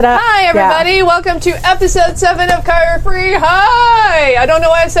Hi, everybody. Welcome to episode 7 of Car Free High. I don't know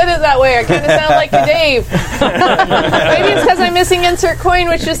why I said it that way. I kind of sound like you, Dave. Maybe it's because I'm missing Insert Coin,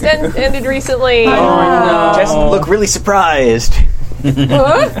 which just ended recently. Oh, no. Just look really surprised.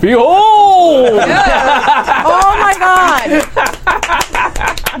 Behold! Yeah. Oh, my God.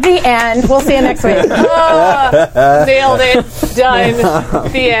 The end. We'll see you next week. Nailed it.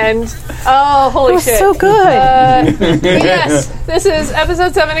 Done. The end. Oh, holy shit. So good. But yes, this is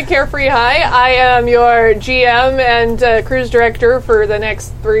episode 7 of Carefree High. I am your GM and cruise director for the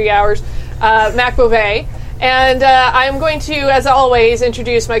next 3 hours, Mac Beauvais. And I'm going to, as always,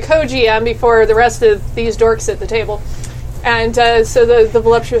 introduce my co-GM before the rest of these dorks at the table. And so the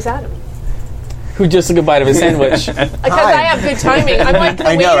voluptuous Adam. Who just took a bite of a sandwich. Because I have good timing. I'm like the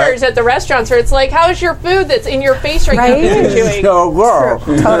waiters at the restaurants where it's like, how's your food that's in your face right now that you're chewing? So, girl.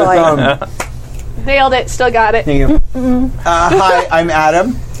 Totally. Nailed it. Still got it. Thank you. Hi, I'm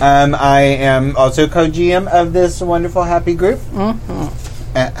Adam. I am also co-GM of this wonderful happy group.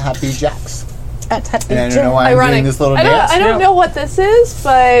 Happy Jacks. And I don't know why I'm doing this little dance. I don't know what this is,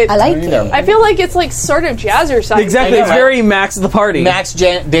 but I like it. I feel like it's like sort of jazzercise. Exactly. It's very Max at the party. Max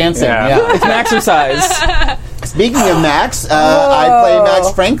dancing. Yeah. It's Maxercise. Speaking of Max, I play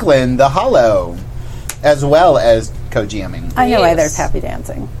Max Franklin, the Hollow, as well as co-GMing. I know why there's happy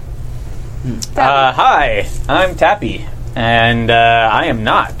dancing. Hi, I'm Tappy, and I am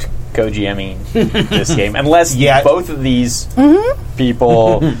not co-GMing this game unless both of these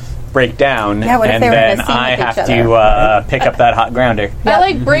people break down, what if and they were then in a scene I with have each to pick up that hot grounder. I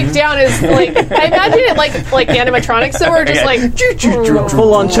like breakdown is like I imagine it like animatronics, so we're just like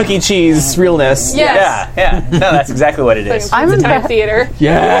Full on Chuck E. Cheese realness. yes. Yeah. No, that's exactly what it is. I'm It's a time impressed. theater.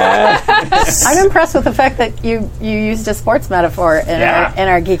 Yeah. I'm impressed with the fact that you used a sports metaphor in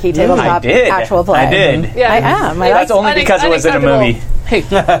our geeky I tabletop did. actual play. I did. Yeah. I am. That's only because it was in a movie. Hey,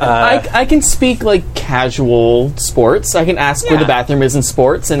 I can speak like casual sports. I can ask where the bathroom is in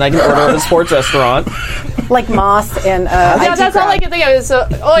sports, and I can order at a sports restaurant. Like Moss and Yeah, that's all I can think of is,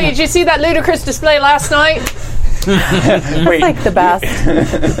 did you see that ludicrous display last night? Wait, like the best.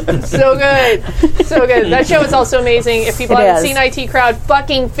 So good. So good. That show is also amazing. If people It haven't is. seen IT Crowd,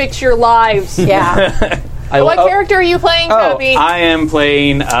 fucking fix your lives. Yeah. What character are you playing, Toby? I am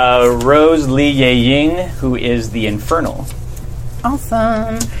playing Rose Li Ying, who is the Infernal.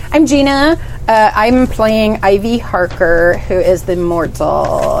 Awesome. I'm Gina. I'm playing Ivy Harker, who is the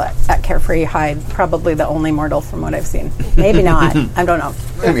mortal at Carefree High. Probably the only mortal from what I've seen. Maybe not. I don't know.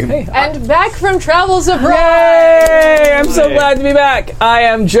 And back from travels abroad. Hey, I'm so glad to be back. I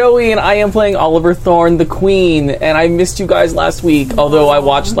am Joey, and I am playing Oliver Thorne, the Queen. And I missed you guys last week, although I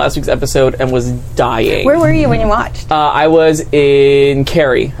watched last week's episode and was dying. Where were you when you watched? I was in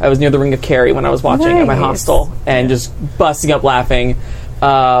Kerry. I was near the Ring of Kerry when I was watching at my Nice. hostel and just busting up laughing.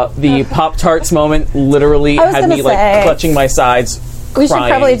 The Pop-Tarts moment literally I was had gonna me like say, clutching my sides. We should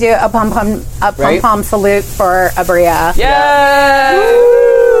crying. probably do a pom-pom salute for Abria. Yeah!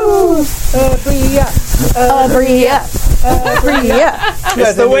 Abria.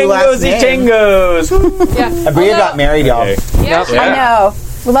 It's the Wingosy Tangos. Abria got married, y'all. Yeah. I know.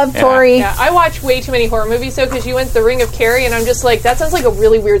 We love Tori. Yeah, I watch way too many horror movies, though, because you went The Ring of Kerry, and I'm just like, that sounds like a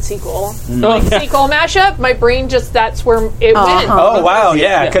really weird sequel. Like, sequel mashup, my brain just, that's where it went. Oh wow,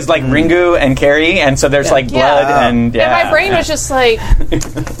 yeah, because like Ringu and Carrie, and so there's like blood and And my brain was just like,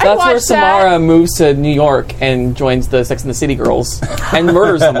 That's where Samara moves to New York and joins the Sex and the City girls and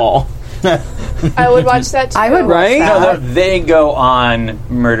murders them all. I would watch that too. I would watch Right? that. No, they go on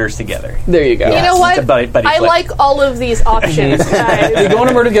murders together. There you go. You know what? It's a buddy I flick. like all of these options, guys. They go on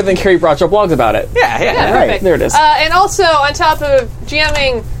a murder together and Carrie brought up blogs about it. Yeah. Yeah, perfect. There it is. And also, on top of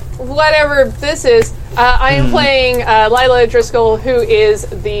GMing whatever this is, I am playing Lila Driscoll, who is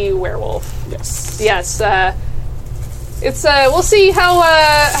the werewolf. Yes. It's we'll see how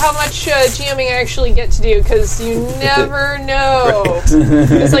much GMing I actually get to do, because you never know.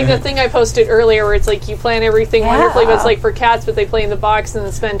 It's like the thing I posted earlier where it's like you plan everything wonderfully, but it's like for cats, but they play in the box and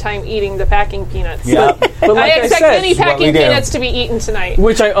then spend time eating the packing peanuts. Yeah. But like I expect said, any what we packing do. peanuts to be eaten tonight.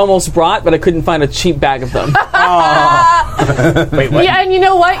 which I almost brought, but I couldn't find a cheap bag of them. Wait, what? Yeah, and you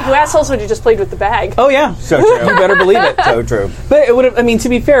know what? You assholes would have just played with the bag. Oh yeah, So you true. better believe it. So true. But it would have. I mean, to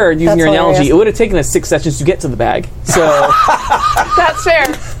be fair, using That's your analogy, hilarious. it would have taken us 6 sessions to get to the bag. So That's fair.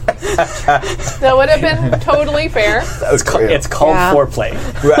 That would have been totally fair. It's called Yeah. foreplay.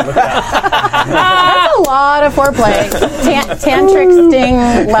 That's a lot of foreplay. Tantric sting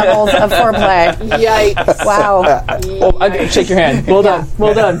levels of foreplay. Yikes. Wow. I shake your hand. Well done.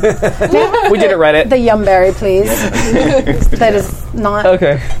 Well done. We did it, Reddit. The yumberry, please. That is not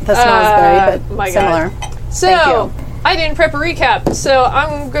Okay. the snozberry, but my similar. God. So, Thank I didn't prep a recap, so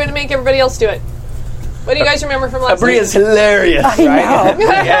I'm going to make everybody else do it. What do you guys remember from last Brie is season? hilarious. I know.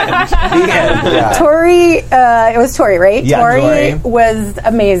 Yeah. Tori, it was Tori, right? Yeah, Tori. Was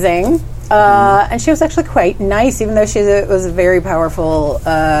amazing. And she was actually quite nice, even though she was a very powerful,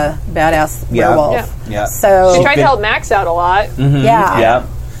 badass werewolf. Yeah. So She tried to help Max out a lot. Yeah.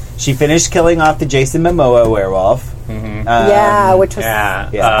 She finished killing off the Jason Momoa werewolf. which was a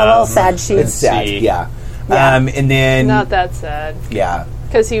little sad. It's sad. see. Yeah. Yeah. And then Not that sad. yeah.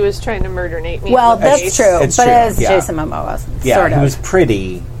 Because he was trying to murder Nate. Well, that's true. It's but true, as yeah. Jason Momoa, Yeah, sort of. he was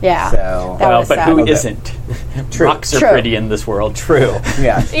pretty. Yeah. So That Well, was but sad. who Okay. isn't? True. Rocks are True. pretty in this world. true.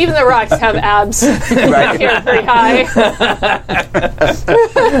 Yeah. Even the rocks have abs. Right. Here, pretty high.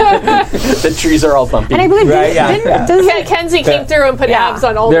 The trees are all bumpy. And I believe Right, yeah. doesn't Kenzie came through and put Yeah. abs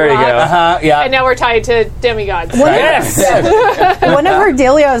on all There the you go. rocks. Yeah. And now we're tied to demigods. Yes. one of her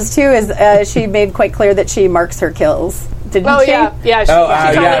dealios too is she made quite clear that she marks her kills. Didn't Oh, she? yeah. Yeah, she, Oh,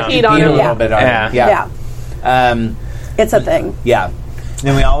 she tried yeah. to eat on Eat a him. little bit on Yeah. him. Yeah. Yeah. It's a thing. Yeah.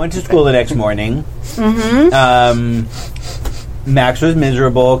 Then we all went to school the next morning. Max was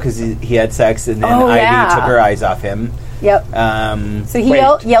miserable because he had sex, and then Oh, Ivy yeah. took her eyes off him. Yep. So he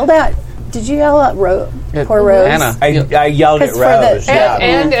yelled at. Did you yell at poor Rose? Anna. I yelled at 'Cause for the- Rose. yeah.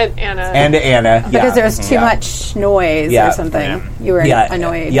 And at Anna. And to Anna. Because yeah. there was too Yeah. much noise Yeah. or something. Yeah. You were Yeah,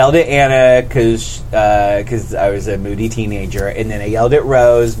 annoyed. yelled at Anna because I was a moody teenager, and then I yelled at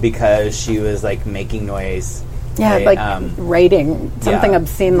Rose because she was like making noise. Yeah, Right, like writing something yeah.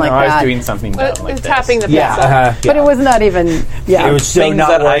 obscene No, like I was that. doing something dumb like this. tapping the Yeah, pencil. But it was not even. Yeah. It was so Things not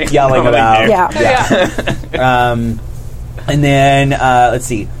that I worth yelling normally about. do. Yeah. And then let's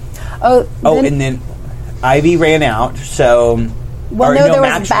see. Oh, And then Ivy ran out. So well, or no, there was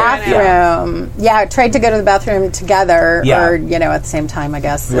Max a ran out. bathroom. Yeah, tried to go to the bathroom together, Yeah. or at the same time. I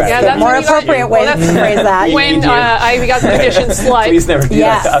guess is Right. Yeah, the that's more when you got- appropriate way well, to that's phrase that. When Ivy got the condition slut. Please never do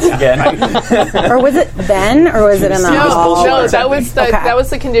Yes. that to us again. Or was it then, or was it in the No, hall? no, that was the Okay. that was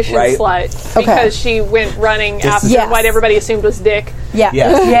the condition Right. slut Okay. because she went running after Yes. what everybody assumed was Dick. Yeah.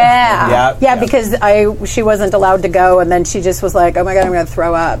 Yes. Yeah. Yeah. Because she wasn't allowed to go, and then she just was like, "Oh my god, I'm going to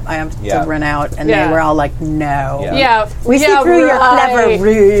throw up. I have Yeah. to run out." And Yeah. they were all like, "No." Yeah. Yeah, We see yeah, through your right. clever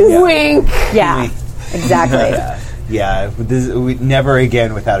ruse. Wink. Yeah. Exactly. Yeah. We never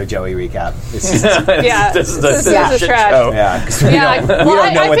again without a Joey recap. It's just, Yeah, This is this a is shit trash. show. yeah. 'Cause we Yeah, don't, well, we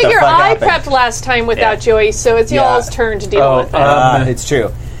don't know I what the figure fuck I happened. prepped last time without Yeah. Joey, so it's Yeah. y'all's turn to deal with it. It's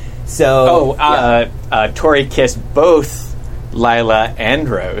true. So Tori kissed both Lila and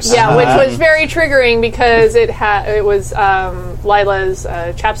Rose. Yeah, which was very triggering because it was Lila's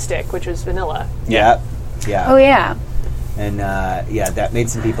chapstick, which was vanilla. yeah. Yeah. Oh yeah. And that made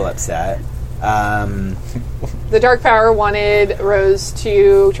some people upset. The Dark Power wanted Rose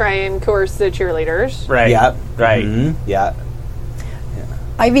to try and coerce the cheerleaders. Right. Yep. Right. Mhm. Yeah.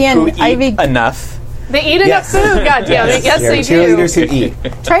 Ivy Who and eat Ivy enough. They eat enough Yes. food, God damn it. Yes, They're they cheerleaders do. who eat.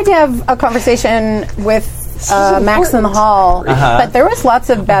 tried to have a conversation with Max in the hall, but there was lots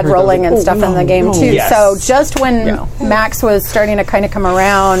of bad rolling and stuff in the game too. Yes. So just when Max was starting to kind of come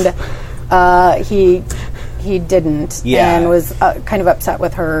around, he didn't, Yeah. and was kind of upset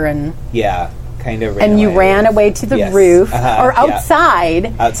with her, and Yeah. Kind of. you ran away to the Yes. roof or Yeah.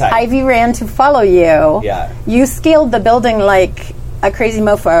 outside. Outside. Ivy ran to follow you. Yeah. You scaled the building like a crazy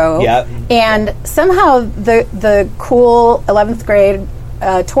mofo. Yep. And somehow the cool 11th grade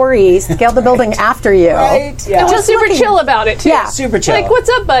Tori scaled the building after you. Right. Yeah. Just super chill about it, too. Yeah. Super chill. Like, what's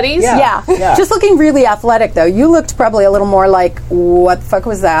up, buddies? Yeah. Yeah. Just looking really athletic though. You looked probably a little more like, what the fuck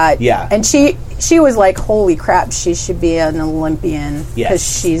was that? Yeah. And she was like, holy crap, she should be an Olympian because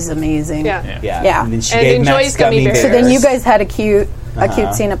Yes. she's amazing. Yeah. Yeah. Yeah. And then she And gave enjoys Max gummy gummy bears. bears. So then you guys had a cute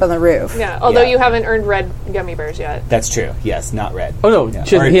scene up on the roof. Yeah, although Yeah. you haven't earned red gummy bears yet. That's true. Yes, not red. Oh no, Yeah.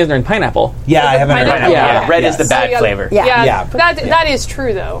 he hasn't earned pineapple. Yeah, I haven't heard Pineapple. that. Yeah. Red is the Yes. bad Yeah. flavor. Yeah. Yeah. That is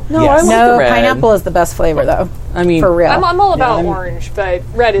true, though. No, Yes. I like No, the red. pineapple is the best flavor though. I mean, For real. I'm all about orange, but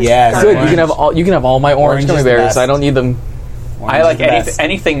red is Yes. garbage. good. You can have all my orange Orange gummy is the bears. best. I don't need them. Orange I like is the best.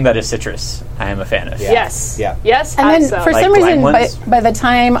 anything that is citrus. I am a fan of. Yeah. Yes. Yeah. Yes, And then have for some. some Like reason, lime ones? by the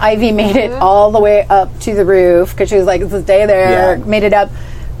time Ivy made it all the way up to the roof, because she was like, "Let's stay there," Yeah. made it up.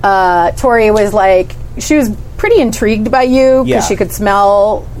 Tori was like, she was pretty intrigued by you because Yeah. she could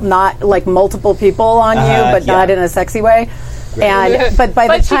smell not like multiple people on you, but not yeah. in a sexy way. But by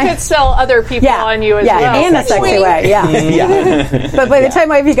the she time could sell other people on you as well. in a sexy way, But by the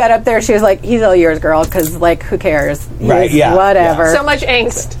time Ivy got up there, she was like, "He's all yours, girl," because like, who cares? Right, He's whatever. So much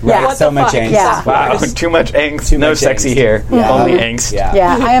angst. Yeah. What So the much fuck? angst. Yeah. Wow, too much angst. No much sexy angst. here. Yeah. Only angst.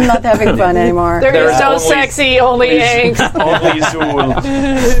 Yeah, I am not having fun anymore. There is no only- sexy, only angst. Only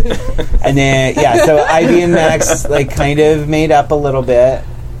Zool. And then so Ivy and Max like kind of made up a little bit,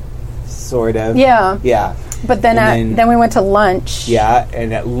 sort of. Yeah. But then then we went to lunch. Yeah,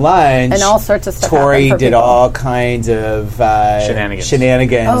 and at lunch, And all sorts of stuff Tori happened for did people. all kinds of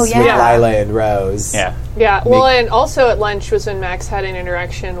shenanigans Oh, with yeah. Lila and Rose. Yeah. Yeah, well, and also at lunch was when Max had an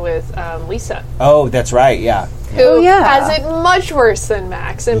interaction with Lisa, Oh, that's right. Yeah. who yeah. has it much worse than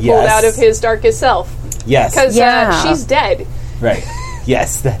Max and pulled Yes. out of his darkest self. Yes. Because Yeah. she's dead. Right.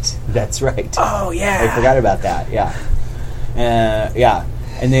 Yes, that's right. Oh, yeah. I forgot about that. Yeah. Yeah.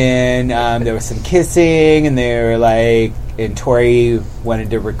 And then there was some kissing, and they were like, and Tori wanted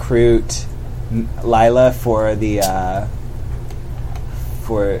to recruit Lila for the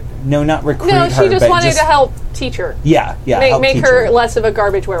not recruit No, her, she just but wanted to help teach her. Yeah. help Make teach her less of a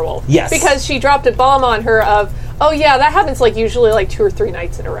garbage werewolf. Yes. Because she dropped a bomb on her of, oh yeah, that happens like usually like 2 or 3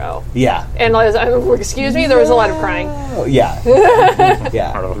 nights in a row. Yeah. And I was, excuse me, there was a lot of crying. Oh, yeah.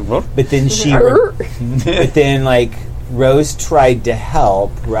 Yeah. But then but then like Rose tried to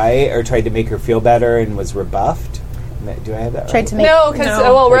help, right? Or tried to make her feel better and was rebuffed. Do I have that right? Tried to make No, because Tried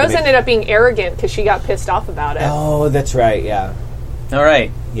to Rose make- ended up being arrogant because she got pissed off about it. Oh, that's right. Yeah. All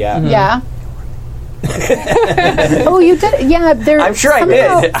right. Yeah. Yeah. Oh, you did. Yeah, there. I'm sure I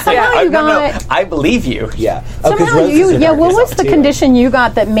somehow, did. Somehow you got. I believe you. Yeah. Oh, 'cause Somehow Rose you. is her Yeah. What darkest was self, the too. condition you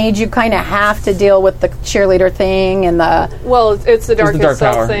got that made you kind of have to deal with the cheerleader thing and the? Well, it's the darkest dark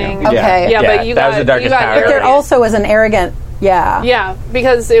self power, thing. yeah. Okay. Yeah, but you that got was the darkest you got power. arrogant. There also was an arrogant. Yeah. Yeah,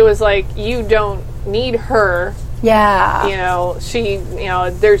 because it was like you don't need her. Yeah. You know,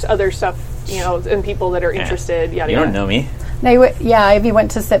 there's other stuff. And people that are interested. Yada You yada. don't know me. No, Ivy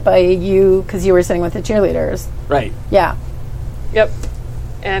went to sit by you because you were sitting with the cheerleaders. Right. Yeah. Yep.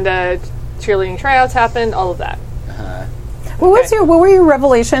 And cheerleading tryouts happened. All of that. What were your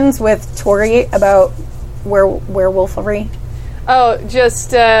revelations with Tori about werewolfery? Oh,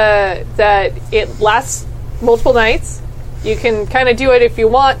 just that it lasts multiple nights. You can kind of do it if you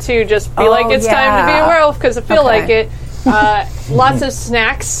want to. Just be like, it's time to be a werewolf because I feel like it. Lots of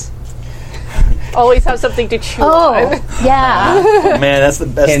snacks. Always have something to chew on. Yeah. Man, that's the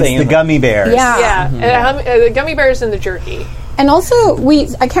best Hence thing. the gummy bears. Yeah. Yeah, and the gummy bears and the jerky. And also,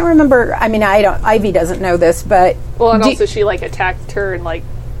 I can't remember. I mean, Ivy doesn't know this, but Well, and also she attacked her and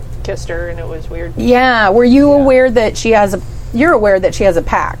kissed her, and it was weird. yeah, were you aware that she has a? You're aware that she has a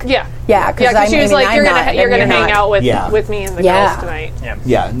pack. Yeah, Yeah, because she was like, "You're gonna hang out with Yeah. with me and the Yeah. girls tonight."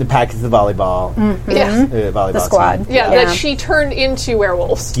 Yeah. And the pack is the volleyball. Yeah, Volleyball The squad. team. yeah, Yeah. that she turned into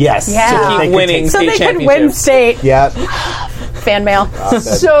werewolves. Yes. Yeah. So To they keep could winning. take- So they State could win championships. state Yeah. fan mail.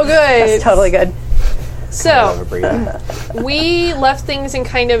 So good. Totally good. So we left things in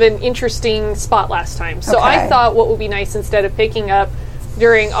kind of an interesting spot last time. So I Okay. thought what would be nice, instead of picking up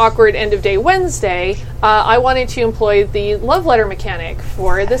during awkward end of day Wednesday, I wanted to employ the love letter mechanic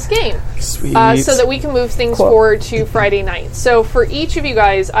for this game. Sweet. So that we can move things forward to Friday night. So for each of you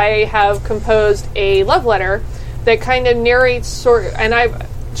guys, I have composed a love letter that kind of narrates and I've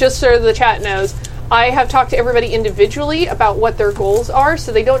just so the chat knows, I have talked to everybody individually about what their goals are,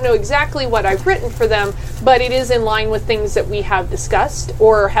 so they don't know exactly what I've written for them, but it is in line with things that we have discussed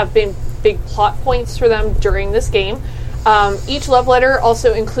or have been big plot points for them during this game. Each love letter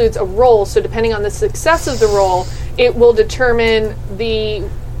also includes a role, so depending on the success of the role, it will determine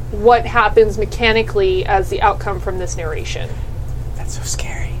what happens mechanically as the outcome from this narration. That's so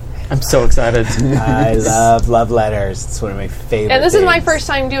scary. I'm so excited. I love love letters. It's one of my favorite. And this is my things. first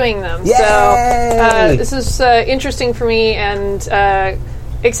time doing them, Yay! so this is interesting for me and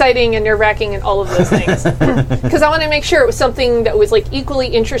exciting and nerve-wracking and all of those things. Because I want to make sure it was something that was equally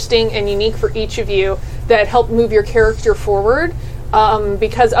interesting and unique for each of you that helped move your character forward.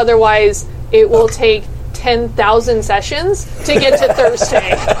 Because otherwise, it will take 10,000 sessions to get to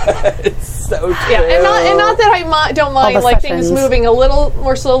Thursday. So true. Yeah, and not that I don't mind the things sessions. moving a little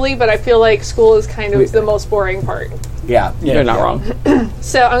more slowly, but I feel like school is kind of the most boring part. Yeah. You're not wrong.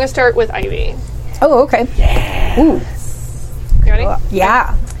 So I'm going to start with Ivy. Oh, okay. Ooh, You ready?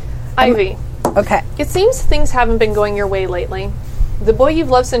 yeah. Ivy. Okay. It seems things haven't been going your way lately. The boy you've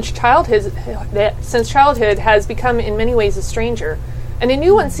loved since childhood has become in many ways a stranger, and a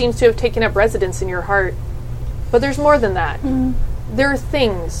new one seems to have taken up residence in your heart. But there's more than that. There are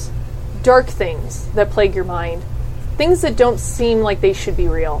things, dark things, that plague your mind. Things that don't seem like they should be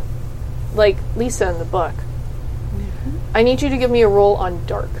real. Like Lisa in the book. I need you to give me a roll on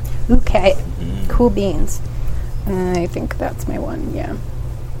dark. Okay. Cool beans. I think that's my one, yeah.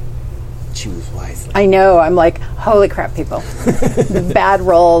 Choose wisely. I know, I'm like, holy crap, people. The bad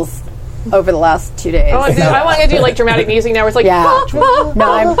rolls over the last 2 days. I want to do like dramatic music now where it's like, Yeah. ah, ah,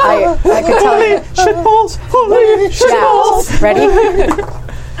 No, I could tell you. Shitballs! Holy shitballs! Yeah. Ready?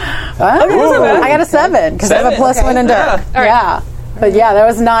 I got a 7 because I have a +1 in dark. All right. Yeah. But yeah, that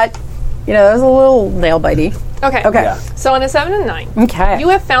was not, that was a little nail bitey. Okay. Okay. Yeah. So on a 7 and 9, Okay. you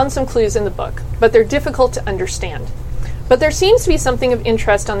have found some clues in the book, but they're difficult to understand. But there seems to be something of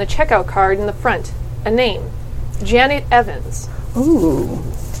interest on the checkout card in the front. A name. Janet Evans. Ooh.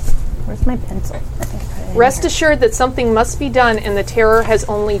 Where's my pencil? I think I put it in Rest assured that something must be done and the terror has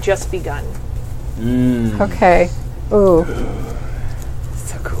only just begun. here. Okay. Ooh.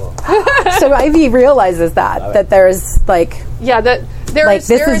 So cool. So Ivy realizes that there's like, Yeah, that there Like, is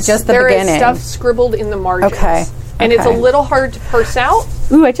this there is just the there is beginning. stuff scribbled in the margins. Okay. And it's a Okay. little hard to parse out,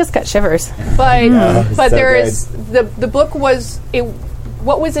 ooh, I just got shivers. but so there good. is the book was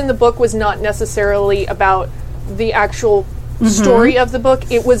what was in the book was not necessarily about the actual story of the book.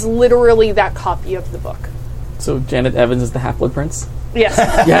 It was literally that copy of the book. So Janet Evans is the Half-Blood Prince? Yes.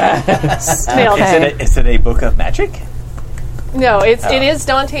 Yes. Nailed it. Okay. Is it a book of magic? No, it is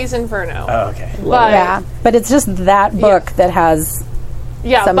Dante's Inferno. Oh, okay. But Yeah. But it's just that book that has,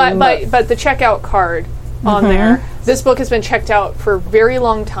 yeah, some but the checkout card on there. This book has been checked out for a very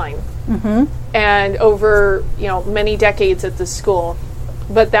long time, and over many decades at the school.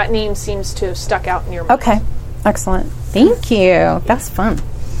 But that name seems to have stuck out in your mind. okay. Excellent. Thank you. That's fun.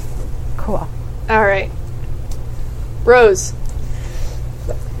 Cool. All right, Rose.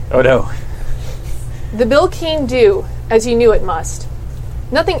 Oh no. The bill came due, as you knew it must.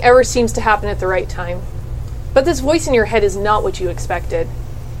 Nothing ever seems to happen at the right time. But this voice in your head is not what you expected.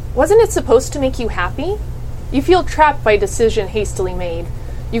 Wasn't it supposed to make you happy? You feel trapped by a decision hastily made.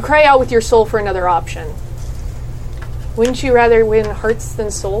 You cry out with your soul for another option. Wouldn't you rather win hearts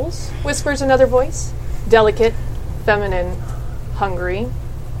than souls? Whispers another voice. Delicate, feminine, hungry.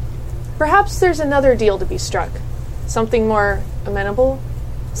 Perhaps there's another deal to be struck. Something more amenable?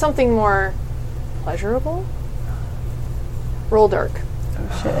 Something more pleasurable? Roll dark.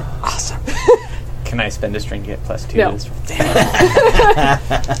 Shit. Can I spend a string to get +2 No. to this? Damn.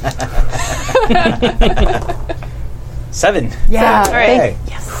 7. Yeah. All right. Hey.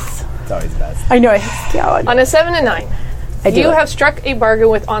 Yes. It's always the best. I know. Yeah, On a 7 and 9, I do. you it. have struck a bargain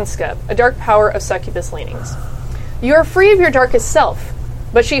with Onska, a dark power of succubus leanings. You are free of your darkest self,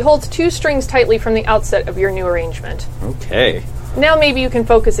 but she holds 2 strings tightly from the outset of your new arrangement. Okay. Now maybe you can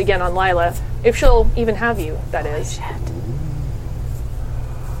focus again on Lila, if she'll even have you, that is.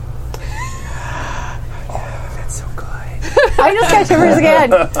 That's so good. I just got shivers again.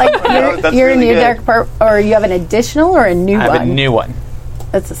 Like That's your really new good. dark part, or you have an additional or a new I one? have a new one.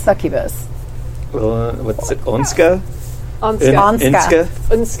 It's a succubus. What's it? Onska? Onska. Onska.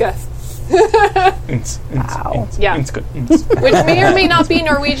 Unska. Wow. Yeah. Onska. Which may or may not be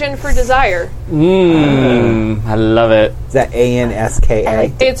Norwegian for desire. I love it. Is that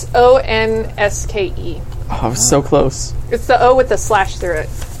ANSKA? It's ONSKE. Oh, I was so close. It's the O with the slash through it.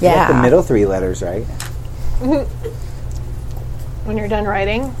 Yeah. The middle 3 letters, right? When you're done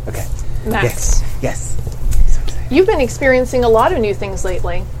writing, Okay. Max. Yes. You've been experiencing a lot of new things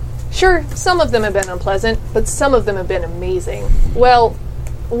lately. Sure, some of them have been unpleasant, but some of them have been amazing. Well,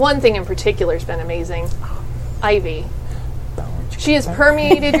 one thing in particular has been amazing. Ivy. She has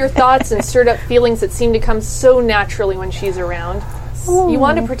permeated your thoughts and stirred up feelings that seem to come so naturally when she's around. You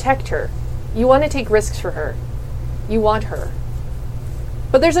want to protect her. You want to take risks for her. You want her.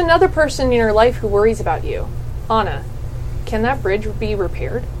 But there's another person in your life who worries about you. Anna. Can that bridge be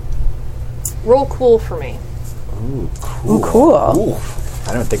repaired? Roll cool for me. Ooh, cool. Ooh, cool. Ooh.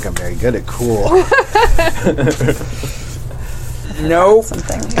 I don't think I'm very good at cool. Nope.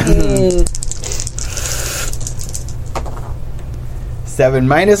 Something. 7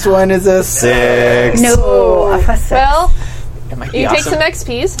 minus 1 is a 6. No. Well, It might be you take awesome. some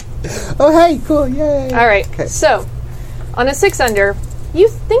XPs. Oh, hey, cool. Yay. All right. Okay. So, on a 6 under, you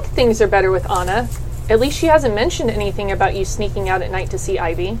think things are better with Anna. At least she hasn't mentioned anything about you sneaking out at night to see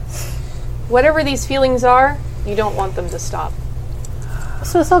Ivy. Whatever these feelings are, you don't want them to stop.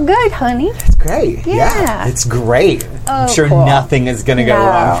 So it's all good, honey. It's great. Yeah. It's great. I'm sure cool. nothing is going to go No.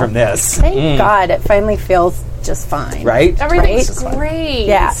 wrong from this. Thank God it finally feels just fine. Right? Everything's Right? great.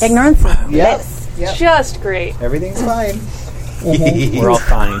 Yeah. Ignorance is Yep. bliss. Yep. Just great. Everything's fine. We're all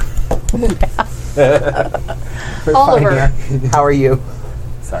fine. We're Oliver. fine here. How are you?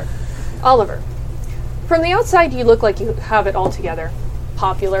 Sorry. Oliver. From the outside, you look like you have it all together.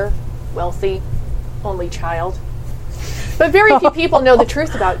 Popular, wealthy, only child. But very few people know the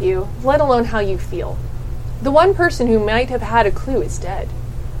truth about you, let alone how you feel. The one person who might have had a clue is dead.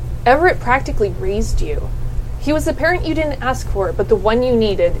 Everett practically raised you. He was the parent you didn't ask for, but the one you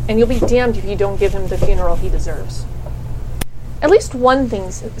needed, and you'll be damned if you don't give him the funeral he deserves. At least one thing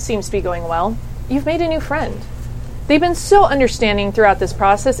seems to be going well. You've made a new friend. They've been so understanding throughout this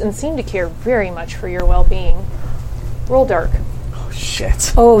process and seem to care very much for your well-being. Roll dark. Oh,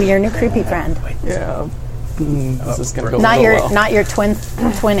 shit. Oh, your new creepy friend. Yeah. This is going to go Not real your well. not your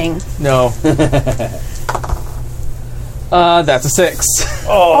twinning. No. That's a 6.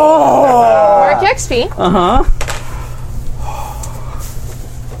 Mark XP. Uh-huh.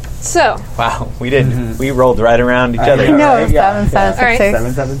 So, Wow, we did. We rolled right around each other. No, Yeah. 7, 7, 6,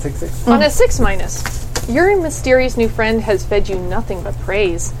 6. 7766. on a 6-, your mysterious new friend has fed you nothing but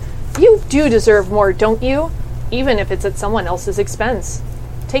praise. You do deserve more, don't you? Even if it's at someone else's expense.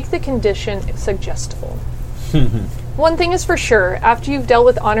 Take the condition suggestible. One thing is for sure, after you've dealt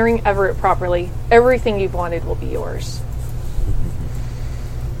with honoring Everett properly, everything you've wanted will be yours.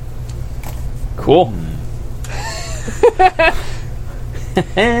 Cool.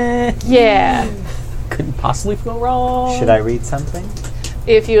 Yeah. Couldn't possibly go wrong. Should I read something?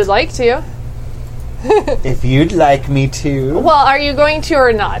 If you would like to. If you'd like me to. Well, are you going to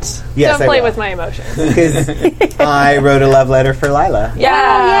or not? Yes, Don't I play will. with my emotions. Because I wrote a love letter for Lila.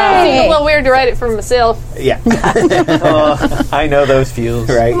 Yeah. yay. It's a little weird to write it for myself. Yeah. Oh, I know those feels.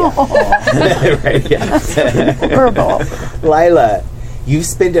 Right. Yeah. Right. Yeah. Horrible. Lila, you've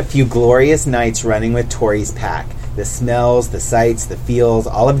spent a few glorious nights running with Tori's pack. The smells, the sights, the feels,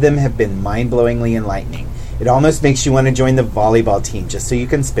 all of them have been mind-blowingly enlightening. It almost makes you want to join the volleyball team just so you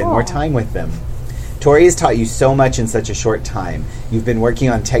can spend more time with them. Tori has taught you so much in such a short time. You've been working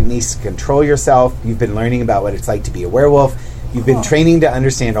on techniques to control yourself. You've been learning about what it's like to be a werewolf. You've been training to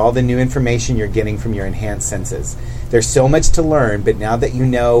understand all the new information you're getting from your enhanced senses. There's so much to learn, but now that you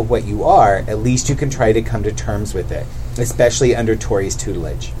know what you are, at least you can try to come to terms with it, especially under Tori's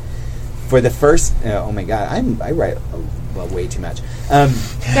tutelage. For the first... oh my god, I write way too much. I'm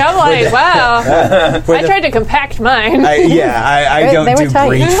like, wow. I tried to compact mine. I They don't were do tight.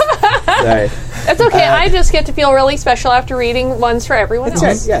 brief. Sorry. It's okay. I just get to feel really special after reading ones for everyone That's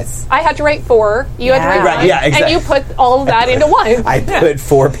else. right, yes. I had to write 4. You had to write Yeah. 1. Right, yeah, exactly. And you put all of that into 1. I put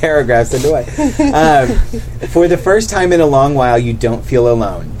 4 paragraphs into it. For the first time in a long while, you don't feel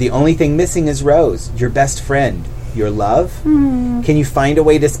alone. The only thing missing is Rose, your best friend. Your love? Can you find a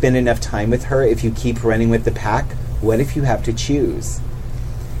way to spend enough time with her if you keep running with the pack? What if you have to choose?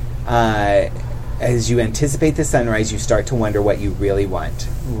 As you anticipate the sunrise, you start to wonder what you really want.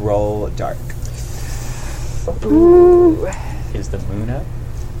 Roll dark. Is the moon up?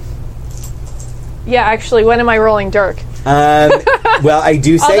 Yeah, actually, when am I rolling dark? Well, I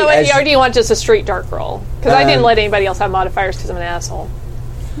do say... Although, or do you want just a straight dark roll? Because I didn't let anybody else have modifiers because I'm an asshole.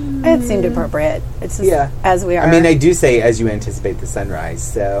 It seemed appropriate. It's just Yeah. as we are. I mean, I do say as you anticipate the sunrise,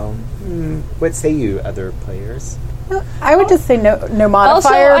 so... what say you, other players? I would just say no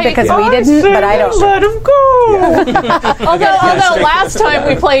modifier I- because I we didn't, but I don't. Let him go. Yeah. Although last time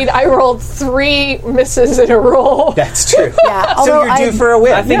we played, I rolled 3 misses in a row. That's true. Yeah, So although you're due I- for a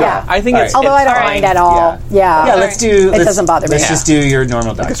win. I think, Yeah. I think All it's... right. Although I don't All mind right. at all. Yeah. Yeah, let's do... It doesn't bother me. Let's just do your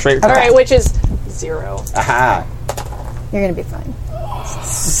normal dark. Like a straight... All right, which is 0. Aha. You're going to be fine.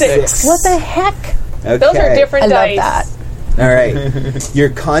 6. What the heck? Okay. Those are different I love dice. that. All right. Your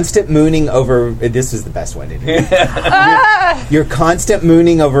constant mooning over... This was the best one. Isn't it? Your constant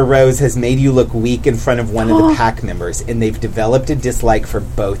mooning over Rose has made you look weak in front of one of the pack members, and they've developed a dislike for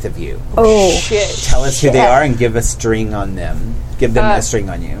both of you. Oh, Shit. Tell us who they Shit. are and give a string on them. Give them a string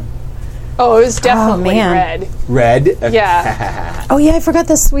on you. Oh, it was definitely man. red. Red? Okay. Yeah. oh yeah, I forgot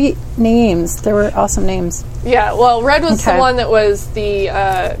the sweet names. There were awesome names. Yeah, well, red was the Okay. one that was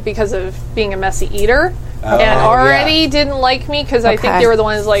the, because of being a messy eater. Oh, and already yeah. didn't like me because I think Okay. they were the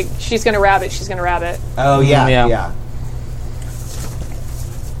ones like, she's going to rabbit, she's going to rabbit. Oh, yeah, Yeah. yeah.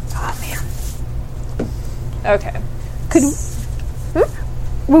 Oh man. Okay.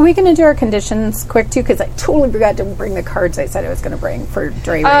 Were we going to do our conditions quick too? Because I totally forgot to bring the cards I said I was going to bring for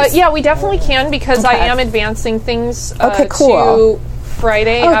Dre Race. Yeah, we definitely can because I Okay. am advancing things Okay, cool. to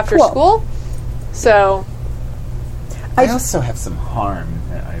Friday Oh, after cool. school. So, I also have some harm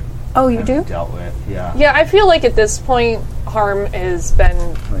that I've Oh, you do? dealt with. Yeah. yeah, I feel like at this point, harm has been.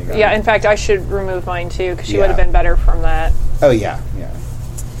 my God. Yeah, in fact, I should remove mine too because she would have Yeah. been better from that. Oh, yeah, yeah.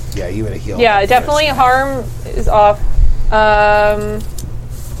 Yeah, you would have healed. Yeah, that definitely first. harm is off.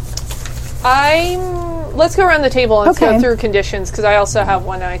 Let's go around the table and Okay. go through conditions because I also have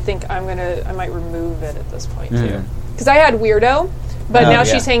one. I think I might remove it at this point too Mm. because I had weirdo, But now yeah.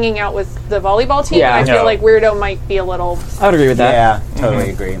 she's hanging out with the volleyball team. Yeah, and I I feel know. like Weirdo might be a little. I would agree with that. Yeah, totally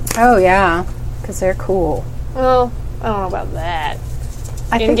agree. Oh yeah, because they're cool. Well, I don't know about that.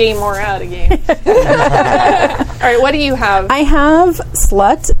 I In think game or out of game. All right, what do you have? I have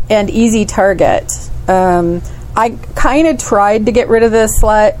Slut and Easy Target. I kind of tried to get rid of the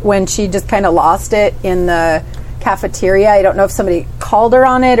Slut when she just kind of lost it in the cafeteria. I don't know if somebody called her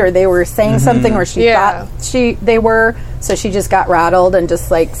on it or they were saying something or she Yeah. thought they were. So she just got rattled and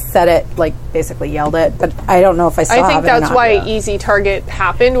just like said it, like basically yelled it. But I don't know if I still I think have it or that's not. why Easy Target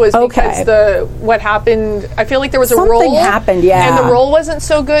happened was Okay. because what happened. I feel like there was a Something roll happened, yeah. and the roll wasn't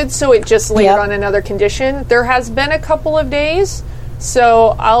so good, so it just layered Yep. on another condition. There has been a couple of days,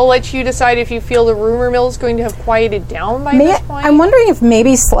 so I'll let you decide if you feel the rumor mill is going to have quieted down by this point. I'm wondering if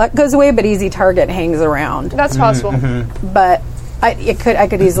maybe Slut goes away, but Easy Target hangs around. That's possible. But I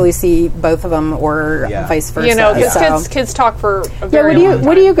could easily see both of them or Yeah. vice versa. You know, because so. kids talk for a Yeah, very long time.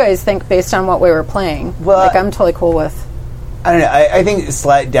 what do you guys think based on what we were playing? Well, like I'm totally cool with. I don't know. I think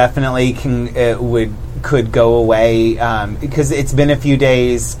Slut definitely could go away because it's been a few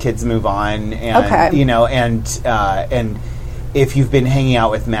days. Kids move on, and Okay. you know, and if you've been hanging out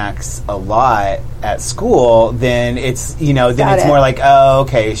with Max a lot at school, then it's Got it. more like, oh,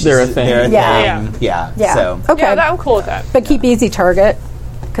 okay, They're a thing. They're a Yeah. thing. Yeah. Yeah. So Okay. Yeah, I'm cool with that. But keep Easy Target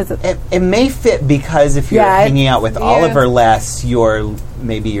because it may fit because if you're Yeah, hanging out with yeah. Oliver less, you're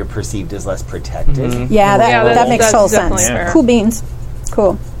perceived as less protected. yeah, Yeah, that makes that's total definitely sense. fair. Cool beans.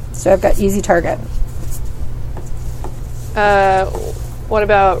 Cool. So I've got Easy Target. What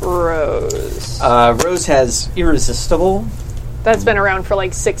about Rose? Rose has Irresistible. That's been around for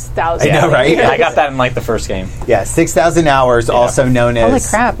like 6,000. I know, right? I got that in like the first game. Yeah, 6,000 hours, also known as Holy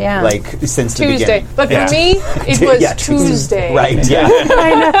crap, yeah. like since the Tuesday. beginning. But for Yeah. me, it was Yeah, Tuesday. Right. Yeah.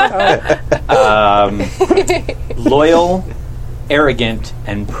 I know. Loyal, Arrogant,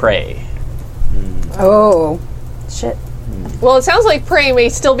 and Prey. Oh, shit. Well, it sounds like Prey may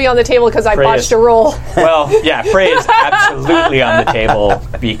still be on the table because I Prey botched is- a roll. Well, yeah, Prey is absolutely on the table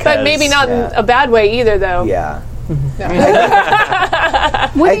because. But maybe not in yeah. a bad way either, though. Yeah. No. I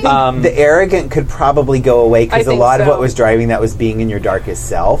think the arrogant could probably go away I because a think lot of so. what was driving that was being in your darkest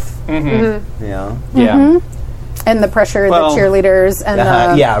self. Mm-hmm. You know? Yeah. And the pressure, Well, the cheerleaders, and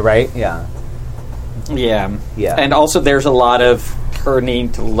the Yeah, right? Yeah. Yeah. Yeah. And also, there's a lot of her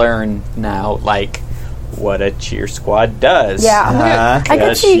needing to learn now, like, what a cheer squad does. yeah. Uh-huh. I could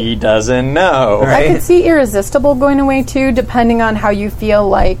Because see. she doesn't know. Right. I could see Irresistible going away too, depending on how you feel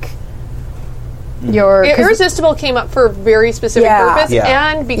like your. 'cause- Irresistible came up for a very specific Yeah. purpose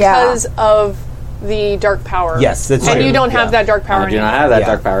Yeah. and because of the dark power. Yes, that's and true. you don't have Yeah. that dark power I do not anymore. have that Yeah.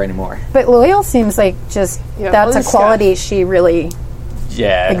 dark power anymore. But Loyal seems like just Yeah, that's a Loyal's quality she really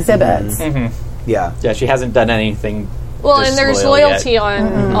Yeah. exhibits. Yeah. Yeah, she hasn't done anything. Well, and there's disloyal loyalty yet.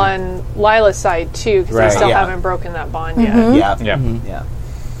 on Lila's side too, because Right, they still yeah. haven't broken that bond Mm-hmm. yet. Yeah. Yeah.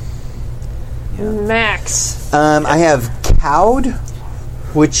 Yeah. Max, I have Cowed,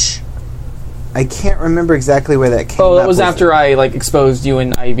 which I can't remember exactly where that came Oh, that up was with. after I like exposed you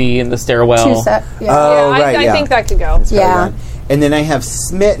and Ivy in the stairwell. Two set. Yeah. Oh, yeah, right, I yeah. think that could go. That's probably Yeah. right. And then I have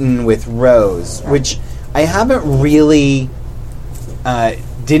Smitten with Rose, which I haven't really,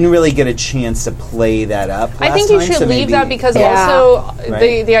 didn't really get a chance to play that up. I last think you time, should so leave maybe- that because Yeah. also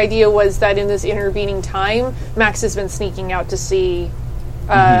Right. the idea was that in this intervening time, Max has been sneaking out to see.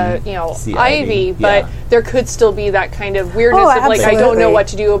 See Ivy, Ivy, but yeah. there could still be that kind of weirdness Oh, of like I don't absolutely. know what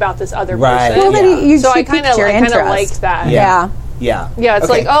to do about this other Right. person. Well, then Yeah. you So I she kind piqued of your liked interest. that. Yeah. Yeah. Yeah, it's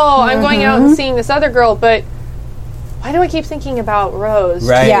Okay. like, oh, I'm going out and seeing this other girl, but why do I keep thinking about Rose?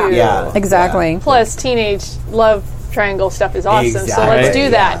 Right. Yeah. too? Yeah. Exactly. Plus, teenage love triangle stuff is awesome, so Exactly. let's do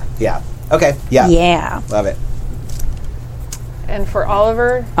that. Yeah. Okay. Yeah. Yeah. Love it. And for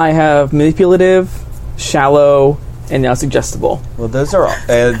Oliver, I have manipulative, shallow, and now suggestible. Well, those are all,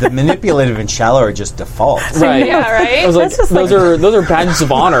 the manipulative and shallow are just default. Right. yeah, I right? was like, That's just those are badges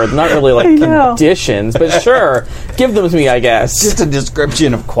of honor. They're not really like know. conditions, but sure, give them to me, I guess. Just a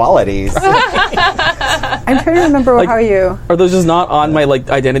description of qualities. I'm trying to remember how you. Are those just not on my like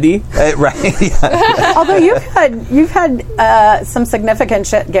identity? Right. Yeah. Although you've had some significant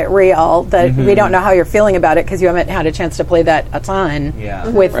shit get real that we don't know how you're feeling about it because you haven't had a chance to play that a ton. Yeah.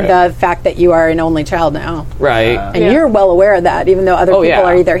 With Right. the fact that you are an only child now, Right. and Yeah. you're well aware of that, even though other people yeah.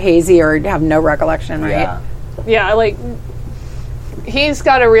 are either hazy or have no recollection, right? Yeah. Yeah, like he's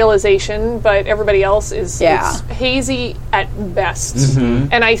got a realization, but everybody else is Yeah. it's hazy at best.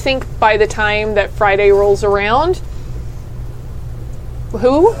 And I think by the time that Friday rolls around,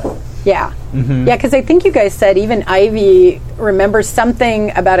 who? Yeah. Yeah, because I think you guys said even Ivy remembers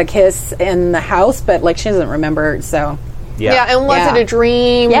something about a kiss in the house, but like she doesn't remember. So Yeah, and was Yeah. it a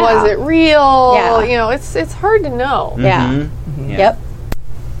dream? Yeah. Was it real? Yeah. You know, it's hard to know. Yeah. Yeah. Yep.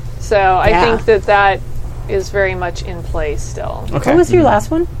 So I Yeah. think that is very much in play still. Okay. What was your last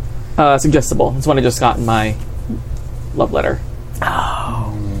one? Suggestible. That's one I just got in my love letter.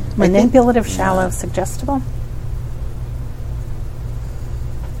 Manipulative, shallow, suggestible.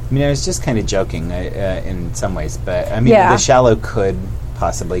 I mean, I was just kind of joking in some ways, but I mean, Yeah. the shallow could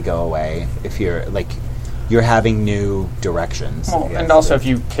possibly go away if you're having new directions. I Well, guess. and also, if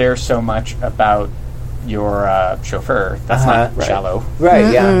you care so much about your chauffeur, that's not right. shallow.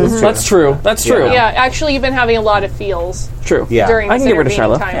 right, yeah, That's true. That's true. Yeah, actually, you've been having a lot of feels True. Yeah. during I this can get rid of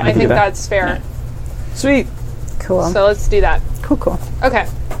intervening Shiloh. time. Yeah, I can do think that. that's fair. Sweet. Cool. So let's do that. cool. Okay,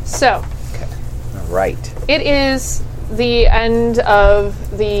 so right. it is the end of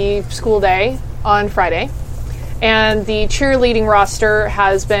the school day on Friday, and the cheerleading roster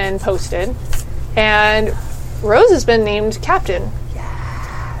has been posted, and Rose has been named captain.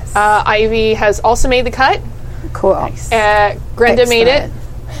 Yes. Ivy has also made the cut. Cool. Grenda made it,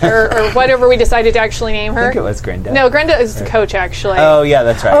 or whatever we decided to actually name I her. think it was Grenda. No, Grenda is the coach, actually. Oh, yeah,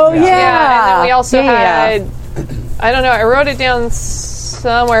 that's right. Oh, yeah. Yeah, and then we also Yeah. had, I don't know, I wrote it down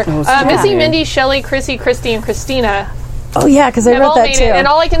somewhere. Missy, Mindy, Shelley, Chrissy, Christy, and Christina Oh, yeah, because I have wrote all that made too. it. And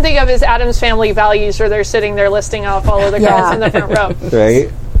all I can think of is Adam's Family Values, where they're sitting there listing off all of the guys Yeah. in the front row. Right?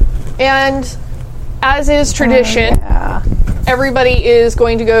 And as is tradition, Yeah. everybody is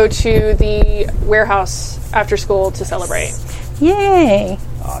going to go to the warehouse after school to celebrate. Yay.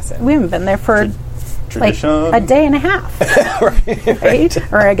 Awesome. We haven't been there for like Tradition. a day and a half. Right?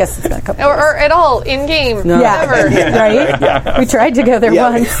 Or I guess it's been a couple Or at all, in game. Yeah. Whatever. Right? We tried to go there Yeah.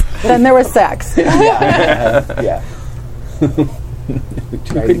 once. Then there was sex. Yeah. We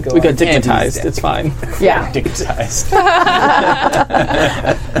got dignitized. It's fine. Yeah. Dignitized.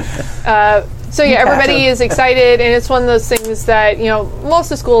 So yeah, everybody is excited, and it's one of those things that, you know,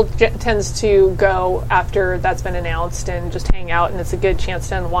 most of school tends to go after that's been announced and just hang out, and it's a good chance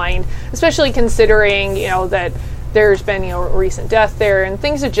to unwind, especially considering, you know, that there's been, you know, a recent death there, and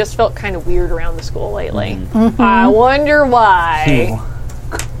things have just felt kind of weird around the school lately. I wonder why.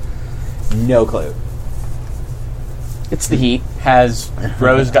 No clue. It's the heat. Has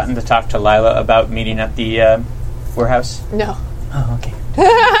Rose gotten to talk to Lila about meeting at the warehouse? No, Oh, okay.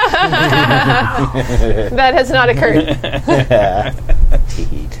 that has not occurred.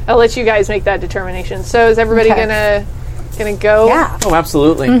 I'll let you guys make that determination. So is everybody Okay. gonna go? Yeah. Oh,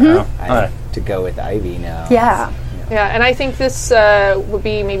 absolutely. I have to go with Ivy now. Yeah. Yeah, and I think this would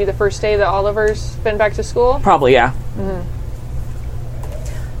be maybe the first day that Oliver's been back to school. Probably, yeah.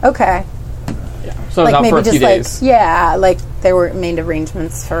 Okay. So I was Like out maybe for a just few like, days. yeah, like they were made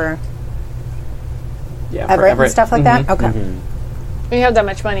arrangements for Yeah, for Everett and stuff like that. Okay. When you have that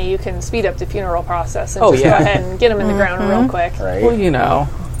much money, you can speed up the funeral process and Oh, just yeah. go ahead and get them in the ground real quick. Right? Well, you know,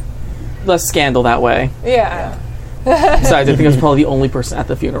 less scandal that way. Yeah. Besides, I think I was probably the only person at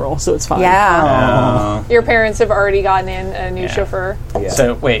the funeral, so it's fine. Yeah. Your parents have already gotten in a new chauffeur. Yeah.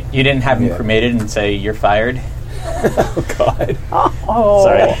 So wait, you didn't have him Yeah. cremated and say you're fired? Oh, God. Oh.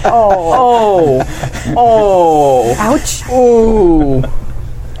 Sorry. Oh. Oh. Ouch. Oh.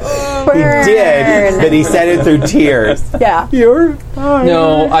 He did, but he said it through tears. Yeah. You're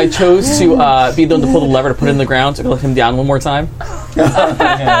No, I chose to be the one to pull the lever to put it in the ground so I could let him down one more time.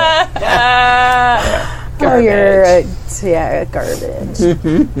 Oh, you're garbage.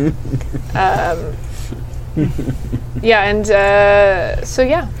 Yeah, and so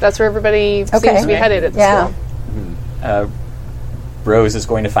yeah, that's where everybody seems to be headed at the Yeah. school. Rose is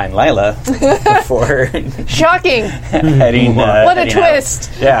going to find Lila before Shocking! heading. What a heading out.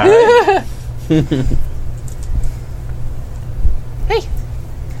 twist! Yeah. Right.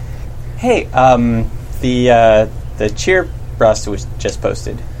 Hey, Hey, the cheer roster was just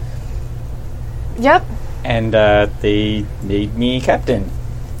posted, yep. and they made me captain.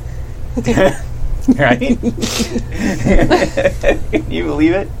 Right? Can you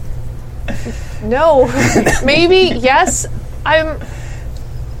believe it? No, maybe yes. I'm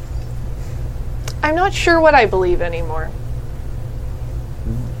not sure what I believe anymore.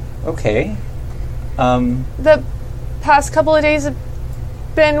 Okay. The past couple of days have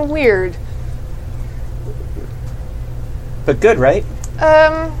been weird. But good, right?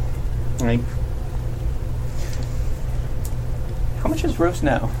 Like, how much is Rose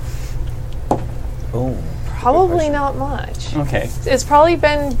now? Oh. Probably not much. Okay. It's probably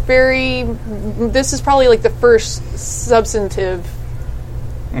been this is probably like the first substantive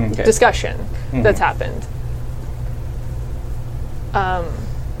Okay. discussion that's happened. I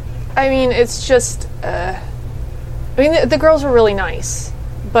mean, it's just, I mean, the girls were really nice,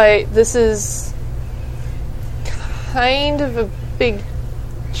 but this is, kind of a big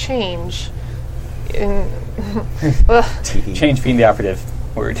change. Change being the operative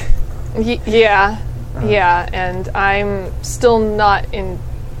word. Yeah, and I'm still not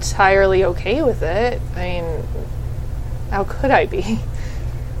entirely okay with it. I mean, how could I be?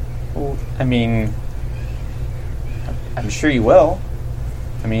 Well, I mean, I'm sure you will.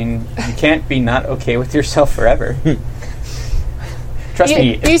 I mean, you can't be not okay with yourself forever. Trust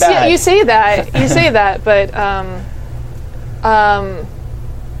me, it's bad. You say that, but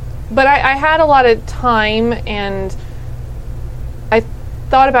I had a lot of time, and I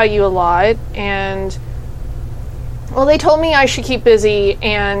thought about you a lot, and well, they told me I should keep busy,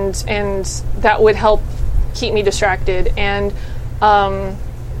 and that would help keep me distracted, and oh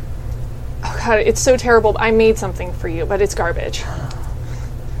god, it's so terrible. I made something for you, but it's garbage.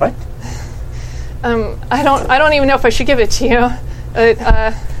 What? I don't even know if I should give it to you.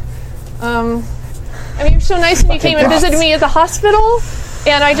 I mean, you're so nice when you came and visited me at the hospital,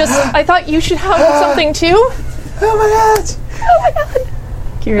 and I thought you should have something too. Oh my god!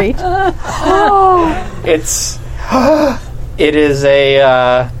 Can you reach? It is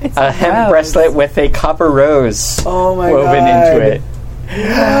a hemp bracelet with a copper rose woven into it.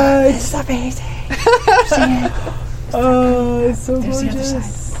 It's amazing. Oh, it's so gorgeous.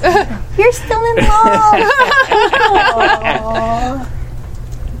 You're still in love.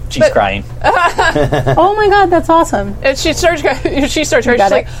 She's crying. Oh my god, that's awesome. And she starts crying. She's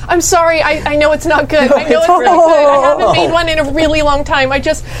got like, I'm sorry, I know it's not good. I know it's not good. I haven't made one in a really long time. Right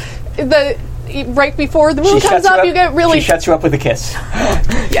before the moon comes up, you get really... She shuts you up with a kiss.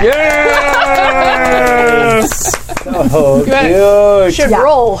 Yes! So cute. Should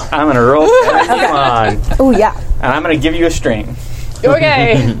roll. I'm going to roll. Come on. Oh, yeah. And I'm going to give you a string.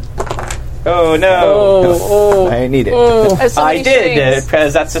 Okay. Oh, no. I need it. I did,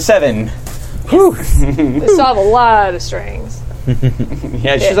 because that's a 7. They still have a lot of strings.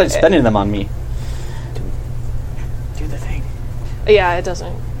 Yeah, she's like spending them on me. Do the thing. Yeah, it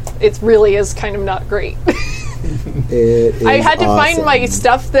doesn't. It really is kind of not great. I had to find my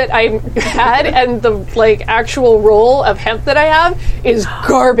stuff that I had, and the actual roll of hemp that I have is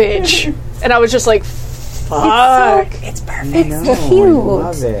garbage. And I was just like, fuck. It's perfect. It's cute. I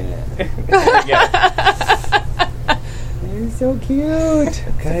love it. It's so cute.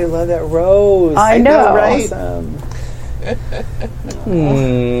 God, I love that rose. I know, right? awesome.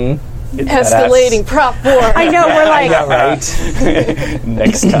 Escalating prop 4. I know, we're like... Right?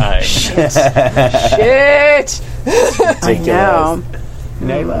 Next time. Shit. I know.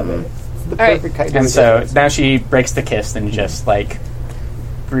 And I love it. It's the All right. perfect kind of And so now she breaks the kiss and just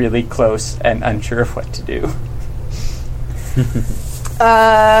really close and unsure of what to do.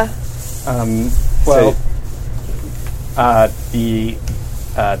 The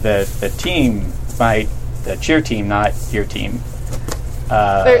team, the cheer team, not your team.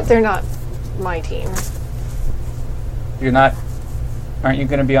 They're not my team. You're not. Aren't you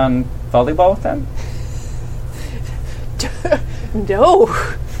going to be on volleyball with them? No.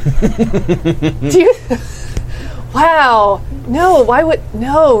 Do you? Wow. No. Why would?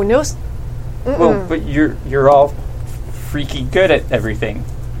 No. Well, but you're all freaky good at everything.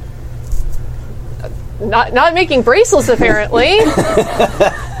 Not making bracelets, apparently.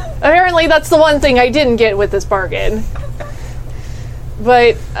 Apparently, that's the one thing I didn't get with this bargain.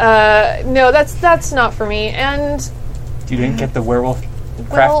 But no, that's not for me. And You didn't get the werewolf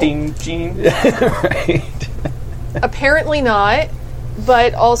crafting gene? Right. Apparently not.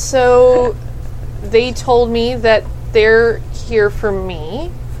 But also, they told me that they're here for me,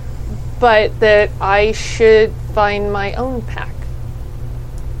 but that I should find my own pack.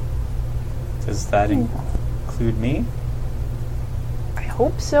 Does that include me? I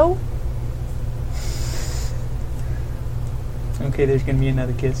hope so. Okay, there's going to be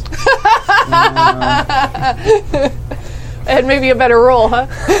another kiss. And maybe a better roll, huh?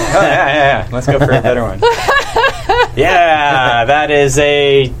 Oh, yeah. Let's go for a better one. Yeah, that is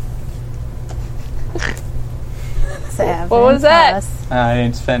a... 7. What was that?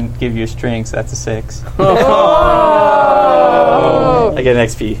 I didn't give you a string, so that's a 6. Oh! I get an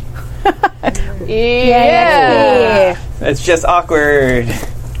XP. Yeah! It's just awkward.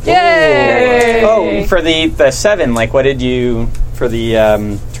 Yay! Oh, for the 7, what did you... For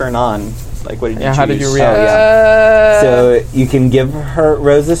the turn on, what did you choose? How did you react? So you can give her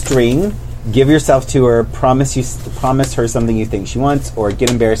Rose a string, give yourself to her, promise her something you think she wants, or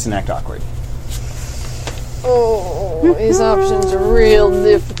get embarrassed and act awkward. Oh, these options are real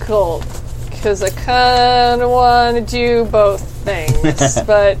difficult because I kind of want to do both things,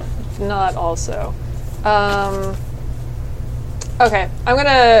 but not also. Okay, I'm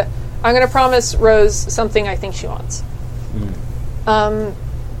gonna I'm going to promise Rose something I think she wants.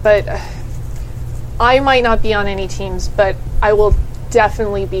 But I might not be on any teams, but I will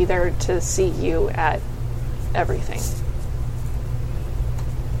definitely be there to see you at everything.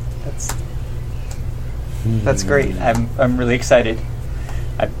 That's great. I'm really excited.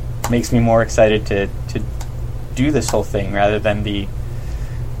 It makes me more excited to do this whole thing rather than the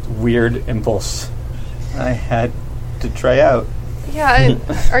weird impulse I had to try out. Yeah, and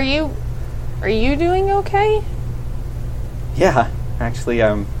are you doing okay? Yeah, actually,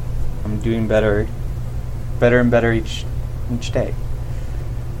 I'm doing better and better each day.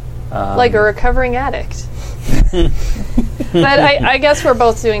 Like a recovering addict. But I guess we're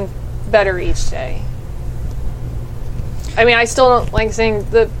both doing better each day. I mean, I still don't like saying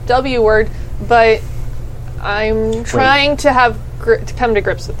the W word, but I'm trying to to come to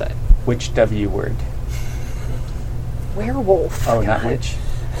grips with it. Which W word? Werewolf. Oh, not which.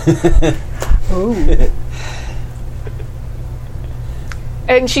 Ooh.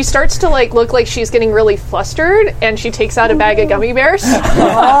 And she starts to look like she's getting really flustered, and she takes out a bag of gummy bears and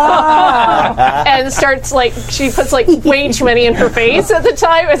starts she puts way too many in her face at the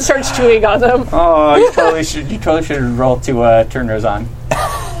time and starts chewing on them. Oh, you totally should roll to turn those on,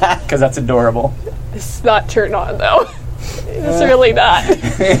 because that's adorable. It's not turned on though. It's really not.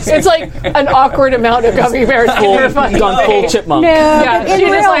 It's like an awkward amount of gummy bears in her fucking Gone full face. chipmunk. No, Yeah, but in she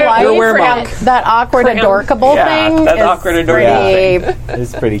just real like- life, Werewolf. that awkward adorkable thing that is awkward adorable pretty,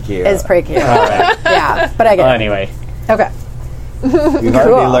 It's pretty cute. is pretty cute. All right. Yeah, but I get it. Anyway, Okay. We've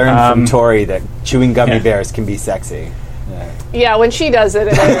already learned from Um, Tori that chewing gummy yeah. bears can be sexy. Yeah. Yeah, when she does it,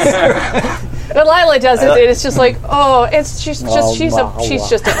 it is. When Lila does it, it's just like, oh, she's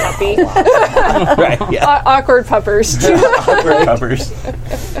just a puppy. Right, yeah. Awkward puppers. covers.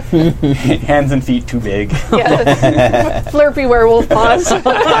 Hands and feet too big. Yeah. Flirpy werewolf paws.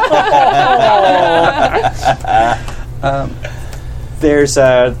 There's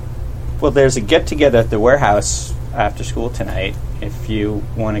a get together at the warehouse after school tonight. If you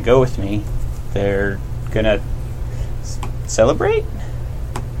want to go with me, they're gonna celebrate.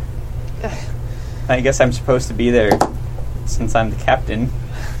 I guess I'm supposed to be there since I'm the captain.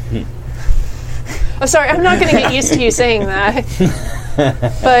 I'm sorry, I'm not going to get used to you saying that.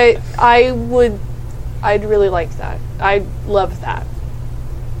 But I'd really like that. I'd love that.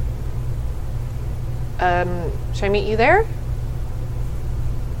 Should I meet you there?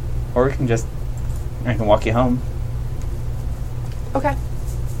 Or I can walk you home. Okay.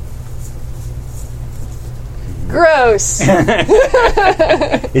 Gross.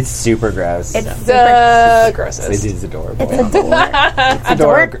 It's super gross. It's The It grossest. is adorable. It's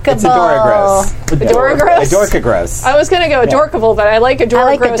adorkable. It's Adora gross. Adora gross? Adorka gross. I was going to go adorkable, but I like Adora I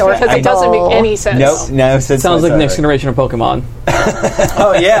like gross Adorkable. because it doesn't make any sense. No sense. Sounds like the next whatsoever. generation of Pokemon.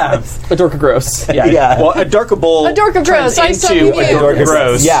 Oh yeah, Adorka Gross. yeah. Yeah. Well, Adorkable Adorka gross. I turns saw into you. Adorka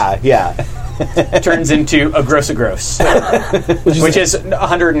gross. Yeah. Turns into a gross, which is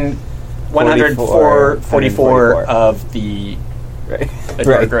 144 of the Right.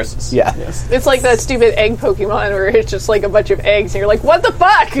 Adora grosses. Yeah. It's like that stupid egg Pokemon where it's just like a bunch of eggs and you're like, what the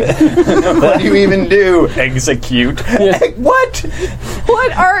fuck? What do you even do? Execute. What?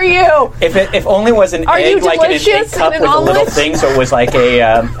 What are you? If only was an Are you egg like in an egg delicious cup in with an a little omelet? thing, so it was like a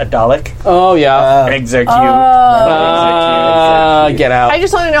Dalek. Oh, yeah. Execute. Get out. I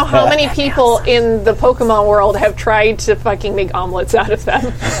just want to know how many people in the Pokemon world have tried to fucking make omelets out of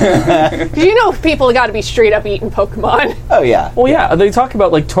them. 'Cause you know people got to be straight up eating Pokemon. Oh yeah. Well, yeah, they talk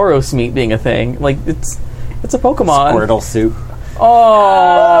about like Tauros meat being a thing. Like it's a Pokemon. Squirtle soup.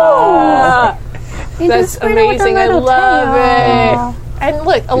 Oh, That's amazing. I love it. And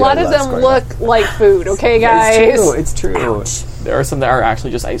look, a lot of love them Squirtle. look like food, okay, guys? It's true. there are some that are actually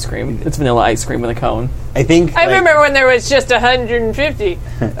just ice cream. It's vanilla ice cream in a cone. I think. I remember when there was just 150.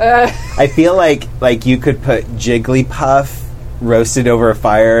 I feel like you could put Jigglypuff roasted over a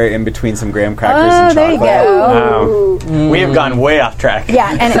fire in between some graham crackers and there you chocolate. go. Wow. We have gone way off track.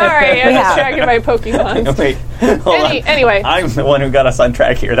 Yeah, and Sorry, I'm we have. distracted by Pokemon. Wait, hold on. Anyway. I'm the one who got us on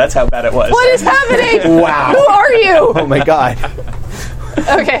track here. That's how bad it was. What is happening? Wow. Who are you? Oh my god.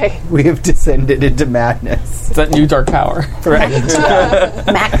 Okay. We have descended into madness. It's that new dark power. Right.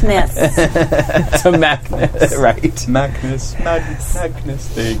 Macness. It's a Magnus. Right. Magnus,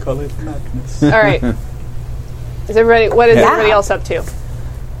 they call it Magnus. All right. What is everybody else up to?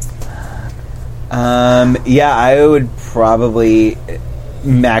 Yeah, I would probably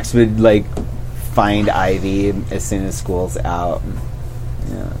Max would find Ivy as soon as school's out.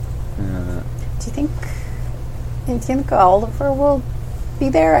 Yeah. Do you think Oliver will be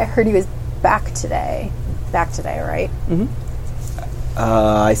there? I heard he was back today. Right?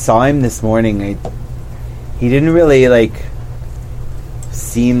 I saw him this morning. He didn't really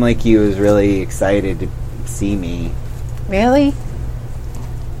seem like he was really excited to see me. Really?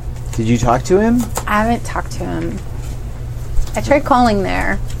 Did you talk to him? I haven't talked to him. I tried calling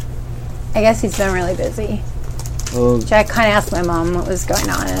there. I guess he's been really busy. Well, So I kind of asked my mom what was going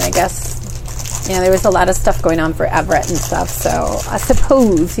on, and I guess, there was a lot of stuff going on for Everett and stuff, so I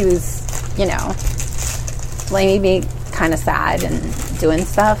suppose he was, maybe kind of sad and doing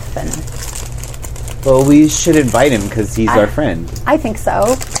stuff, and well, we should invite him because he's our friend. I think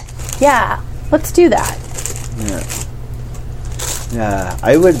so. Yeah, let's do that. Yeah,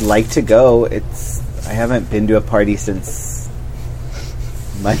 I would like to go. I haven't been to a party since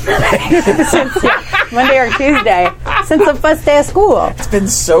Monday. Monday or Tuesday, since the first day of school. It's been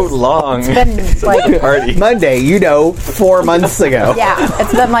so long. It's been Party. Monday, 4 months ago. yeah,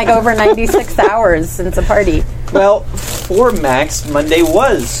 it's been over 96 hours since a party. Well, for Max, Monday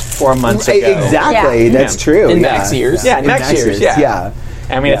was 4 months ago. Exactly, Yeah. that's true. In Max years. Yeah, in Max years, yeah.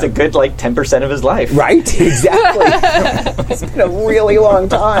 I mean, it's a good 10% of his life. Right, exactly. It's been a really long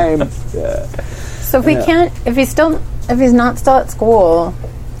time. Yeah. So if we can't, if he's not still at school,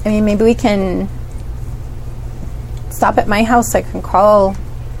 maybe we can stop at my house. I can call.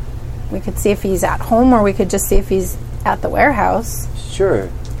 We could see if he's at home, or we could just see if he's at the warehouse. Sure.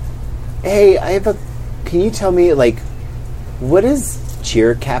 Hey, can you tell me, what does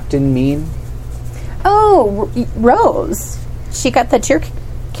cheer captain mean? Oh, Rose. She got the cheer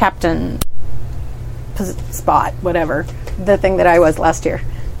captain spot, whatever. The thing that I was last year.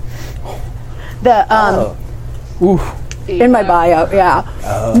 In my bio,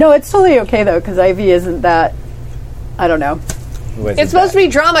 yeah. No, it's totally okay, though, because Ivy isn't that, I don't know. It's supposed to be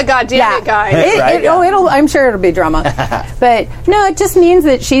drama, goddammit, guys. I'm sure it'll be drama. But no, it just means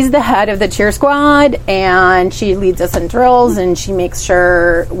that she's the head of the cheer squad, and she leads us in drills, and she makes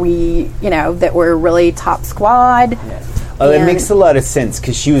sure that we're really top squad. Oh, that makes a lot of sense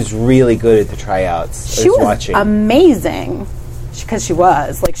because she was really good at the tryouts. She was amazing, because she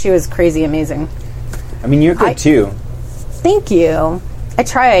was crazy amazing. I mean, you're good too. Thank you. I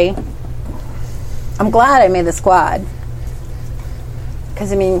try. I'm glad I made the squad.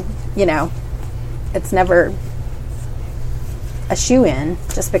 Because, it's never a shoe-in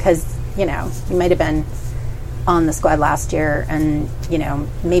just because, you might have been on the squad last year and,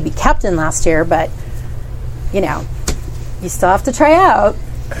 maybe captain last year, but, you still have to try out.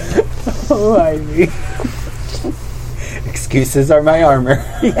 Oh, Ivy. Excuses are my armor.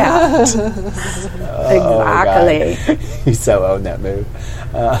 Yeah. Exactly. You so own that move.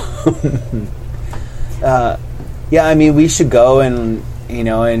 We should go and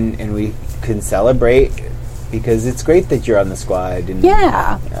we can celebrate because it's great that you're on the squad. And,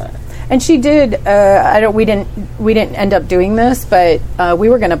 and she did. We didn't end up doing this, but we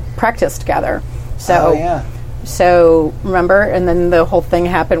were going to practice together. So So remember, and then the whole thing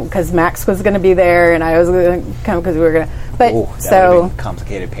happened because Max was going to be there, and I was going to come because we were going to. But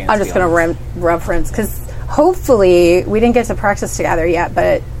complicated pants. I'm just going to reference because hopefully we didn't get to practice together yet,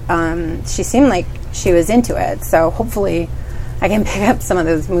 but she seemed like she was into it. So hopefully I can pick up some of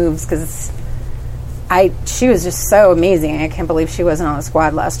those moves because she was just so amazing. I can't believe she wasn't on the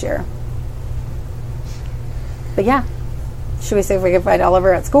squad last year. But yeah, should we see if we can find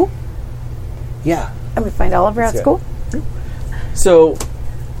Oliver at school? Yeah. And we find Oliver at school? So,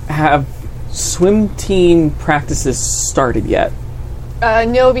 have swim team practices started yet?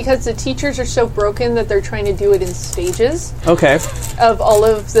 No, because the teachers are so broken that they're trying to do it in stages Okay. of all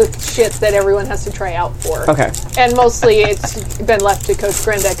of the shit that everyone has to try out for. Okay. And mostly it's been left to Coach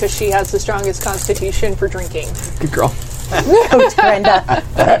Brenda because she has the strongest constitution for drinking. Good girl. Coach Brenda.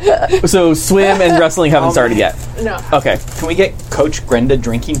 So, swim and wrestling haven't started yet? No. Okay. Can we get Coach Brenda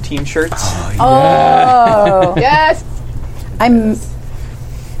drinking team shirts? Oh. Yes.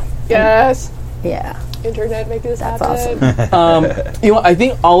 Yes. Yeah. Internet, make this That's happen. awesome. I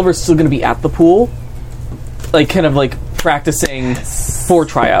think Oliver's still going to be at the pool, practicing for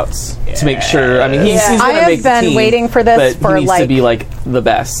tryouts to make sure. I mean, he's going to I make the have been team, waiting for this but for he needs to be the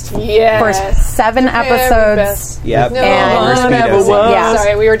best. for Yes. 7 episodes. Yep. No, And- yeah.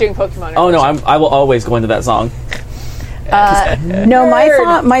 Sorry, we were doing Pokemon. Oh no, I will always go into that song. No,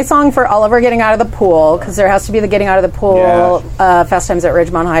 my song for Oliver getting out of the pool, because there has to be the getting out of the pool Fast Times at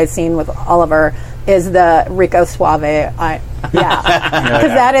Ridgemont High scene with Oliver, is the Rico Suave. Because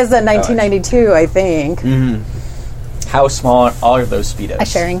that is a 1992, I think. Mm-hmm. How small are all of those Speedos? A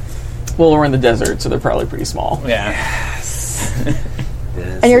sharing. Well, we're in the desert, so they're probably pretty small. Yeah.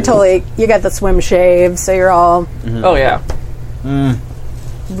 And you got the swim shave, so you're all Oh yeah.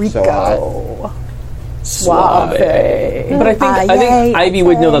 Rico. Suave. But I think Yay, Ivy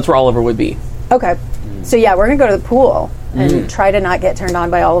would know okay. that's where Oliver would be. Okay. So yeah, we're gonna go to the pool and try to not get turned on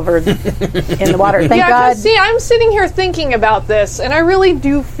by Oliver in the water. Thank Yeah, God. 'cause, see, I'm sitting here thinking about this, and I really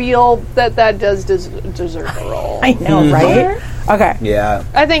do feel that does deserve a roll. I know, right? Okay. Yeah.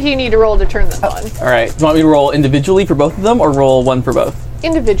 I think you need to roll to turn them on All right. Do you want me to roll individually for both of them, or roll one for both?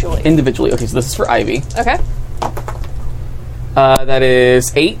 individually. Individually. Okay, so this is for Ivy. Okay. That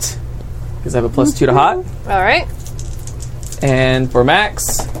is 8, because I have a +2 to hot. All right. And for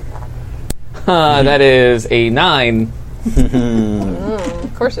Max, that is a 9.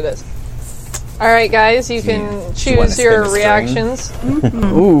 Of course it is. All right, guys, you can wanna choose spin your a string? reactions.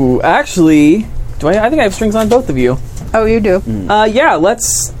 Ooh, actually, I think I have strings on both of you. Oh, you do. Yeah,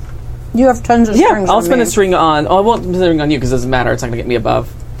 let's. You have tons of strings. I'll on spin me. a string on. Oh, I won't spin a string on you because it doesn't matter. It's not going to get me above.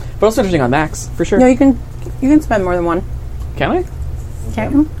 But I'll spin a string on Max for sure. No, you can spend more than one. Can I?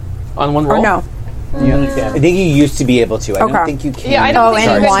 Can't you? On one Or roll? no? I think you used to be able to. I Okay. don't think you can. Yeah, I don't think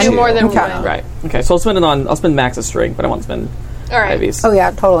and you one? can do more than Okay. one. Right. Okay. So I'll spin Max's string, but I won't spin All right. Ivy's. Oh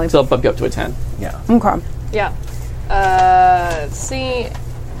yeah, totally. So I'll bump you up to a 10. Yeah. Okay. Yeah. Let's see.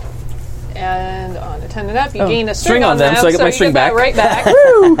 And on a 10 and up, you gain a string on them, so I get my you string that back. right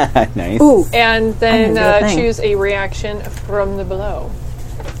back. Nice. Ooh. And then I didn't do a thing. choose a reaction from the below.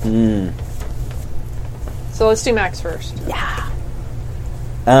 So let's do Max first.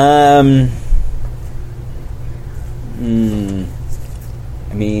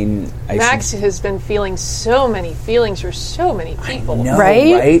 I mean, Max has been feeling so many feelings for so many people. know,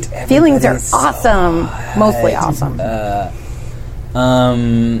 Right? right? Feelings are Everybody's so awesome. Mostly awesome.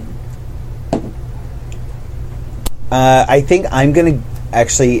 I think I'm gonna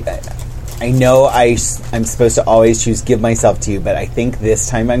actually. I know I'm supposed to always choose give myself to you, but I think this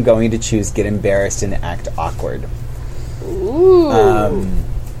time I'm going to choose get embarrassed and act awkward. Ooh.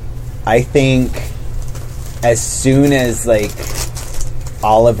 I think as soon as like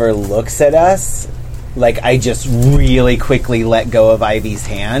Oliver looks at us, like I just really quickly let go of Ivy's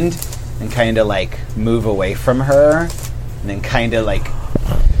hand and kind of like move away from her, and then kind of like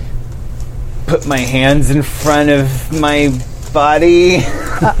put my hands in front of my body.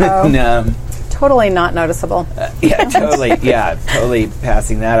 And, Totally not noticeable. yeah, totally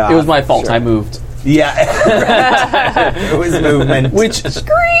passing that off. It was my fault. Sure. I moved. Yeah, it was movement. Which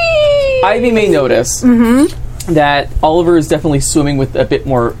Ivy may notice that Oliver is definitely swimming with a bit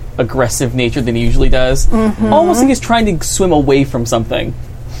more aggressive nature than he usually does. Almost like he's trying to swim away from something.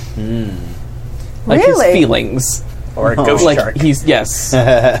 Like Really? his feelings. Or a ghost Like shark. he's yes.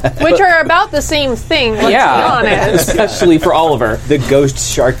 Which are about the same thing, let's be honest. Especially for Oliver. the ghost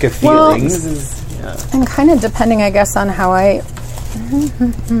shark of Well- feelings. is, And kind of depending, I guess, on how I.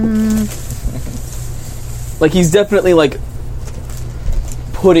 Like he's definitely like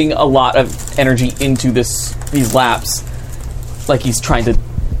putting a lot of energy into these laps. Like he's trying to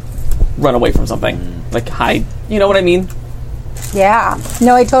run away from something. Like hide. You know what I mean? Yeah.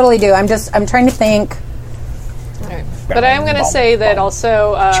 No, I totally do. I'm trying to think. Right. But I am going to say that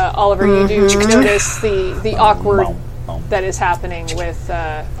also, Oliver, you do notice the awkward that is happening with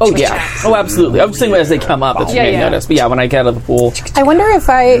Oh with yeah. Max. Oh absolutely. I was just saying as they come up, that's what you notice. But yeah, when I get out of the pool, I wonder if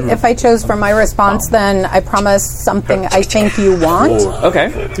I chose for my response, then I promise something I think you want. okay.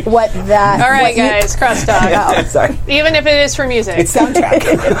 What that? All right, what you- guys, crosstalk. sorry, Even if it is for music. it's soundtrack.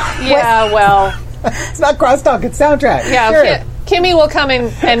 Yeah, well, It's not crosstalk. It's soundtrack. yeah. Sure. Kimmy will come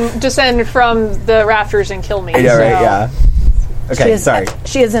in and descend from the rafters and kill me. I know, right? so Yeah. She Okay, is, sorry.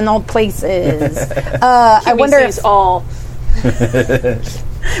 She is in all places. I Kimmy wonder sees if. all.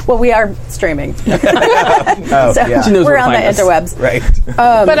 Well, we are streaming. Oh, So yeah. She knows we're where to on the find us. interwebs. Right.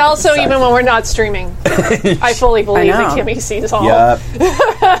 But also, even when we're not streaming, I fully believe that know. Kimmy sees all. Yep.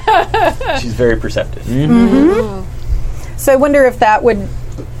 She's very perceptive. So I wonder if that would,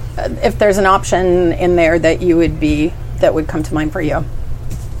 if there's an option in there that you would be that would come to mind for you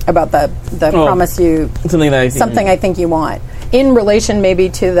about the promise you Something that I think, something I think you want in relation maybe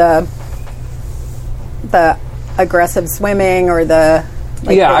to the aggressive swimming or the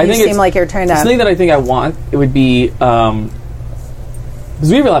like Yeah, that I you think seem it's- like you're trying to something that I think I want. It would be because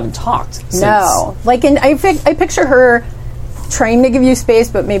we really haven't talked. Since, no like in I picture her trying to give you space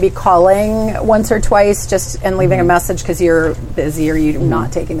but maybe calling once or twice just and leaving a message because you're busy or you're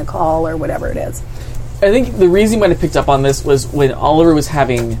not taking the call or whatever it is. I think the reason when I picked up on this was when Oliver was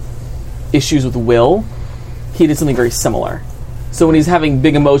having issues with Will, he did something very similar. So when he's having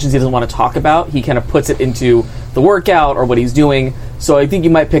big emotions he doesn't want to talk about, he kind of puts it into the workout or what he's doing. So I think you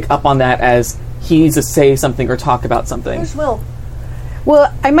might pick up on that as he needs to say something or talk about something. Where's Will?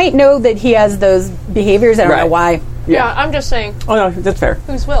 Well, I might know that he has those behaviors. I don't know Right. why. Yeah, I'm just saying, Oh no, that's fair.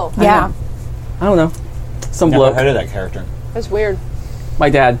 who's Will? Yeah. I don't know. some Never bloke. heard of that character. That's weird. My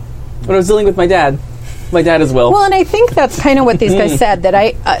dad. When I was dealing with my dad as well. Well, and I think that's kind of what these guys said,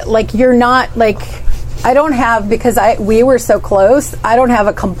 that you're not, I don't have, because we were so close, I don't have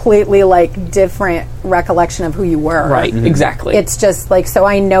a completely, different recollection of who you were. Right, exactly. It's just, so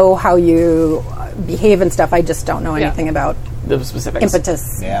I know how you behave and stuff, I just don't know anything about the specifics.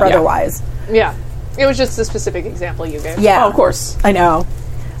 impetus Yeah. brother-wise. Yeah. It was just a specific example you gave. Yeah. Oh, of course. I know.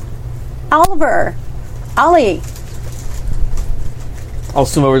 Oliver. Ollie. I'll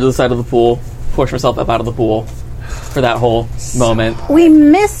swim over to the side of the pool, push myself up out of the pool for that whole moment. We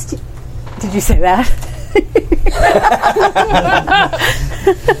missed... Did you say that?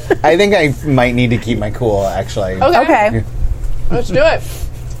 I think I might need to keep my cool, actually. Okay. Let's do it.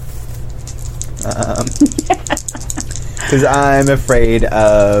 Because I'm afraid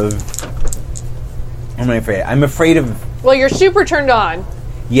of... I'm afraid of... Well, you're super turned on.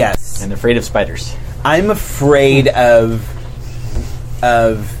 Yes. And afraid of spiders. I'm afraid of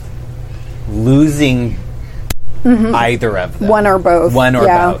losing either of them. One or both. One or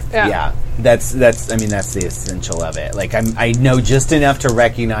Yeah. both. Yeah. Yeah. That's the essential of it. I know just enough to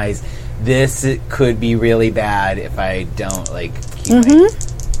recognize this could be really bad if I don't keep my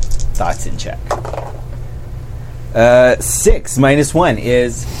thoughts in check. 6 minus 1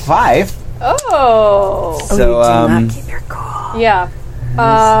 is 5. Oh. So Do not keep your cool. Yeah.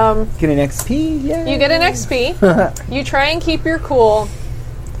 get an XP. Yeah. You get an XP. You try and keep your cool.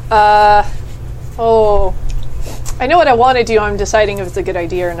 I know what I want to do. I'm deciding if it's a good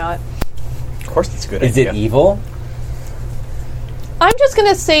idea or not. Of course, it's a good. Is it evil? I'm just going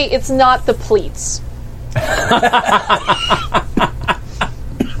to say it's not the pleats.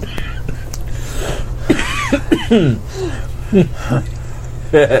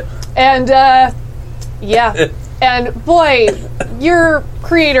 And, yeah. And, boy, your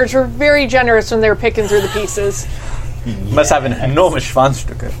creators were very generous when they were picking through the pieces. Must have an enormous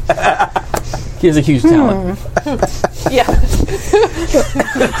Schwanzstücke. He has a huge talent. Yeah.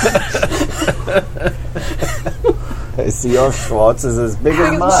 I see your Schwartz is as big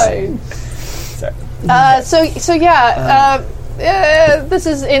as mine. Sorry. So this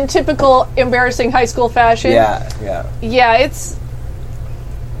is in typical embarrassing high school fashion. Yeah. Yeah, it's...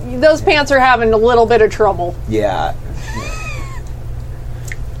 Those pants are having a little bit of trouble. Yeah.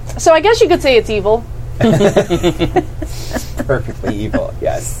 So I guess you could say it's evil. Perfectly evil,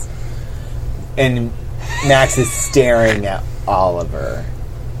 yes. And Max is staring at Oliver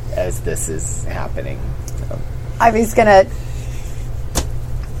as this is happening. So. Ivy's gonna...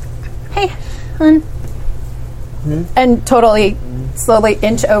 Hey, hon. And totally slowly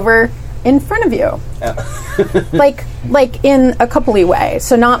inch over in front of you. like in a coupley way.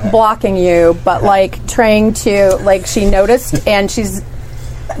 So not blocking you, but trying to, she noticed and she's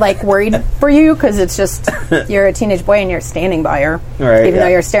worried for you because it's just you're a teenage boy and you're standing by her, right, even though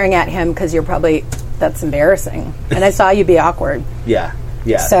you're staring at him because you're probably, that's embarrassing. And I saw you be awkward. Yeah.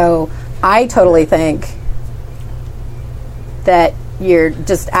 So I totally think that you're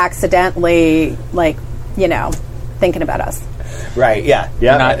just accidentally thinking about us. Right. Yeah.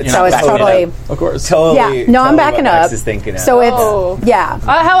 So it's totally, Of course. Totally. yeah. No, I'm backing what up. Max is thinking of. So Oh. it's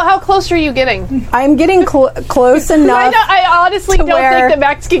How close are you getting? I'm getting close enough. I honestly to don't where- think that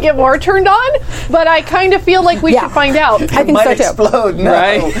Max could get more turned on, but I kind of feel like we Yeah. should find out. I think might so too. explode. No.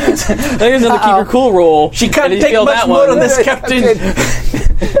 Right? There's another keep your cool roll. She can't I didn't take feel much that more one. on this, Captain.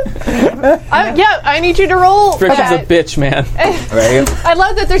 I need you to roll. Friction's a bitch, man. Right. I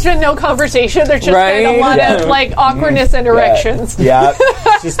love that there's been no conversation. There's just been a Right? lot Yeah. of awkwardness and erections. Yeah.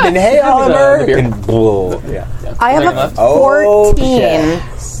 It's just been, hey, Oliver. the beer. And whoa. Yeah. I have a Left. 14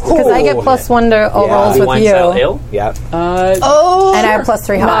 because I get +1 to all rolls with Wine you, style ale, Yeah. Oh, and I have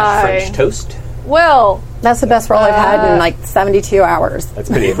 +3 hot. my. French toast. Well, That's the best roll I've had in 72 hours. That's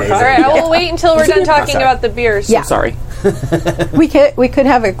pretty amazing. all right. I will wait until we're done talking Sorry. about the beers. Yeah. Sorry. We could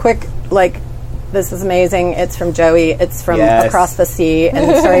have a quick this is amazing. It's from Joey. It's from Yes. across the sea, and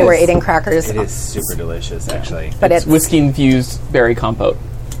the story we're eating crackers. It is super delicious, actually. But it's Whiskey infused berry compote.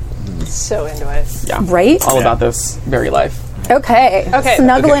 So into it. Yeah. right. All about this very life. Okay. Okay.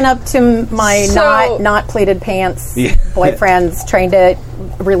 Snuggling up to my So- not pleated pants Yeah. boyfriend's trying to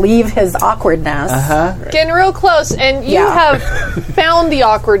relieve his awkwardness. Getting real close, and you Yeah. have found the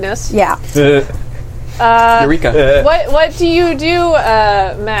awkwardness. Yeah. Eureka. What do you do,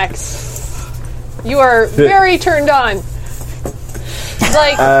 Max? You are very turned on.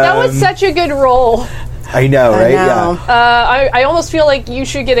 That was such a good roll. I know, right? know. Yeah. I almost feel like you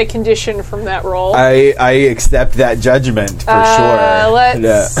should get a condition from that roll. I accept that judgment for sure.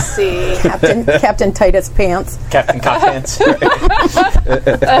 Let's see. Captain Titus Pants. Captain Cockpants.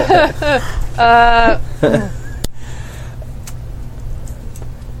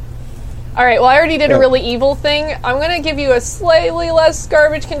 All right, well, I already did a really evil thing. I'm going to give you a slightly less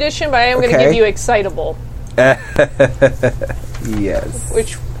garbage condition, but I am going to Okay. give you excitable, Yes.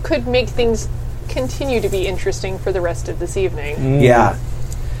 which could make things continue to be interesting for the rest of this evening. Yeah.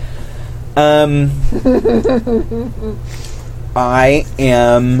 I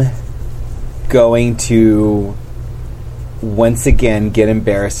am going to once again get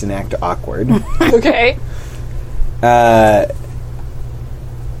embarrassed and act awkward. Okay?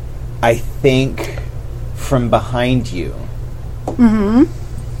 I think from behind you,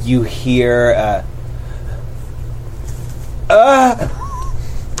 you hear oh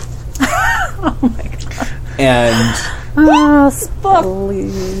my god. And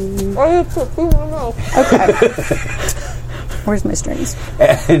Please. No. Okay. Where's my strings?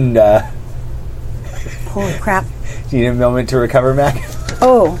 and Holy crap. do you need a moment to recover, Mac?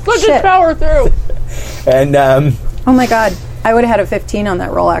 Oh, Let's shit. just power through. And Oh my god. I would have had a 15 on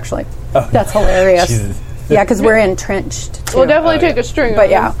that roll, actually. That's hilarious. Jesus. Yeah, because we're entrenched, too. We'll definitely take a string. But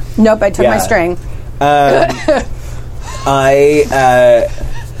yeah. Nope, I took my Yeah. string.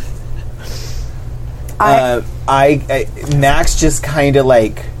 Max just kind of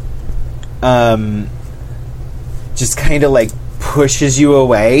like pushes you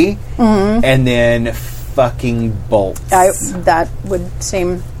away and then fucking bolts. That would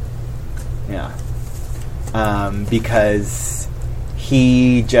seem... Yeah. Because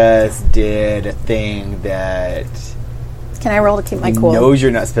he just did a thing that Can I roll to keep my he cool? knows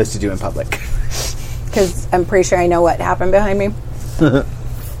you're not supposed to do in public. Because I'm pretty sure I know what happened behind me.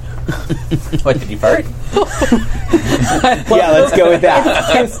 What, did he fart? Yeah, let's go with that.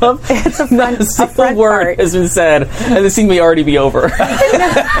 It's a front, a The front word part. has been said, and the scene may already be over.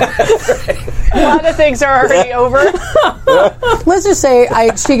 A lot of things are already over. Let's just say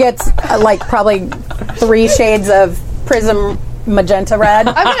she gets like probably 3 shades of prism magenta red.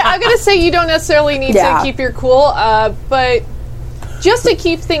 I'm gonna say you don't necessarily need Yeah. to keep your cool, but just to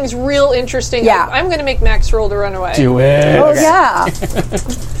keep things real interesting, Yeah. I'm gonna make Max roll to run away. Do it. Oh yeah.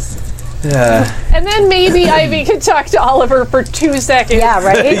 And then maybe Ivy could talk to Oliver for 2 seconds. Yeah,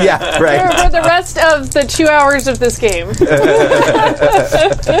 right? Yeah, For right. the rest of the 2 hours of this game.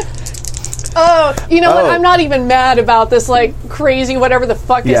 Oh, you know what? Oh. I'm not even mad about this, like, crazy whatever the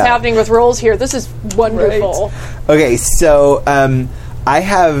fuck is Yeah. happening with rolls here. This is wonderful. Okay, so I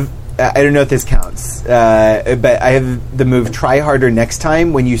have. I don't know if this counts, but I have the move try harder next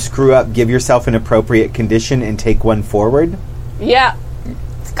time. When you screw up, give yourself an appropriate condition and take one forward. Yeah.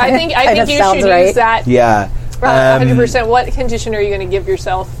 I think kinda you sounds should right. use that Yeah. 100%. What condition are you going to give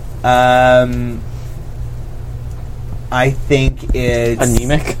yourself? I think it's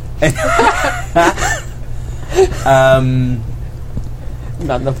Anemic.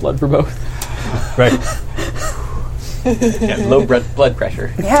 Not enough blood for both. Right. Yeah, low blood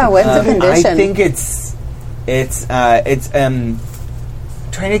pressure. Yeah, what's the condition? I think it's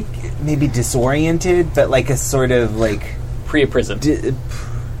trying to maybe disoriented, but like a sort of like. Pre-prison.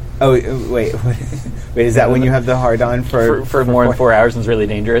 Oh wait, wait! Is that when you have the hard on For more than 4 hours and it's really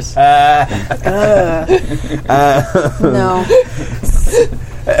dangerous. No.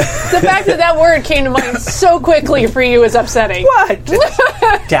 The fact that word came to mind so quickly for you is upsetting. What?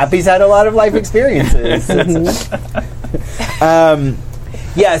 Tappy's had a lot of life experiences.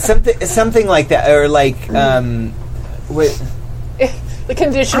 Yeah, something like that, or like what? The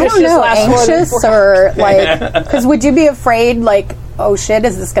condition I is don't just know, last more than anxious 4 or like, because would you be afraid like, oh shit,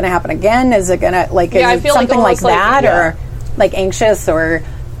 is this going to happen again? Is it going to like, Yeah, I is it feel like something like almost like- that, yeah. or like anxious or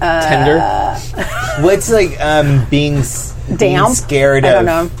Tender. What's like being Damp? scared I of don't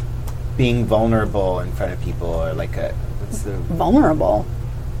know. being vulnerable in front of people, or like what's the? vulnerable?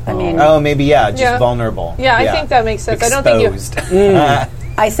 I mean, Oh, maybe just Yeah. vulnerable. Yeah, I think that makes sense. I don't think you. Exposed.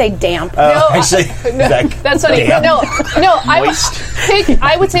 I say damp. No, actually, no, Zach, that's funny. damn. No, I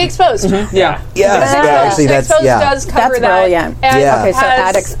would say exposed. Yeah. Yeah, Because actually, exposed does cover That's that. brilliant. And Yeah. Okay, so has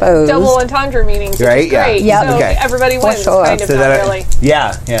add exposed. double entendre meanings, which Right, is yeah. great. Yep. So Okay. everybody For wins, sure. kind of, So not that really.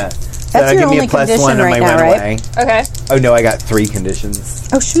 yeah. So that'll your give me only a +1 condition on my right now, run right? away. Okay. Oh no, I got 3 conditions.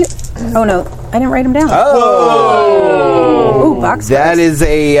 Oh shoot! Oh no, I didn't write them down. Oh, Ooh, box. that is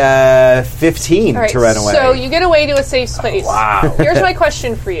a 15 All right. to run away. So you get away to a safe space. Wow. Here's my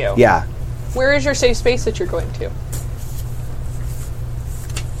question for you. Yeah. Where is your safe space that you're going to?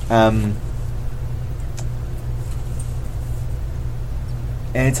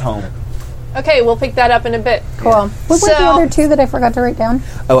 And it's home. Okay, we'll pick that up in a bit. Cool. What were the So- other two that I forgot to write down?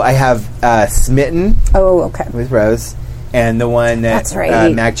 Oh, I have Smitten Oh, okay. with Rose, and the one that That's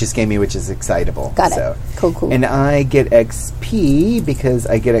right. Mac just gave me, which is Excitable. Got it. So. Cool. And I get XP because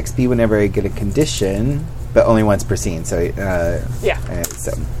I get XP whenever I get a condition, but only once per scene. So, Yeah.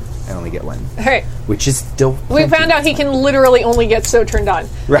 so I only get one, All right. which is still. We plenty. found out he can literally only get so turned on.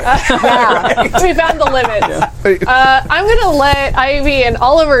 Right. Yeah. We found the limit. I'm going to let Ivy and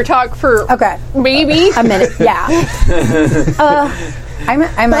Oliver talk for Okay. maybe. A minute. Yeah.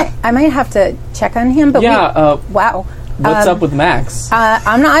 I might have to check on him, but Yeah. wow. What's up with Max?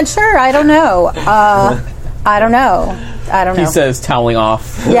 I'm not sure. I don't know. I don't know. He says, toweling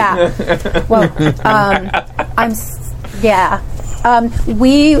off. Yeah. Well,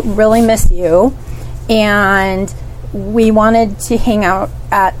 we really miss you, and we wanted to hang out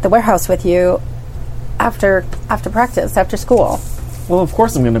at the warehouse with you after practice, after school. Well, of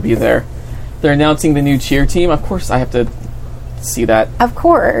course I'm going to be there. They're announcing the new cheer team. Of course I have to see that. Of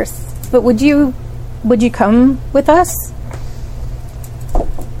course. But would you come with us?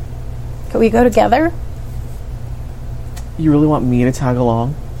 Could we go together? You really want me to tag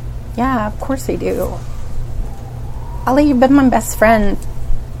along? Yeah, of course I do. Ollie, you've been my best friend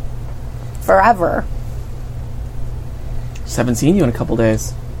forever. Just haven't seen you in a couple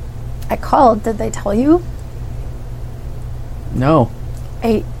days. I called. Did they tell you? No.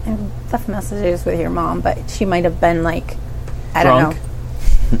 I left messages with your mom, but she might have been like, I Drunk?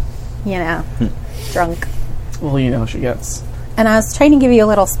 don't know. Drunk. Well, you know how she gets. And I was trying to give you a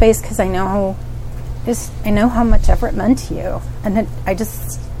little space because I know how much Everett meant to you, and I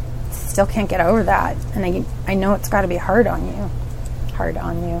just still can't get over that. And I know it's got to be hard on you. Hard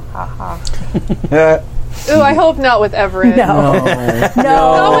on you. Ha ha. Ooh, I hope not with Everett. No.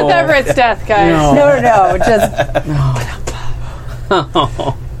 Not with Everett's death, guys. No. Just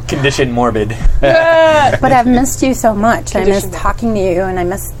Condition morbid. but I've missed you so much. I miss Conditioned. talking to you, and I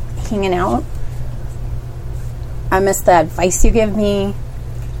miss hanging out. I miss the advice you give me.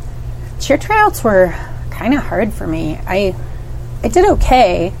 Cheer tryouts were kind of hard for me. I did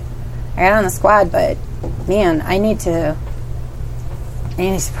okay. I got on the squad, but man, I need to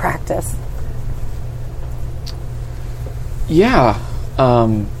practice. Yeah.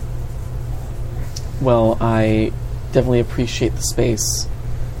 Well, I definitely appreciate the space.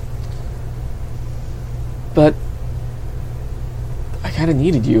 But I kind of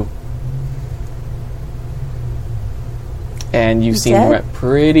needed you. And you seemed did?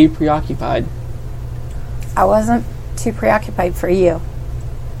 pretty preoccupied. I wasn't too preoccupied for you.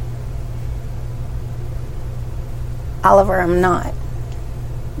 Oliver, I'm not.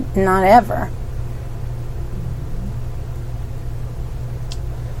 Not ever.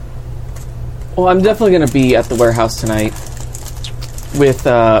 Well, I'm definitely going to be at the warehouse tonight with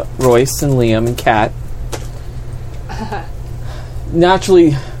Royce and Liam and Kat.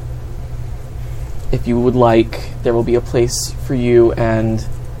 Naturally, if you would like, there will be a place for you and...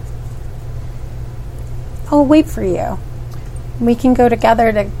 I'll wait for you. We can go together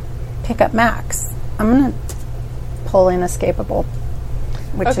to pick up Max. I'm going to pull Inescapable,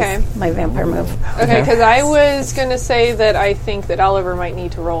 which Okay. is my vampire move. Okay, because I was going to say that I think that Oliver might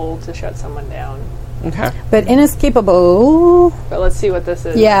need to roll to shut someone down. Okay. But Inescapable, But let's see what this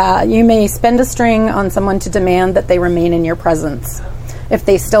is. yeah, you may spend a string on someone to demand that they remain in your presence. If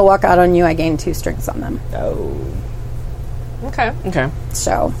they still walk out on you, I gain 2 strings on them. Oh. Okay. Okay.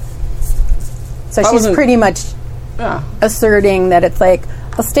 So she's wasn't- pretty much Yeah. asserting that it's like,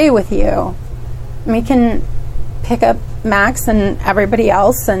 I'll stay with you. We can pick up Max and everybody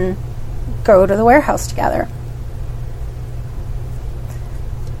else and go to the warehouse together.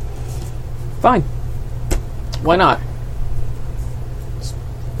 Fine. Why not? It's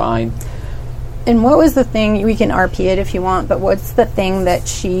fine. And what was the thing, we can RP it if you want, but what's the thing that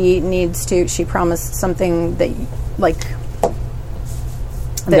she promised something that, like,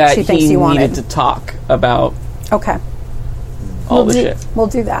 that she thinks he you wanted? needed to talk about Okay. all the shit. We'll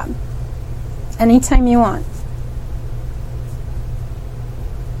do that. Anytime you want.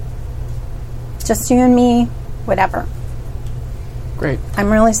 Just you and me, whatever. Great.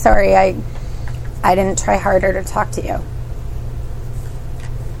 I'm really sorry I didn't try harder to talk to you.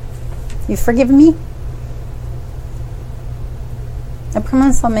 You forgive me? I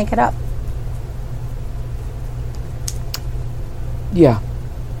promise I'll make it up. Yeah.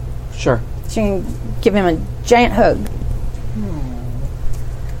 Sure. She can give him a giant hug.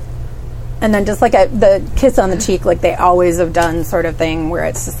 And then just like the kiss on the cheek like they always have done sort of thing where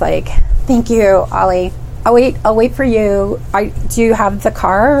it's just like, thank you, Ollie. I'll wait for you. Do you have the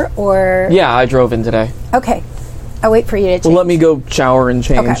car or? Yeah, I drove in today. Okay. I'll wait for you to change. Well, let me go shower and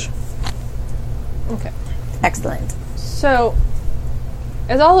change. Okay. Okay. Excellent. So,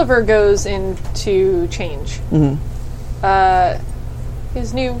 as Oliver goes in to change,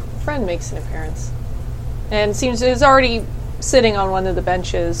 his new friend makes an appearance. And seems is already sitting on one of the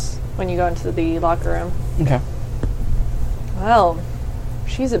benches when you go into the locker room. Okay. Well,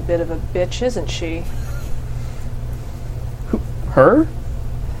 she's a bit of a bitch, isn't she? Her?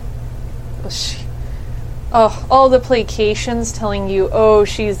 Oh, all the placations telling you, oh,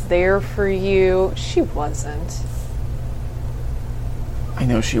 she's there for you. She wasn't. I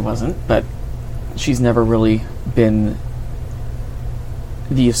know she wasn't, but she's never really been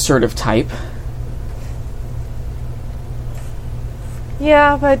the assertive type.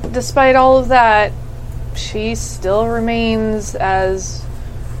 Yeah, but despite all of that, she still remains as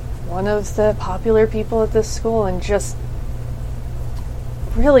one of the popular people at this school and just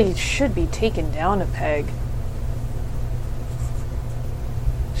really should be taken down a peg.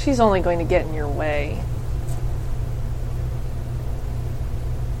 She's only going to get in your way.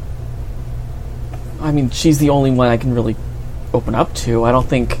 I mean, she's the only one I can really open up to. I don't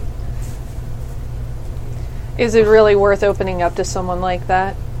think... Is it really worth opening up to someone like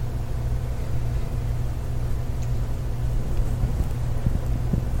that?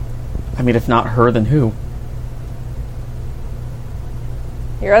 I mean, if not her, then who?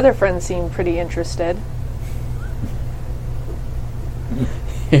 Your other friends seem pretty interested.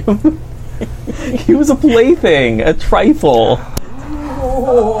 Him? He was a plaything, a trifle.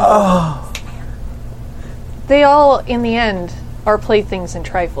 They all, in the end, are playthings and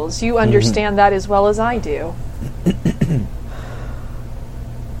trifles. You understand that as well as I do.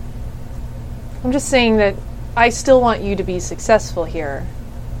 I'm just saying that I still want you to be successful here.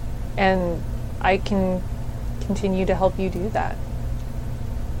 And I can continue to help you do that.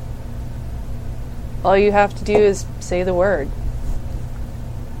 All you have to do is say the word.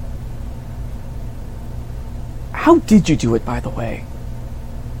 How did you do it, by the way?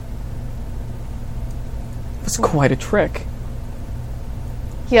 It was quite a trick.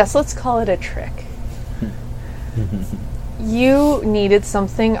 Yes, let's call it a trick. You needed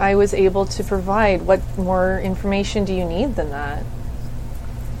something I was able to provide. What more information do you need than that?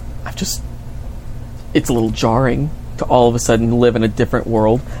 It's a little jarring to all of a sudden live in a different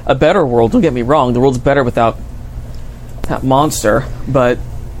world. A better world, don't get me wrong. The world's better without that monster, but...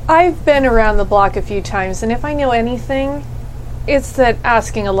 I've been around the block a few times, and if I know anything, it's that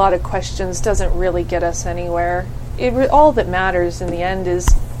asking a lot of questions doesn't really get us anywhere. All that matters in the end is,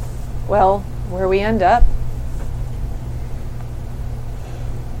 well, where we end up.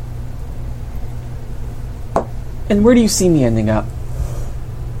 And where do you see me ending up?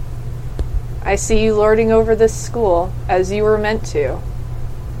 I see you lording over this school, as you were meant to.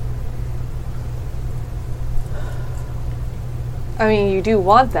 I mean, you do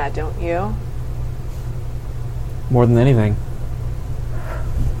want that, don't you? More than anything.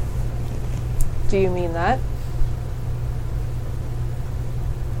 Do you mean that?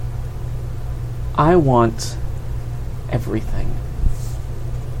 I want everything.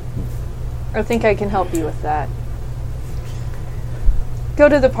 I think I can help you with that. Go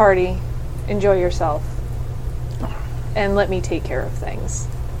to the party, enjoy yourself, and let me take care of things.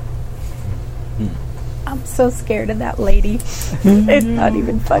 I'm so scared of that lady. It's not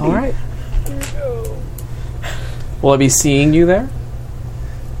even funny. All right. Will I be seeing you there?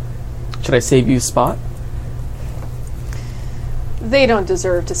 Should I save you a spot? They don't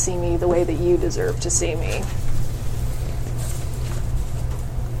deserve to see me the way that you deserve to see me.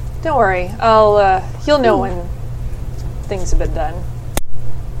 Don't worry, you'll know when things have been done.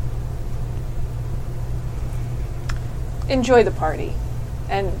 Enjoy the party.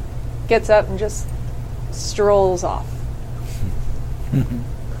 And gets up and just strolls off.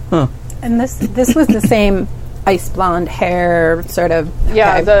 Huh. And this was the same ice blonde hair, sort of.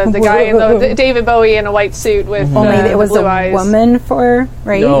 Yeah, okay. the guy in the David Bowie in a white suit with only it was blue a eyes. woman for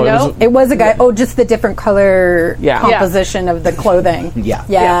right. No, it was a guy. Oh, just the different color composition of the clothing.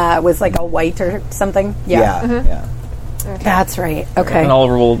 Yeah. It was like a white or something. Yeah. Okay. That's right. Okay. And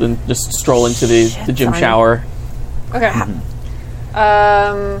Oliver will then just stroll into the gym sorry. shower. Okay.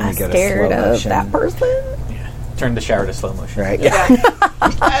 I'm You get a scared slow of motion. that person. Turn the shower to slow motion. Right.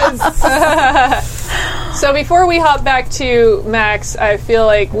 So before we hop back to Max, I feel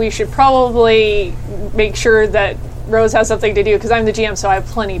like we should probably make sure that Rose has something to do, because I'm the GM, so I have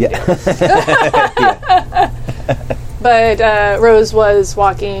plenty to do. But Rose was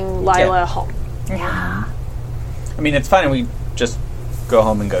walking Lila home. Yeah. I mean, it's fine. We just go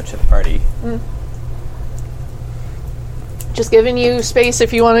home and go to the party. Just giving you space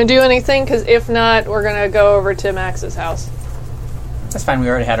if you want to do anything, because if not, we're going to go over to Max's house. That's fine. We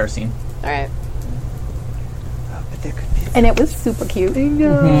already had our scene. All right. and it was super cute.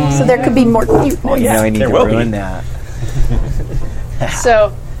 So there could be more cuteness. Now I need there to will be. ruin that.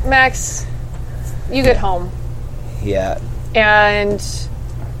 So, Max, you get home, Yeah. and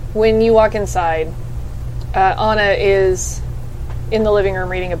when you walk inside, Anna is in the living room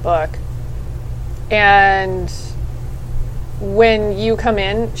reading a book. And when you come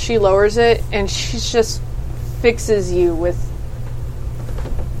in, she lowers it, and she just fixes you with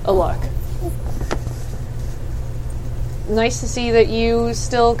a look. Nice to see that you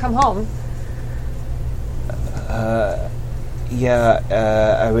still come home. Yeah,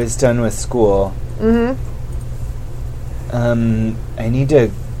 I was done with school. Mm-hmm. I need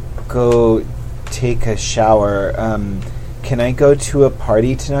to go take a shower. Can I go to a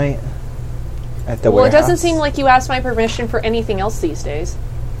party tonight? At the Well, it warehouse? doesn't seem like you asked my permission for anything else these days.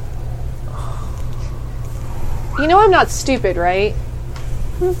 You know I'm not stupid, right?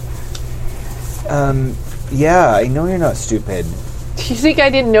 Yeah, I know you're not stupid. Do you think I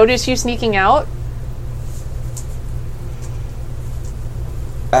didn't notice you sneaking out?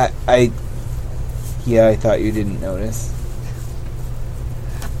 I thought you didn't notice.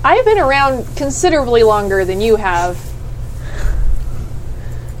 I've been around considerably longer than you have.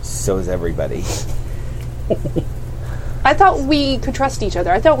 So is everybody. I thought we could trust each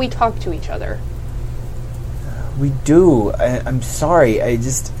other. I thought we talked to each other. We do. I'm sorry.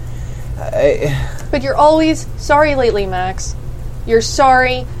 But you're always sorry lately, Max. You're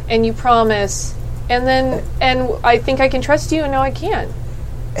sorry, and you promise. And I think I can trust you, and now I can't.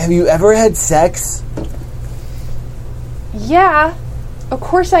 Have you ever had sex? Yeah, of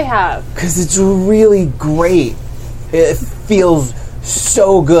course I have. Because it's really great. It feels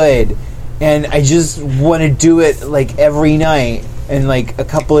so good. And I just want to do it, like, every night. And, like, a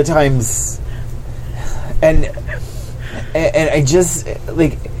couple of times. And I just,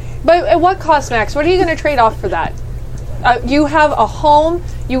 like... But at what cost, Max? What are you going to trade off for that? You have a home.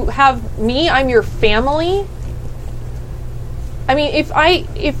 You have me. I'm your family. I mean,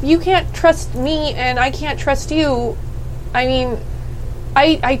 if you can't trust me and I can't trust you, I mean,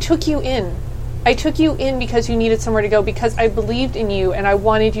 I took you in. I took you in because you needed somewhere to go, because I believed in you and I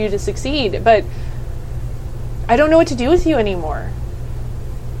wanted you to succeed. But I don't know what to do with you anymore.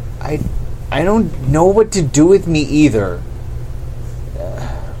 I don't know what to do with me either.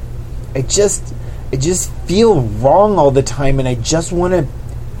 I just feel wrong all the time, and I just want to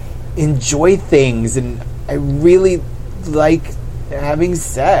enjoy things, and I really like having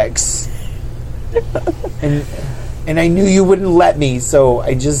sex. and I knew you wouldn't let me, so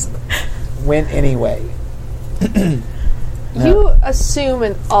I just went anyway. You assume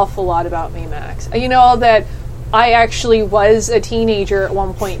an awful lot about me, Max. You know that I actually was a teenager at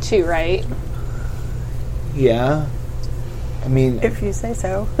one point too, right? Yeah. I mean, If you say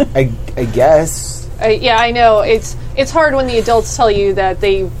so. I guess. Yeah, I know. It's hard when the adults tell you that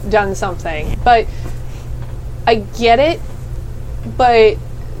they've done something. But I get it, but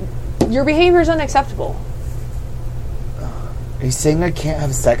your behavior is unacceptable. Are you saying I can't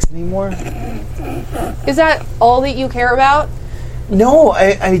have sex anymore? Is that all that you care about? No,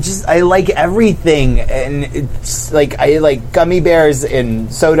 I like everything, and it's like I like gummy bears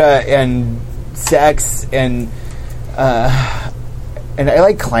and soda and sex and I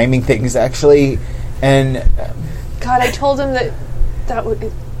like climbing things actually, and God, I told him that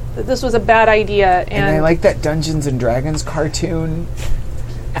this was a bad idea, and I like that Dungeons and Dragons cartoon,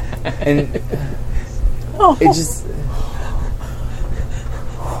 and it just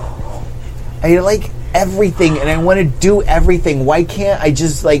I like everything, and I want to do everything. Why can't I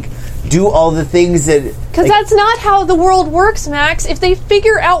just like do all the things that? Because that's not how the world works, Max. If they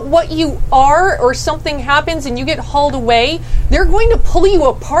figure out what you are, or something happens and you get hauled away, they're going to pull you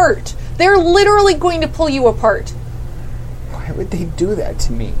apart. They're literally going to pull you apart. Why would they do that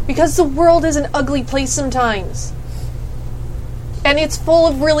to me? Because the world is an ugly place sometimes. And it's full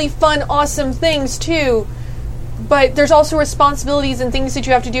of really fun, awesome things, too. But there's also responsibilities and things that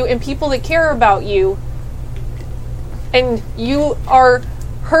you have to do, and people that care about you. And you are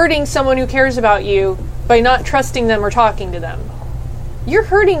hurting someone who cares about you by not trusting them or talking to them. You're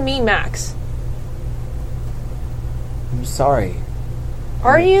hurting me, Max. I'm sorry.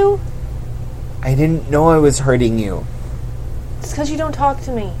 Are you? I didn't know I was hurting you. It's because you don't talk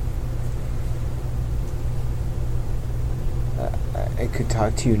to me. I could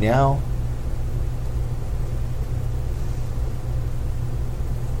talk to you now.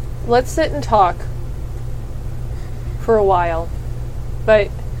 Let's sit and talk for a while. But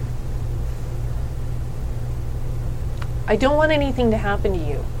I don't want anything to happen to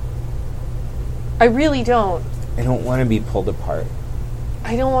you. I really don't. I don't want to be pulled apart.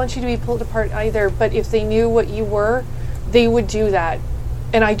 I don't want you to be pulled apart either, but if they knew what you were, they would do that.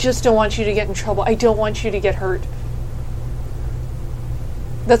 And I just don't want you to get in trouble. I don't want you to get hurt.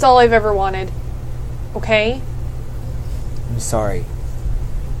 That's all I've ever wanted. Okay? I'm sorry.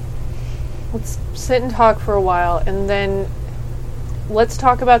 Let's sit and talk for a while, and then let's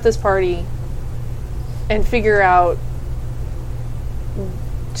talk about this party and figure out.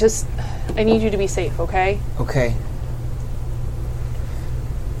 Just, I need you to be safe, okay? Okay.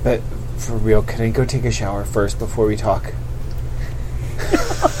 But for real, can I go take a shower first before we talk?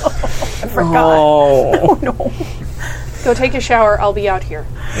 I forgot. Oh. No. Go take a shower. I'll be out here.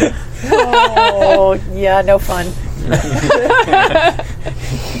 Oh, yeah, no fun.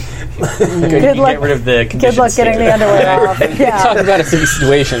 Good luck- get rid of the Good luck getting the underwear off. Talk Yeah. about a sticky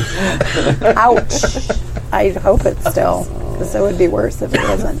situation. Ouch. I hope it's still. Because it would be worse if it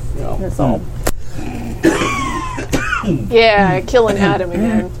wasn't. It's all. Yeah, killing Adam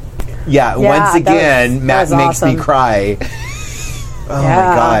again. Yeah, Yeah, once again, that Matt was makes me awesome. cry. Oh Yeah.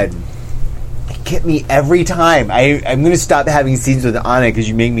 my god. It get me every time. I'm going to stop having scenes with Anna because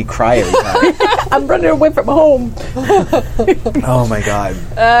you make me cry every time. I'm running away from home. Oh my god.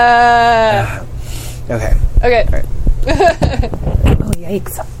 Okay. Okay, Oh,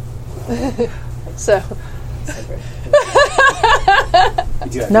 yikes. so,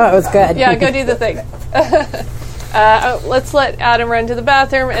 No, it was good. yeah, go do the thing. Let's let Adam run to the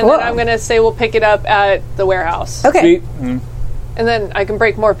bathroom, and Cool. then I'm going to say we'll pick it up at the warehouse. Okay. Sweet. And then I can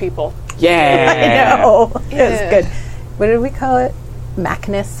break more people. Yeah. I know. It Yeah. was good. What did we call it?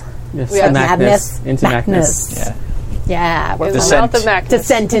 Macness? Yes. Yeah. Madness. Into Macness. Macness. Yeah. Yeah. We're In the Descent. mouth of Macness,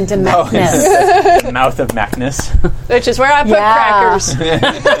 Descent into Oh, Macness. the mouth of Macness. which is where I put Yeah. crackers.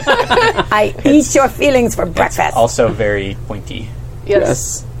 I eat your feelings for breakfast. Also very pointy.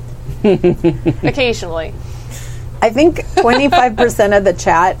 Yes, occasionally. I think 25% of the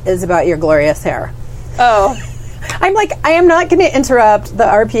chat is about your glorious hair. Oh, I'm like, I am not going to interrupt the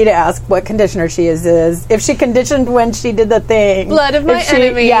RP to ask what conditioner she uses. If she conditioned when she did the thing. Blood of my If she-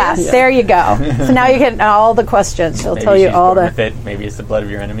 enemies. Yeah, there you go. So now you're getting all the questions. She'll Maybe tell you she's all born the... with it. Maybe it's the blood of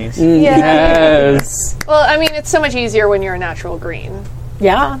your enemies. yeah. Yes. Well, I mean, it's so much easier when you're a natural green.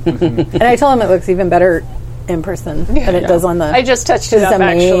 Yeah. And I told him it looks even better in person than it does on the... I just touched it It's up,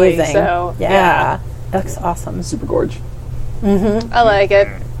 amazing. actually. So, yeah. It looks awesome. Super gorge. I like it.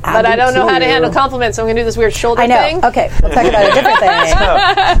 But I don't know how to handle compliments, so I'm going to do this weird shoulder I know. thing. Okay, we'll talk about a different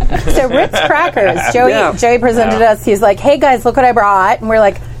thing. So Ritz crackers. Joey presented us. He's like, "Hey guys, look what I brought," and we're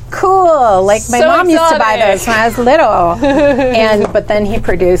like, "Cool!" Like my So mom used to buy exotic. those when I was little. But then he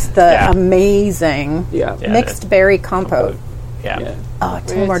produced the amazing Yeah. mixed berry compote. Yeah. Oh,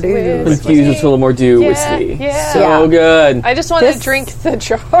 Tullamore With- Dew. Infused with Tullamore Dew Yeah, whiskey. yeah. So Yeah. good. I just want to This- drink the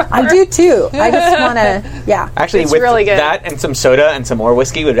jar. I do too. I just want to. Yeah. Actually, It's with really good. that and some soda and some more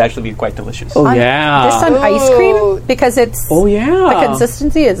whiskey would actually be quite delicious. Oh, This yeah. on ice Ooh. cream because it's Oh, yeah. the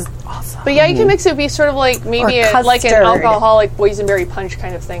consistency is awesome. But yeah, you can mix it be sort of like maybe Or like an custard. alcoholic boysenberry punch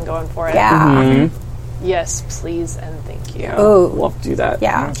kind of thing going for it. Yeah. Yes, please and thank you. Oh. Love to do that.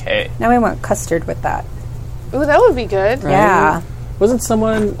 Yeah. Okay. Now we want custard with that. Ooh, that would be good. Yeah. Wasn't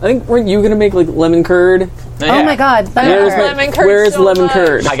someone, I think, weren't you going to make like lemon curd? Oh my God. Where'sLemon Lemon curd Where's so lemon much.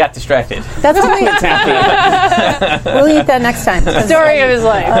 curd? I got distracted. That's only, we'll eat that next time. Story of his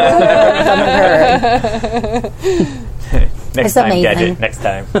life. Lemon curd. Next It's time, amazing. Gadget. Next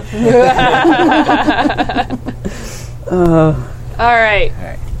time. All right.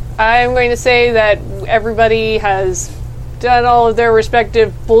 I'm going to say that everybody has done all of their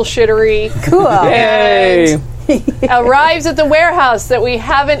respective bullshittery Cool. Hey. and arrives at the warehouse that we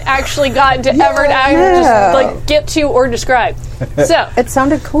haven't actually gotten to ever Yeah. just like get to or describe. So It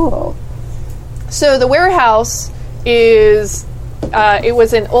sounded cool. So the warehouse is, it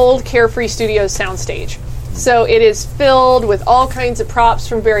was an old Carefree Studios soundstage. So it is filled with all kinds of props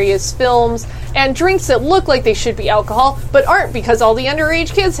from various films and drinks that look like they should be alcohol, but aren't because all the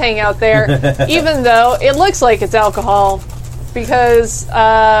underage kids hang out there, even though it looks like it's alcohol because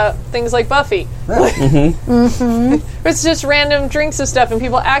things like Buffy. It's just random drinks and stuff, and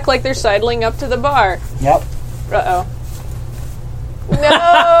people act like they're sidling up to the bar. Yep. Uh-oh. No!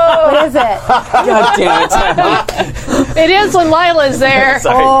 What is it? God damn it. It is when Lila's there.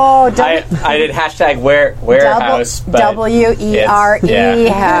 Sorry. Oh, I did hashtag warehouse, but WERE it's- house.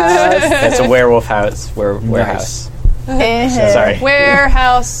 it's a werewolf house. Warehouse. Sorry.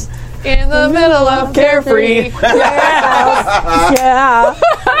 Warehouse in the middle of Carefree. Yeah.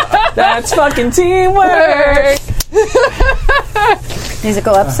 That's fucking teamwork.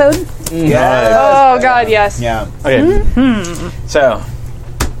 Musical episode? Yeah. Oh, God, yes. Yeah. Okay. So,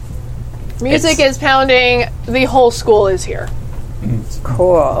 Music is pounding. The whole school is here.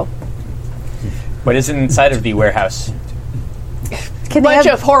 Cool. what is inside of the warehouse? Can they bunch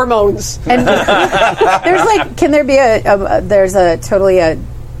have- of hormones. And there's like, can there be there's a totally a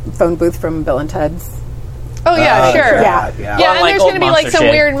phone booth from Bill and Ted's? Oh yeah, sure. Yeah. Yeah, Or and like there's old going to be like monster some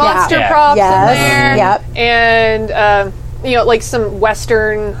shit. weird monster Yeah. props Yes. in there. Yep. And like some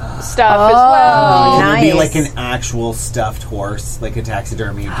Western stuff as Oh, well. nice. Can it be like an actual stuffed horse, like a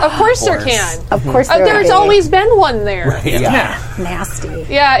taxidermy? Of course there can. Of course, there There's would be. always been one there. Yeah. nasty.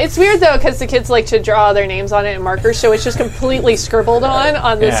 Yeah, it's weird though because the kids like to draw their names on it in markers, so it's just completely scribbled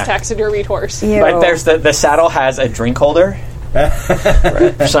on this Yeah. taxidermied horse. Ew. But there's the saddle has a drink holder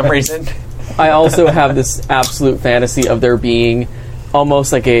for some reason. I also have this absolute fantasy of there being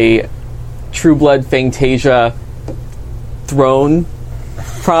almost like a True Blood Fantasia throne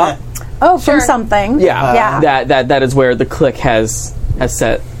prop. Oh, Sure. from something. Yeah, Yeah. that is where the click has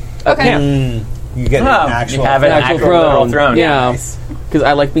set. Okay. You get Oh, an actual. you have an actual literal throne. Yeah, because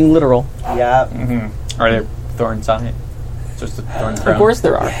I like being literal. Yeah. Are there thorns on it? Just a thorn throne. Of course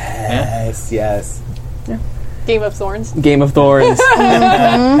there are. Yes. Yes. Game of Thorns. Game of Thorns.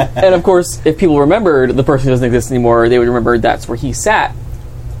 And of course, if people remembered the person who doesn't exist anymore, they would remember that's where he sat,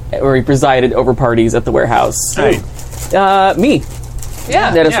 where he presided over parties at the warehouse. Right. Me.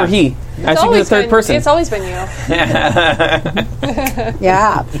 Yeah. That is Yeah. for he. I It's speak in the always third been- person. It's always been you.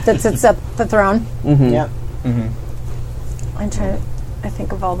 Yeah. That sits at the throne. Yep. I'm trying to, I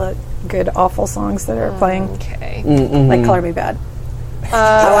think of all the good, awful songs that are playing. Okay. Like Color Me Bad.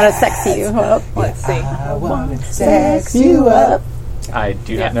 I want to sex you up. Let's see. I want to Sex you up. I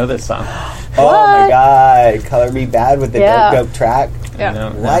do not know this song. Oh my God! Color Me Bad with the Yeah. dope track. Yeah. No,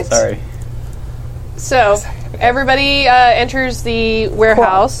 What? sorry. So everybody enters the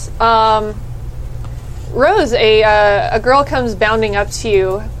warehouse. Rose, a girl comes bounding up to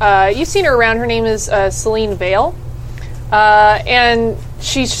you. You've seen her around. Her name is Celine Vale, and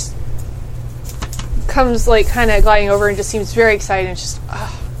she comes like kind of gliding over and just seems very excited. And just,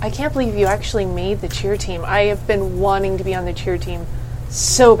 I can't believe you actually made the cheer team. I have been wanting to be on the cheer team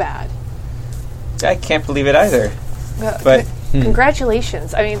so bad. I can't believe it either. But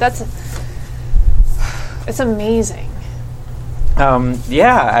Congratulations! I mean, it's amazing.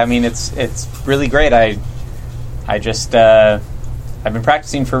 yeah, I mean it's really great. I just I've been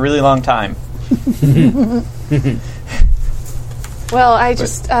practicing for a really long time. Well, I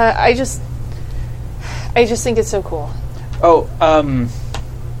just think it's so cool. Oh,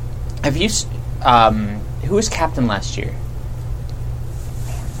 have you who was captain last year?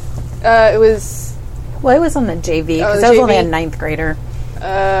 It was. Well, it was on the JV because the I was only JV. a ninth grader.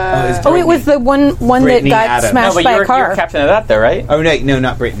 Oh, It was the one Brittany that got Adams. smashed but by you a were car. captain of that though, right? Oh no,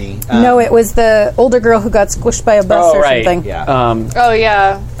 not Brittany. No, it was the older girl who got squished by a bus Oh, or right. something. Yeah. Oh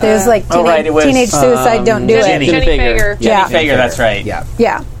yeah. It was like Oh, right, it was, teenage suicide. Don't do Jenny. it. Jenny Fager. Yeah. Jenny Fager, that's right. yeah.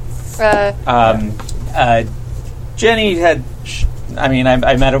 Yeah. Jenny had. I mean,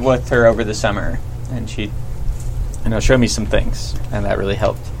 I met up with her over the summer, and she, showed me some things, and that really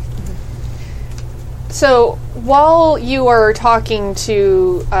helped. So while you are talking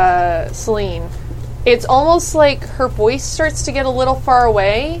to Celine, it's almost like her voice starts to get a little far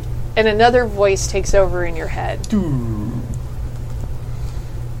away, and another voice takes over in your head.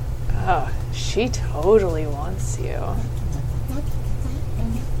 Oh, she totally wants you.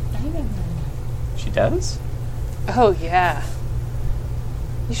 She does. Oh yeah.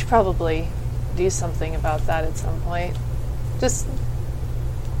 You should probably do something about that at some point. Just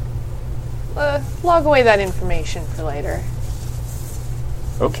log away that information for later.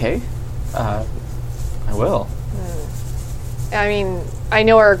 Okay. I will. I mean, I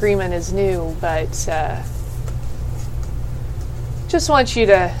know our agreement is new, but just want you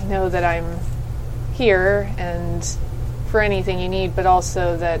to know that I'm here and for anything you need, but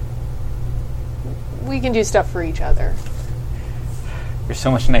also that we can do stuff for each other. You're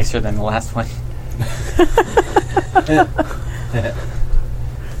so much nicer than the last one.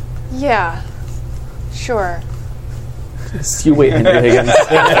 Yeah, sure. Just you wait, Andrew Higgins.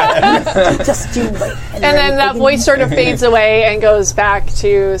 Just you wait. And then that voice sort of fades away and goes back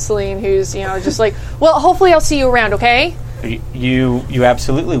to Celine, who's, just like, well, hopefully I'll see you around, okay? You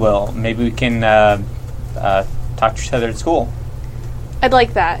absolutely will. Maybe we can talk to each other at school. I'd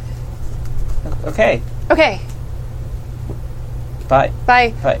like that. Okay. Okay, Bye.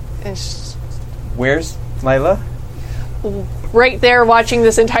 bye. Bye. And she's Where's Lila? right there watching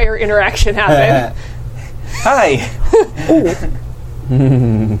this entire interaction happen. Hi.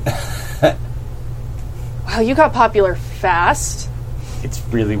 Wow, you got popular fast. It's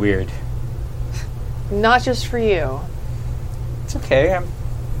really weird. Not just for you. It's okay. I'm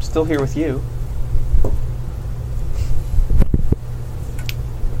still here with you.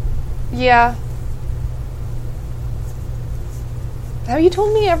 Yeah. Have you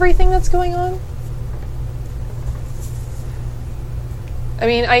told me everything that's going on? I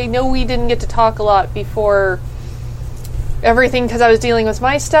mean, I know we didn't get to talk a lot before everything because I was dealing with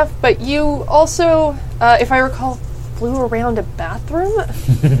my stuff, but you also, if I recall, flew around a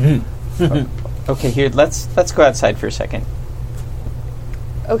bathroom? Okay, here, let's go outside for a second.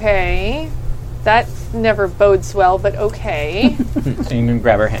 Okay. That never bodes well, but okay. So you can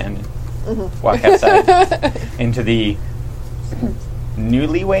grab her hand and walk outside into the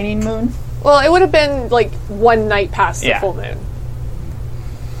newly waning moon. Well, it would have been like one night past the Yeah. full moon.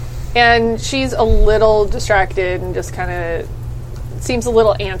 And she's a little distracted and just kind of seems a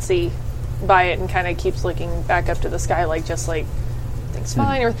little antsy by it and kind of keeps looking back up to the sky like just like, everything's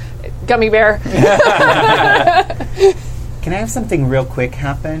fine, or gummy bear. Can I have something real quick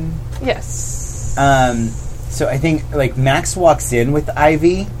happen? Yes. So I think like Max walks in with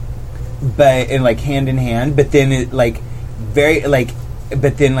Ivy, but in like hand in hand. But then it like very like,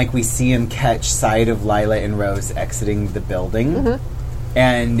 but then like we see him catch sight of Lila and Rose exiting the building,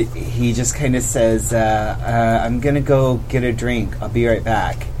 and he just kind of says, "I'm gonna go get a drink. I'll be right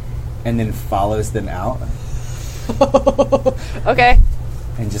back," and then follows them out Okay.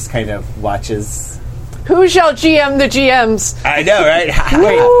 and just kind of watches. Who shall GM the GMs? I know, right?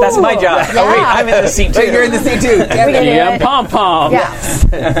 Wait, that's my job. Oh, wait, I'm in the seat too. Wait, you're in the seat too. We can do GM it. pom pom.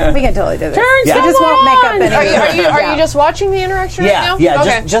 Yeah. We can totally do this. Yeah. We just won't make up any. Are you just watching the interaction right now? Yeah,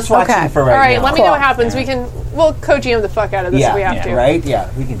 Okay. just watching Okay. for All right right, now. let me know what happens. We'll co-GM the fuck out of this if we have to. Right? Yeah,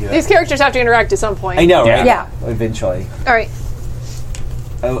 we can do it. These characters have to interact at some point. I know, right? Yeah. Eventually. All right.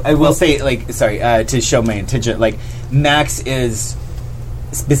 I will say, like, sorry, to show my intention, like, Max is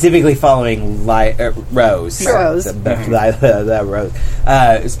specifically following Rose. Rose. Rose.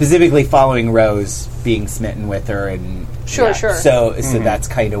 Specifically following Rose being smitten with her. And Sure. So that's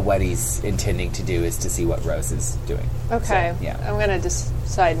kind of what he's intending to do, is to see what Rose is doing. Okay. So, yeah. I'm going to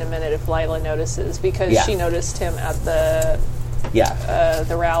decide in a minute if Lila notices because Yeah. she noticed him at the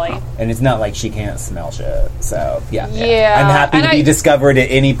rally. And it's not like she can't smell shit. So, yeah. Yeah. I'm happy And to be discovered at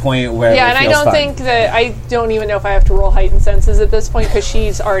any point where Yeah, it and I feels don't fun. think that I don't even know if I have to roll heightened senses at this point because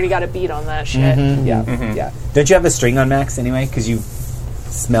she's already got a beat on that shit. Yeah. Don't you have a string on Max anyway? Because you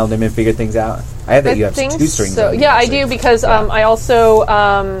smelled him and figured things out. I have that you have think two strings. so. on you, Yeah, I actually. do because I also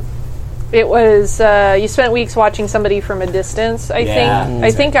it was you spent weeks watching somebody from a distance. I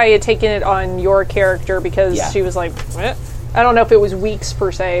think I had taken it on your character because she was like, what? I don't know if it was weeks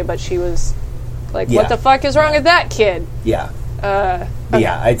per se, but she was like, what the fuck is wrong with that kid? Yeah.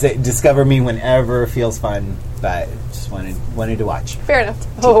 Yeah, I'd say discover me whenever feels fun, but just wanted to watch. Fair enough.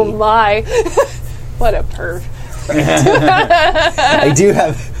 Oh my, what a perv. I do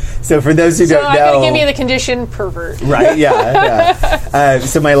have. So for those who don't I'm know, gonna give you the condition pervert. right? Yeah.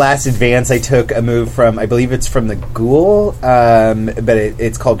 So my last advance, I took a move from, I believe it's from the Ghoul, but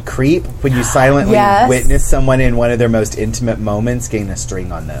it's called Creep. When you silently Yes. witness someone in one of their most intimate moments, gain a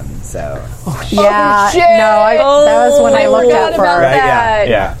string on them. So Yeah. shit. No, that was when I looked forgot up for. about Right, that.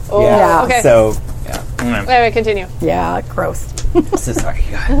 Yeah. Oh, yeah. okay. So Anyway, continue. Yeah, gross. so sorry.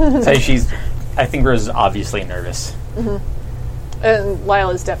 God. So I think Rose is obviously nervous. And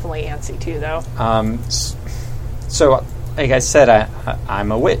Lila's definitely antsy too, though. So, like I said,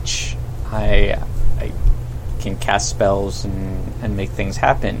 I'm a witch. I can cast spells and make things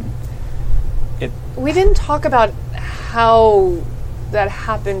happen. We didn't talk about how that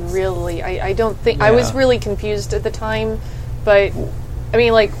happened, really. I don't think... I was Yeah. really confused at the time, but... I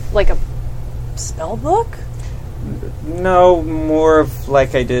mean, like a spell book? No, more of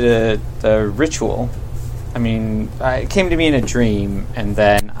like I did a ritual. I mean, it came to me in a dream, and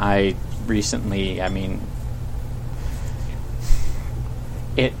then I recently,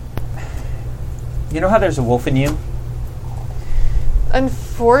 it... You know how there's a wolf in you?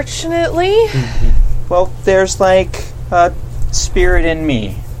 Unfortunately... Well, there's like a spirit in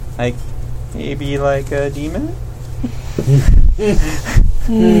me. Like, maybe like a demon?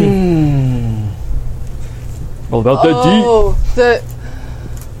 What about the D? Oh,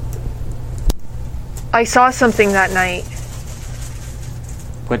 I saw something that night.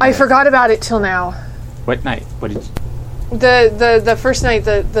 What I night? forgot about it till now. What night? What did? The first night,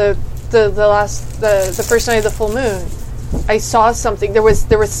 the first night of the full moon, I saw something. There was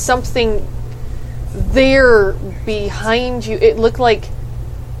something there behind you. It looked like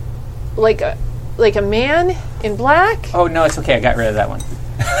a man in black. Oh no, it's okay. I got rid of that one.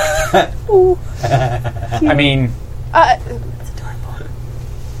 I mean,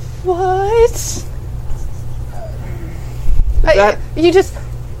 What? You just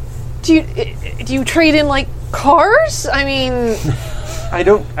do you trade in like cars? I mean, I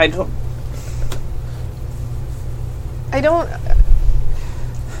don't.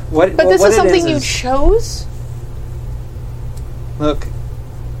 What? But this what is it something you is- chose? Look,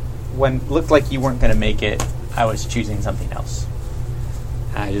 when it looked like you weren't going to make it, I was choosing something else.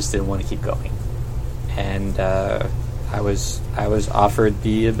 I just didn't want to keep going, and I was offered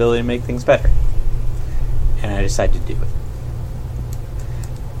the ability to make things better, and I decided to do it,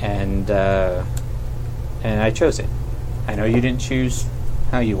 and I chose it. I know you didn't choose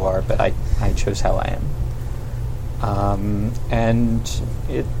how you are, but I chose how I am, and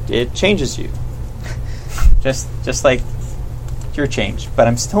it changes you, just like you're changed, but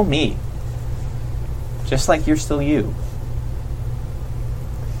I'm still me. Just like you're still you.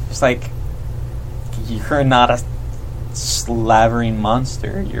 Just like you're not a slavering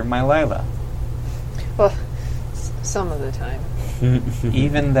monster. You're my Lila. Well, some of the time.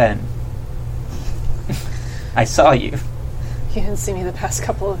 Even then, I saw you. You didn't see me the past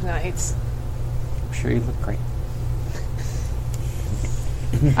couple of nights. I'm sure you look great.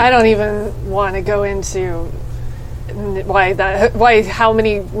 I don't even want to go into how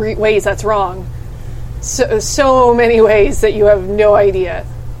many ways that's wrong. So many ways that you have no idea.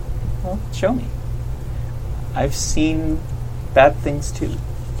 Well, show me. I've seen bad things too.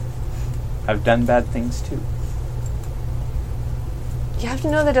 I've done bad things too. You have to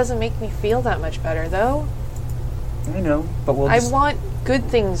know that doesn't make me feel that much better, though. I know, but I want good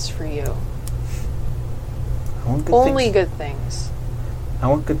things for you. I want good Only things. good things. I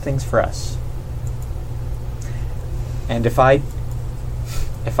want good things for us. And if I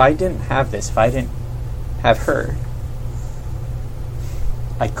didn't have this, if I didn't have her,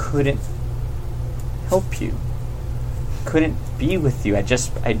 I couldn't help you. Couldn't be with you. I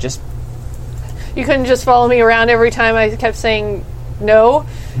just You couldn't just follow me around every time I kept saying no.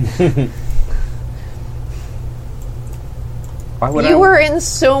 why would You were in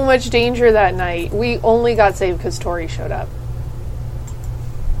so much danger that night. We only got saved because Tori showed up.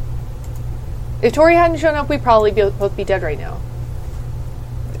 If Tori hadn't shown up, we'd probably both be dead right now.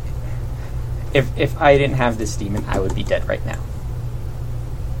 If I didn't have this demon, I would be dead right now.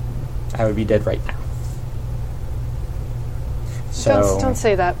 I would be dead right now. So Don't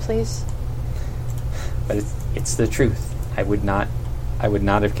say that, please. But it's the truth. I would not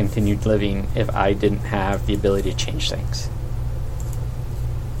have continued living if I didn't have the ability to change things.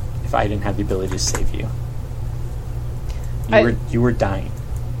 If I didn't have the ability to save you. You were dying.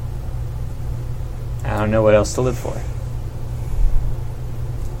 I don't know what else to live for.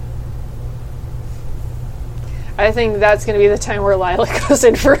 I think that's going to be the time where Lila goes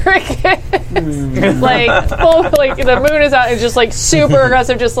in for a kiss. Like the moon is out and just like super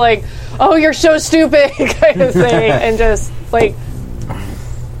aggressive, just like, oh, you're so stupid kind of thing, and just like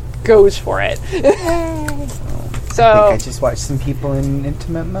goes for it. So I think I just watched some people in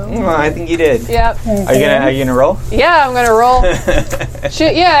intimate mode. Well, I think you did. Yep. Are you gonna roll? Yeah, I'm gonna roll.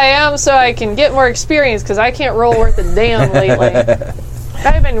 Shit, yeah, I am, so I can get more experience because I can't roll worth a damn lately.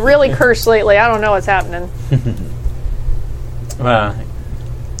 I've been really cursed lately. I don't know what's happening. Well,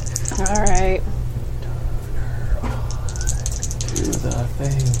 All right. Do the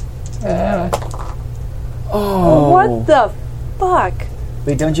thing. What the fuck?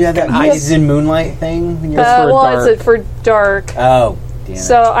 Wait, don't you have that eyes in moonlight thing? When you're It's for dark. oh, damn it.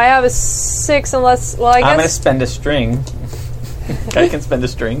 So I have a 6 unless... Well, I I'm gonna guess... spend a string. I can spend a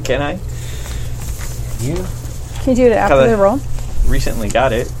string, can I? You? Can you do it after the roll? Recently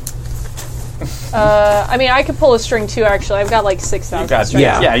got it. I mean, I could pull a string too, actually. I've got like 6,000 You got strings.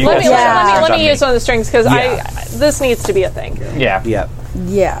 Yeah. you Let got me, some let strings me on use one of the strings because Yeah. this needs to be a thing. Yeah. Yep.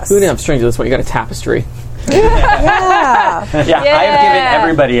 Yes. Who didn't have strings at this point? You got a tapestry. Yeah. Yeah, I've given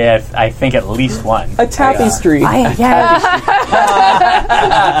everybody, I think, at least one. A tapestry. Yeah.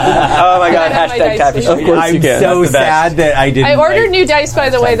 Oh my god, have my hashtag dice tapestry. Of course I'm you can. so That's the best. sad that I didn't. I ordered like, new dice, by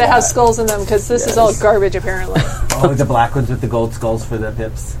the way, that has that. skulls in them because this is all garbage, apparently. Oh, the black ones with the gold skulls for the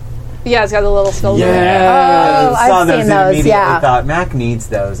pips. Yeah, it's got the little skulls in it. Oh, I saw I've those seen and those, immediately yeah. thought Mac needs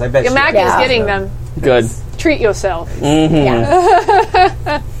those. I bet Yeah, she Mac has is getting them. Good. Treat yourself.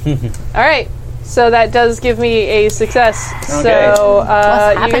 Yeah. All right. So that does give me a success. Okay. So What's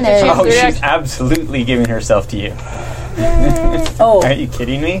you get to happening? choose Oh, three she's actions. absolutely giving herself to you. Oh, Are you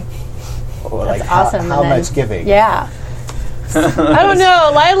kidding me? Oh, like awesome. How And then- much giving? Yeah. I don't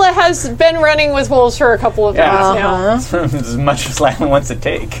know. Lila has been running with wolves for a couple of Yeah. months now. As much as Lila wants to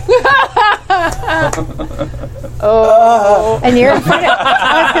take. And you're in front of,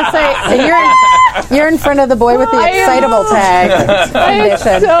 I was gonna say, and you're in front of the boy with the I am- excitable tag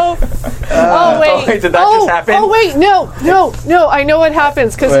condition. Oh wait! wait, did that just happen? Oh wait! No! I know what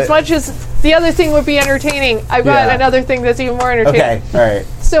happens because as What? much as the other thing would be entertaining, I've got Yeah. another thing that's even more entertaining. Okay. All right.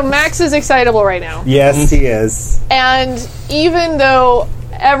 So Max is excitable right now, Yes, he is. and even though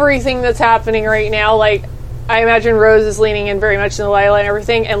everything that's happening right now. Like, I imagine Rose is leaning in very much into Lila and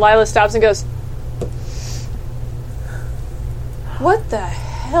everything, and Lila stops and goes, "What the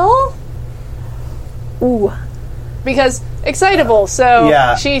hell?" Ooh. Because excitable, so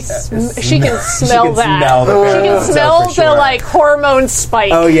Yeah. she can smell She can that. smell the She can pheromones, smell for sure. the like hormone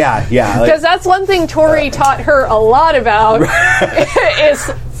spike. Oh yeah. Like, Because that's one thing Tori taught her a lot about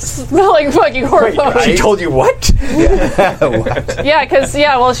is smelling fucking hormones. She told you what? Yeah,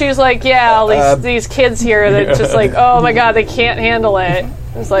 because she was like, all these kids here that just like, oh my god, they can't handle it.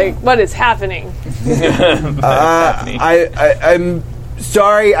 It's like, what is happening? I'm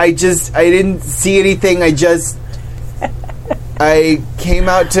sorry. I didn't see anything. I came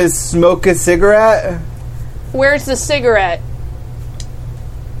out to smoke a cigarette. Where's the cigarette?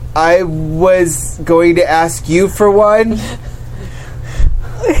 I was going to ask you for one.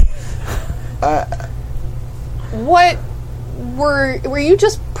 What were you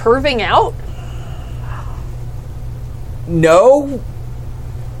just perving out? No.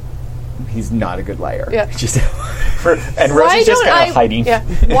 He's not a good liar. Yeah. Just And Rose is just kind of hiding. Yeah.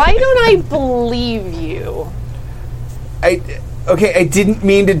 Why don't I believe you? Okay, I didn't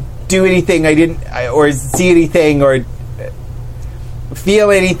mean to do anything. I didn't or see anything or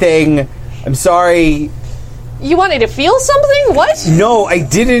feel anything. I'm sorry. You wanted to feel something? What? No, I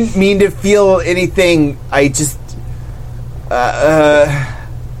didn't mean to feel anything. I just I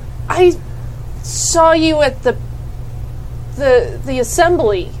saw you at the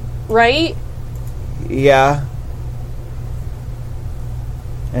assembly, right? yeah.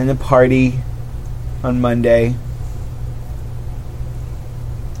 And the party on Monday.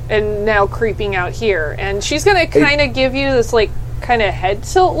 And now creeping out here. And she's going to kind of give you this, like, kind of head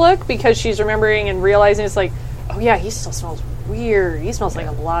tilt look because she's remembering and realizing it's like, oh, yeah, he still smells weird. He smells like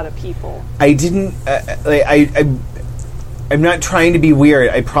a lot of people. I didn't. I'm not trying to be weird.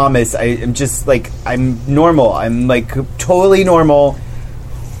 I promise. I'm just like I'm normal. I'm like totally normal.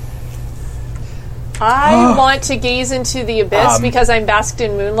 I want to gaze into the abyss because I'm basked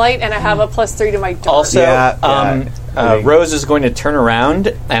in moonlight and I have a +3 to my dark. Also, Yeah. Rose is going to turn around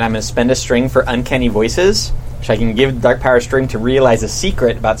and I'm going to spend a string for uncanny voices, which I can give the dark power string to realize a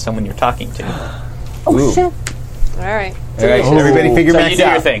secret about someone you're talking to. Oh, Ooh. shit. All right. All right, everybody figure So max you do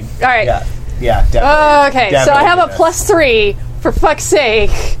out. your thing. All right. Yeah, definitely. Okay, so I have a +3. For fuck's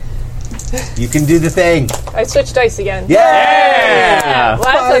sake. You can do the thing. I switched dice again. Yeah. Well,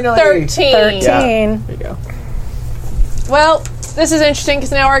 that's Finally. a 13. 13. There you go. Well, this is interesting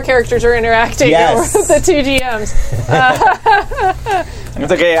because now our characters are interacting Yes. with the two GMs.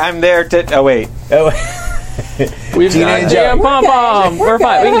 It's okay, I'm there to... Oh, wait. We've Gina got and Joey. Pom Pom. We're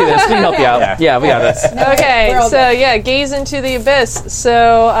fine. We can do this. We can help you out. Yeah. Yeah, we got this. Okay, so gaze into the abyss.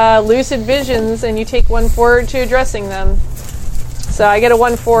 So lucid visions, and you take 1 forward to addressing them. So I get a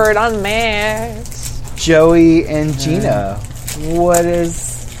 1 forward on Max. Joey and Gina. What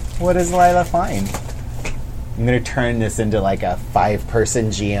does Lila find? I'm gonna turn this into like a 5-person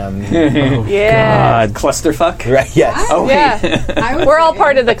GM. Yeah. Clusterfuck? Right? Yes. Oh, Yeah. We're all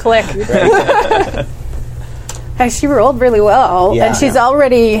part of the clique. She rolled really well, Yeah. and she's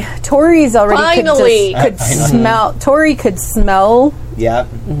already. Tori's already Finally. could smell. Tori could smell Yep.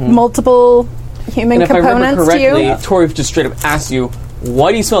 multiple human And if I remember components to correctly, you. Tori just straight up asked you, why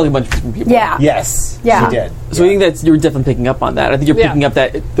do you smell like a bunch of different people? Yeah. Yes. Yeah. She did. So I think that you're definitely picking up on that. I think you're Yeah. picking up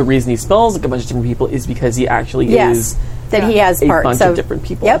that the reason he smells like a bunch of different people is because he actually Yes, is that he has a parts bunch of different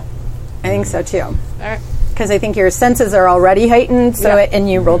people. Yep, I think so too. All right. Because I think your senses are already heightened, so Yeah. and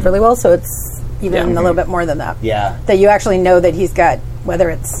you rolled really well, so it's even Yeah. a little bit more than that. Yeah. That you actually know that he's got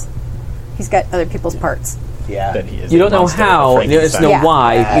he's got other people's parts. Yeah. That he is You a don't know monster, how, a you just know Yeah.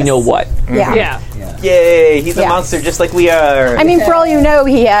 why, Yes. you know what. Yeah. Yeah. Yay, he's a Yeah. monster just like we are. I mean, for all you know,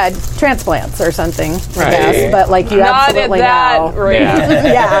 he had transplants or something, I Right. guess. But like you Not at absolutely that know. rate.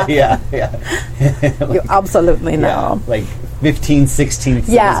 Yeah. Yeah, Yeah. you absolutely Yeah. know. Like 15, 16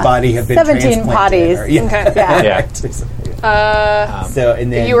 Yeah. of his body have been 17 transplanted. potties. Or- yeah. Okay. Yeah. Yeah. So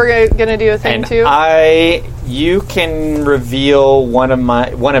and then You were going to do a thing And too? you can reveal one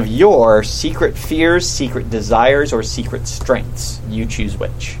of your secret fears, secret desires, or secret strengths. You choose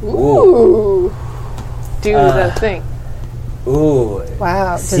which. Ooh. Do the thing. ooh.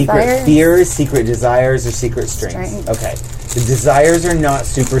 Wow. Secret desires? fears, secret desires, or secret strengths. Strengths. Okay. The desires are not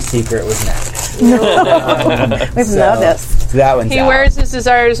super secret with Max. We've noticed. So that one's He out. wears his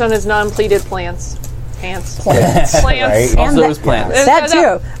desires on his non-pleated pants. Plants. Right? Also that- those plants. That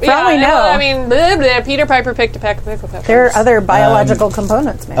too. For all we know. I mean, blah, blah, Peter Piper picked a pack of pickle peppers. There are other biological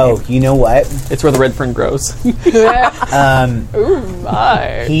components, maybe. Oh, you know what? It's where the red fern grows. Ooh,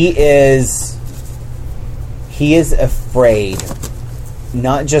 my. He is afraid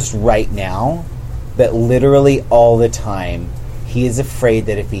not just right now, but literally all the time, he is afraid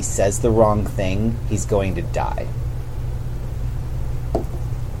that if he says the wrong thing, he's going to die.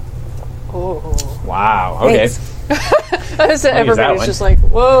 Oh. Wow. Okay. Everybody's just like,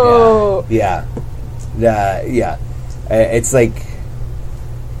 whoa. Yeah. Yeah. It's like,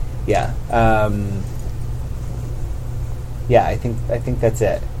 yeah. Yeah, I think that's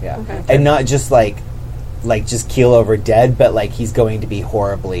it. Yeah. Okay. And not just like just keel over dead, but like he's going to be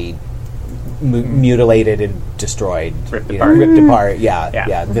horribly mutilated and destroyed, Ripped apart. Yeah.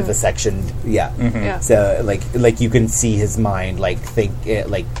 Yeah. Vivisectioned. Yeah. Yeah. So like you can see his mind think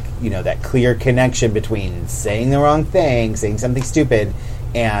like that clear connection between saying the wrong thing, saying something stupid,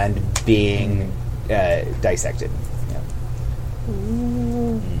 and being dissected. Yeah.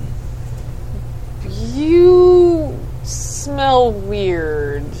 You smell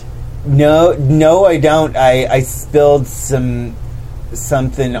weird. No, I don't. I spilled something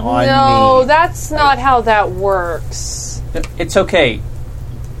on me. No, that's not how that works. It's okay.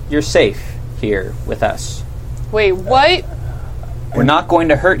 You're safe here with us. Wait, what? We're not going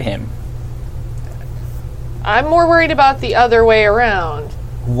to hurt him. I'm more worried about the other way around.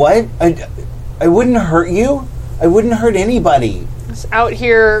 What? I wouldn't hurt you. I wouldn't hurt anybody. Just out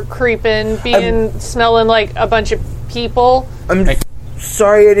here creeping, smelling like a bunch of people. I'm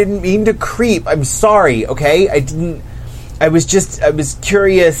sorry. I didn't mean to creep. I'm sorry. Okay, I didn't. I was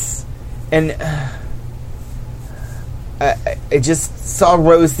curious, and I just saw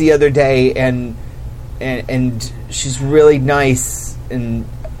Rose the other day, and she's really nice. And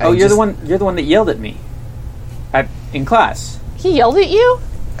You're the one that yelled at me in class. He yelled at you?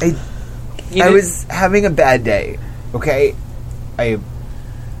 I was having a bad day. Okay,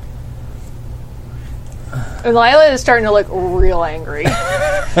 And Lila is starting to look real angry.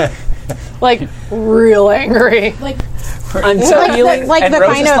 Like, real angry. Like I'm so feeling. And the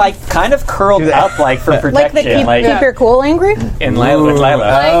Rose is kind of curled up for protection. like the keep your cool angry. In Lila with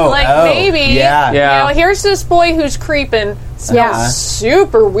Lila. Maybe. Yeah. Yeah. You know, here's this boy who's creeping. Smells Yeah.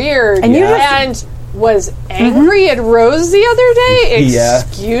 super weird. And you and was angry at Rose the other day? Yeah.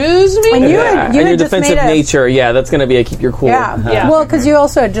 Excuse me? And you And had your just defensive made a- nature, that's going to be a keep your cool. Yeah. Yeah. Well, because you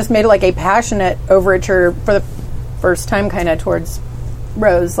also had just made like a passionate overture for the first time, kind of towards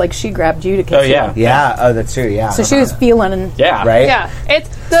Rose. Like she grabbed you to kiss you. Yeah. Oh, that's true. Yeah. So she was feeling. Yeah. right. Yeah. It's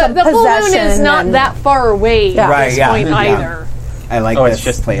the Some full moon is possession not and- that far away Yeah. at Right, this yeah. point Yeah. either. I like Oh, this it's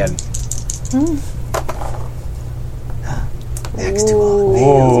just- plan. Next to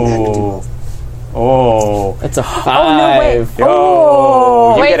Oh. Oh. It's a 5. Oh no! Wait.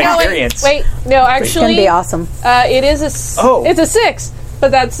 Oh. You Wait, get no, experience. wait, no, It's gonna actually, be awesome. it is it's a 6,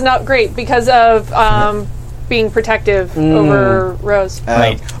 but that's not great because of being protective over Rose.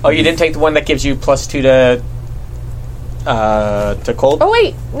 Right. Oh, you didn't take the one that gives you +2 to cold? Oh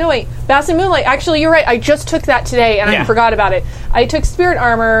wait, Bast and Moonlight. Actually, you're right. I just took that today, and Yeah. I forgot about it. I took Spirit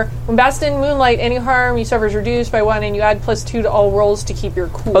Armor. When Bast and Moonlight, any harm you suffer is reduced by 1, and you add +2 to all rolls to keep your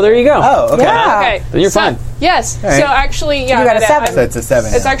cool. Oh, there you go. Oh, okay. Yeah. Okay, Then you're so, fine. Yes. right. So actually, yeah, You got a 7. So it's a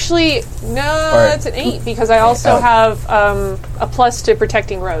 7. It's now. actually Or- it's an 8 because I also have a plus to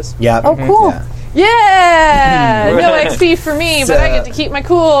protecting Rose. Yeah. Oh, cool. Yeah. Yeah, no XP for me, but I get to keep my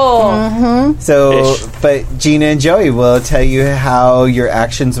cool. So, Ish. but Gina and Joey will tell you how your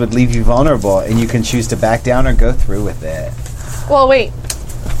actions would leave you vulnerable, and you can choose to back down or go through with it. Well, wait.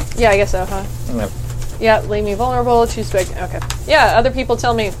 Yeah, I guess so, huh? No. Yeah, leave me vulnerable. Choose to. Okay. Yeah, other people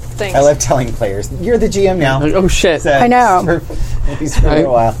tell me things. I love telling players, "You're the GM now." Like, oh shit. So, I know. For, at least for Right. a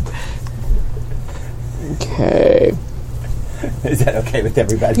while. Okay. Is that okay with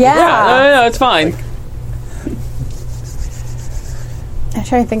everybody? Yeah. No, it's fine. I'm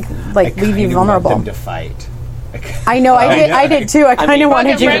trying to think, I like, leave you kinda vulnerable. Want them to fight. I know, I did too. I kind mean, of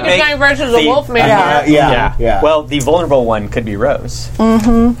wanted Fucking you. make- Frankenstein versus a the- wolf man. Yeah. Well, the vulnerable one could be Rose.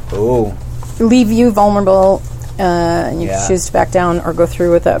 Oh. Leave you vulnerable, and you Yeah. can choose to back down or go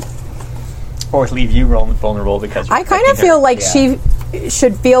through with it. Or leave you vulnerable because you're I kind of protecting feel her. like Yeah. she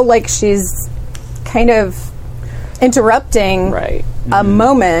should feel like she's kind of interrupting Right. a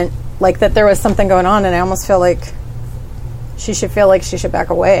moment, like that there was something going on, and I almost feel like she should feel like she should back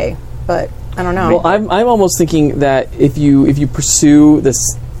away. But I don't know. Well, I'm almost thinking that if you pursue this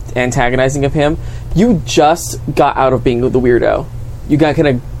antagonizing of him, you just got out of being the weirdo. You got kind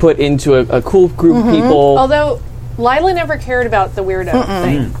of put into a cool group of people. Although Lila never cared about the weirdo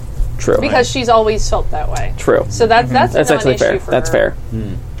thing True. because she's always felt that way. True. So that's That's not actually an issue fair. for That's her.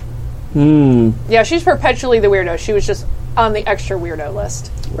 fair. Yeah, she's perpetually the weirdo. She was just on the extra weirdo list.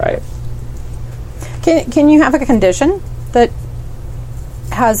 Right. Can you have a condition that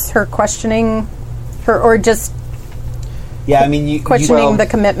has her questioning her, or just Yeah, I mean, you questioning the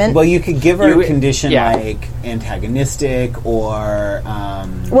commitment. Well, you could give her a condition yeah. like antagonistic or.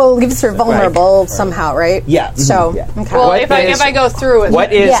 Well, it leaves her vulnerable somehow, right? Yeah. So, Yeah. okay. Well, What if is- I go through with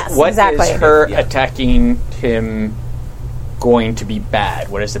What it. is Yes, what is exactly. her Yeah. attacking him going to be bad?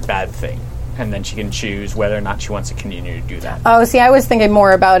 What is the bad thing? And then she can choose whether or not she wants to continue to do that. Oh, see, I was thinking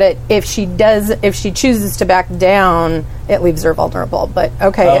more about it. If she chooses to back down, it leaves her vulnerable. But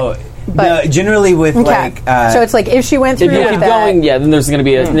okay. Oh, but no, generally with okay. like. So it's like if she went If through you with keep that, going, then there's going to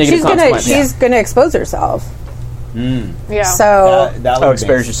be a negative she's consequence. gonna expose herself. Yeah. So that would Oh, make-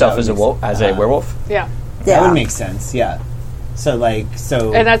 expose yourself that as a would wolf, make- as a werewolf. yeah. That would make sense. Yeah. So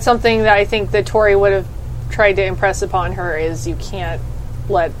And that's something that I think that Tori would have tried to impress upon her is you can't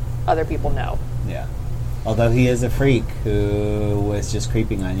let other people know. yeah. Although he is a freak who was just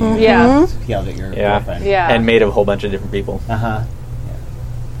creeping on you. Yeah. Yelled at your Yeah. girlfriend. Yeah. And made a whole bunch of different people. Uh huh.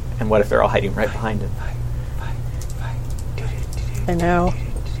 And what if they're all hiding right behind him? I know.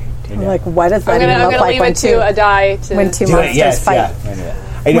 I'm like, what does that I'm even look gonna like leave when it to a die to when two Do it. monsters Yes. fight? Yeah.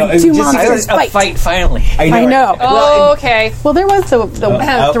 I know. When two just monsters because- A fight finally. I know. Oh, okay. Well, there was the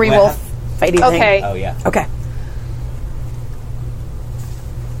Oh, three well. wolf fighting Okay. Oh yeah. thing. Okay.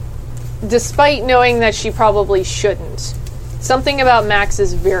 Despite knowing that she probably shouldn't, something about Max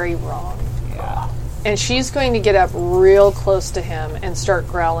is very wrong. Yeah. And she's going to get up real close to him and start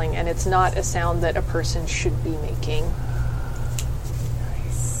growling, and it's not a sound that a person should be making.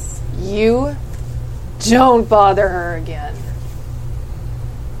 You don't bother her again.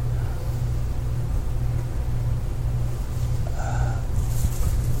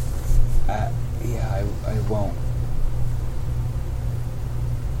 Yeah. I won't.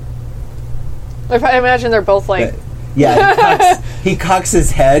 I imagine they're both like, But, yeah. He cocks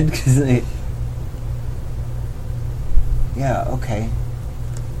his head because. Yeah. Okay.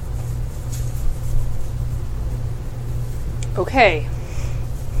 okay.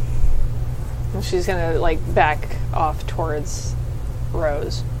 And she's gonna like back off towards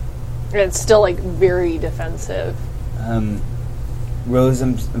Rose. And it's still like very defensive. Rose,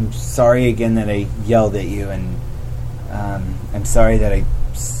 I'm sorry again that I yelled at you, and I'm sorry that I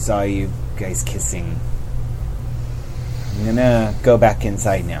saw you guys kissing. I'm gonna go back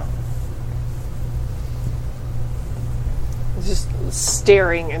inside now. Just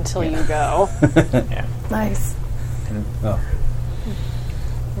staring until you go. Yeah. Nice. Oh.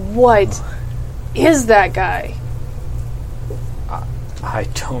 What is that guy? I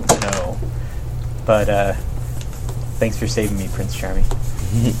don't know. But thanks for saving me, Prince Charming.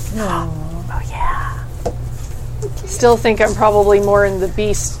 Still think I'm probably more in the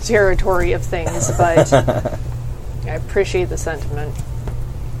beast territory of things, but I appreciate the sentiment.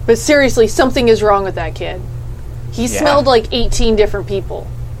 But seriously, something is wrong with that kid. He Yeah. smelled like 18 different people.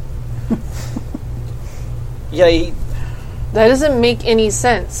 Yeah, That doesn't make any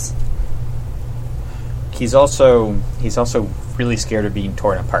sense. he's also really scared of being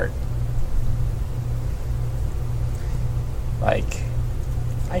torn apart. Like,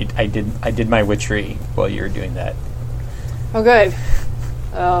 I did my witchery while you were doing that. Oh, good.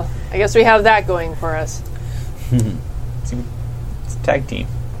 I guess we have that going for us. It's a tag team.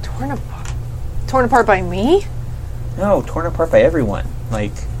 Torn apart by me? No, torn apart by everyone.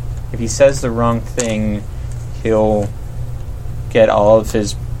 Like, if he says the wrong thing, he'll get all of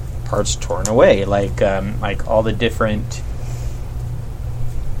his parts torn away. Like all the different.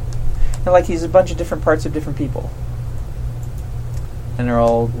 Like he's a bunch of different parts of different people, and they're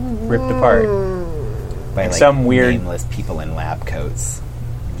all ripped apart. By Like some weird- nameless people in lab coats.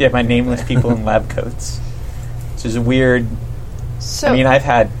 Yeah, my nameless people in lab coats. Which is a weird. So, I mean, I've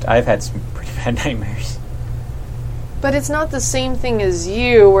had some pretty bad nightmares. but it's not the same thing as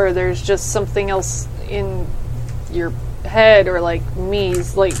you, where there's just something else in your head, or like me.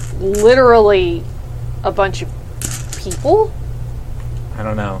 It's like literally a bunch of people. I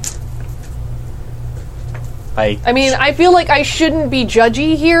don't know. Like, I mean, I feel like I shouldn't be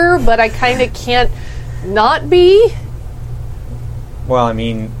judgy here, but I kind of can't not be. well, I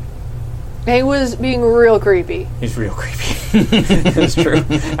mean, He was being real creepy. he's real creepy. It's true.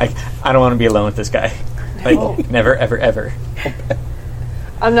 I don't want to be alone with this guy. Like, never, ever, ever.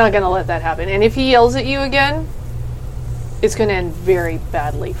 I'm not going to let that happen. And if he yells at you again, it's going to end very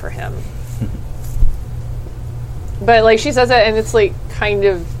badly for him. But, like, she says that, and it's, like, kind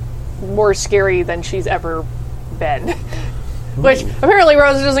of more scary than she's ever been. Which, apparently,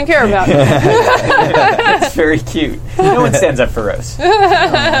 Rose doesn't care about. It's very cute. No one stands up for Rose.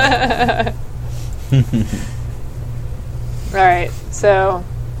 Alright, so,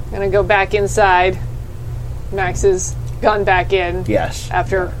 I'm going to go back inside. Max has gone back in Yes.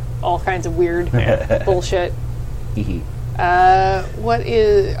 after all kinds of weird bullshit. Hee-hee. What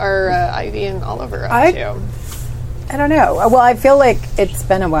are Ivy and Oliver up to? I don't know. Well, I feel like it's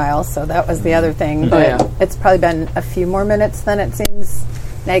been a while, so that was the other thing. But yeah. it's probably been a few more minutes than it seems.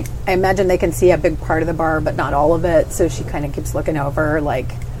 Like, I imagine they can see a big part of the bar, but not all of it. So she kind of keeps looking over, like,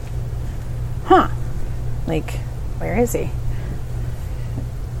 like, where is he?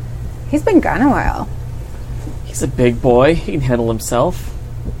 He's been gone a while. He's a big boy. He can handle himself.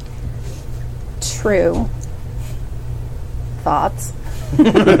 True. Thoughts?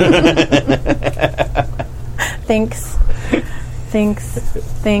 Thanks,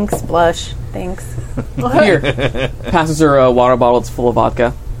 blush, thanks. Here. Passes her a water bottle. It's full of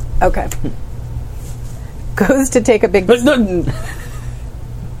vodka. Okay. Goes to take a big...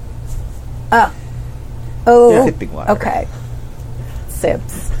 Oh, Sipping water. okay.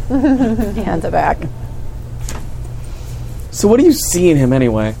 Sips. Hands it back. So what do you see in him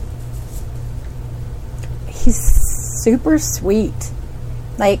anyway? He's super sweet.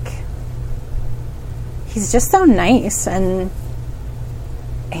 Like, he's just so nice, and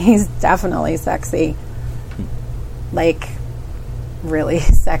he's definitely sexy. Like, really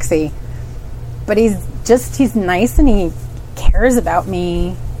sexy. But he's nice, and he cares about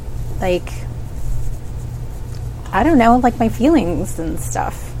me. Like, I don't know, like my feelings and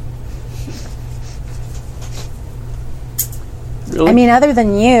stuff. Really? I mean, other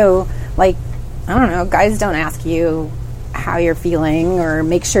than you, like, I don't know, guys don't ask you how you're feeling or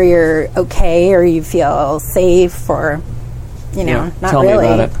make sure you're okay or you feel safe or, you know, Yeah, not tell really.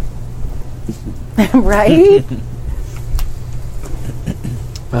 me about it. Right?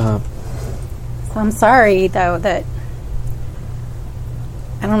 So I'm sorry, though, that,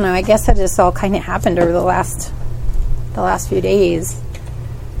 I don't know, I guess that just all kind of happened over the last few days.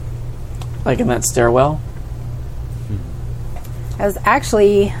 Like in that stairwell? I was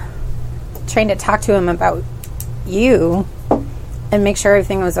actually trying to talk to him about you and make sure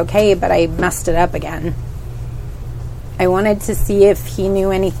everything was okay, but I messed it up again. I wanted to see if he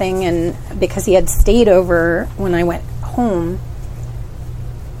knew anything, and because he had stayed over when I went home,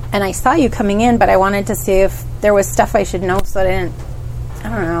 and I saw you coming in, but I wanted to see if there was stuff I should know so I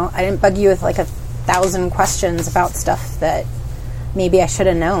didn't bug you with like 1,000 questions about stuff that maybe I should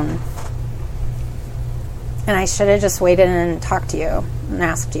have known. And I should have just waited and talked to you and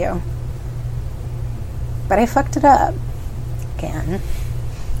asked you. But I fucked it up again.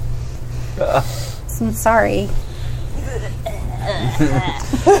 So I'm sorry.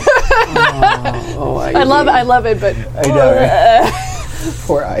 I love it, but I know, right?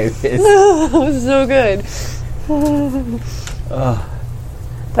 Poor Ivis. it was so good.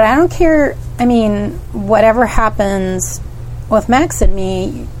 But I don't care. I mean, whatever happens with Max and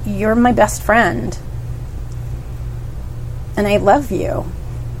me, you're my best friend. And I love you.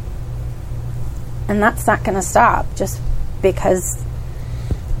 And that's not going to stop just because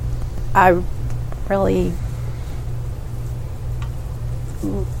I really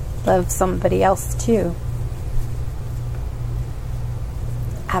love somebody else too.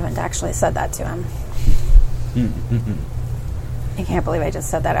 I haven't actually said that to him. I can't believe I just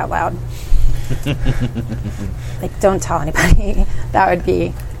said that out loud. Like, don't tell anybody. That would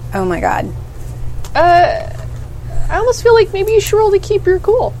be, oh my God. I almost feel like maybe you should really keep your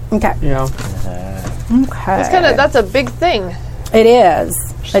cool. Okay. Yeah. Okay. That's a big thing, It is.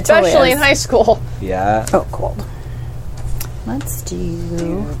 It totally especially is. in high school. Yeah. Oh, cold. Let's do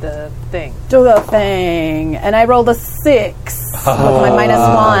The thing. the thing. And I rolled a 6 with my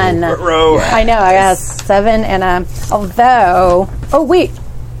 -1. I know, I got a 7 and a... Although... Oh, wait.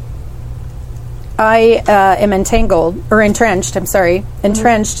 I am entangled, or entrenched, I'm sorry.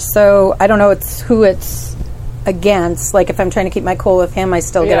 Entrenched, so I don't know who it's against. Like, if I'm trying to keep my cool with him, I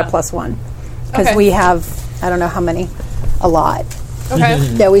still get a +1. Because Okay. we have, I don't know how many, a lot. Okay.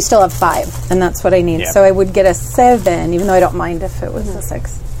 Yeah, we still have 5, and that's what I need. Yeah. So I would get a 7, even though I don't mind if it was a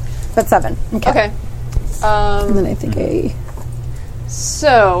 6. But 7. Okay. Okay. And then I think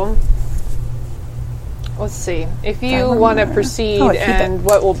So, let's see. If you want to proceed, Oh, I keep and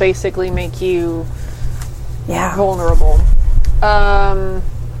what will basically make you yeah. vulnerable.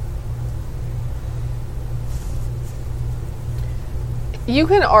 You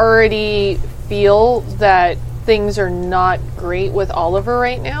can already feel that things are not great with Oliver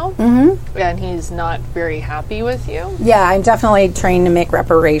right now, and he's not very happy with you. Yeah, I'm definitely trying to make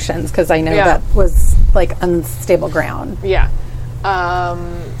reparations because I know Yeah. that was like unstable ground. Yeah.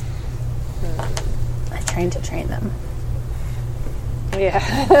 I'm trying to train them. Yeah.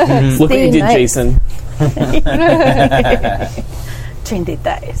 Look what you did, nice. Jason. Train the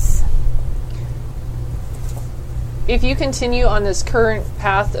dice. If you continue on this current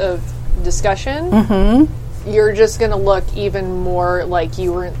path of discussion, you're just going to look even more like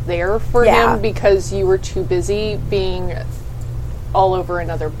you weren't there for Yeah. him because you were too busy being all over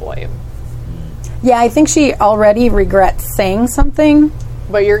another boy. Yeah, I think she already regrets saying something.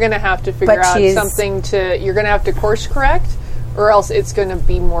 But you're going to have to figure But out she's- something you're going to have to course correct, or else it's going to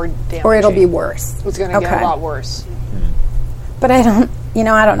be more damaging. Or it'll be worse. It's going to get Okay. a lot worse. But I don't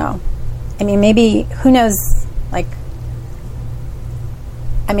know. I mean, maybe, who knows,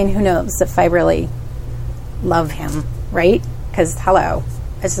 who knows if I really love him, right? Because, hello,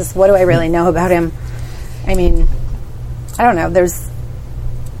 it's just, what do I really know about him? I mean, I don't know. There's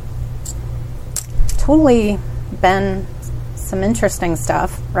totally been some interesting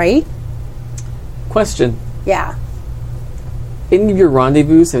stuff, right? Question. Yeah. Any of your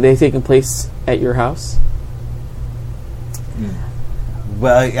rendezvous, have they taken place at your house?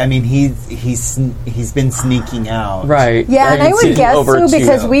 Well, I mean, he's been sneaking out. Right. Yeah, and I would guess over so,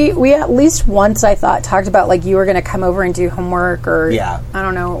 because to, we at least once, I thought, talked about, like, you were going to come over and do homework, or Yeah. I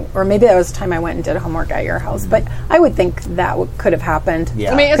don't know, or maybe that was the time I went and did homework at your house. But I would think that could have happened.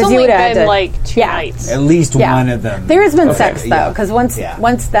 Yeah. I mean, it's 'Cause you only would've had been to- like 2 Yeah. nights. At least Yeah. one of them. There has been Okay, sex, though, yeah. because once Yeah.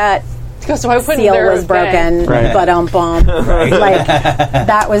 that So I wouldn't seal there was have been. broken, Right. but like,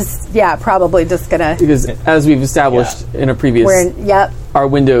 that was, probably just going to, because as we've established in a previous, yep. our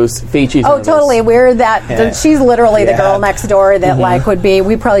windows face each Oh, other. totally. We're that. She's literally the Yeah. girl next door that like would be.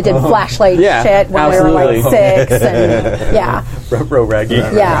 We probably did flashlight Yeah, shit when we were like absolutely. 6, and yeah, Ruh-roh raggy.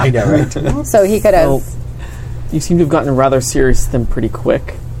 yeah. I know, right? So he could have. Well, you seem to have gotten rather serious with them pretty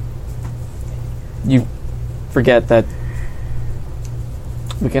quick. You forget that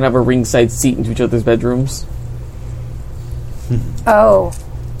we can have a ringside seat into each other's bedrooms. Oh,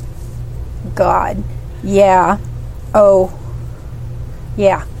 God, yeah. Oh,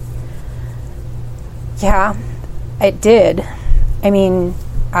 yeah, yeah. It did. I mean,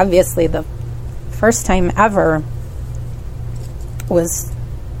 obviously, the first time ever was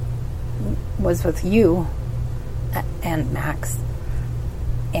with you and Max,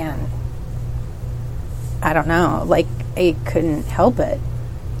 and I don't know, like, I couldn't help it.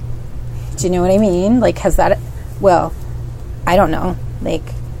 Do you know what I mean? Like, has that, well, I don't know, like,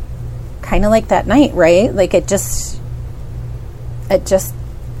 kind of like that night, right? Like, it just,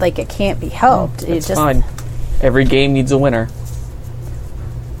 like, it can't be helped. It's fine. Every game needs a winner.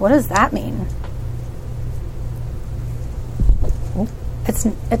 What does that mean?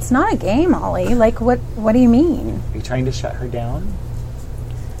 It's not a game, Ollie. Like, what do you mean? Are you trying to shut her down?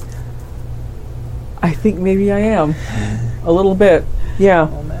 I think maybe I am. A little bit. Yeah.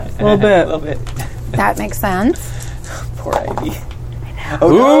 A little bit. A little bit. That makes sense. Poor Ivy.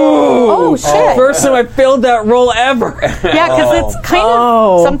 Oh, shit. First time I failed that roll ever. Yeah, because it's kind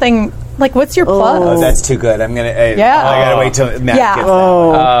of something, like, what's your plus? Oh, that's too good. I'm gonna. Yeah. I gotta wait till Matt Yeah. gets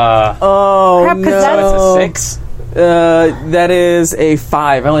that. Oh Crap, 'cause no. that's- That's a 6. That is a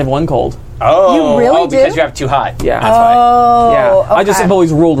 5. I only have one cold. Oh, You really because do? you have too hot. Yeah. That's why. Oh, Yeah. I just okay. have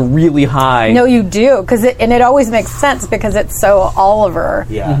always rolled really high. No, you do, because it always makes sense because it's so Oliver.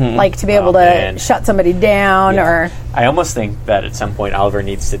 Yeah. Like, to be able to man. shut somebody down, Yeah. or I almost think that at some point Oliver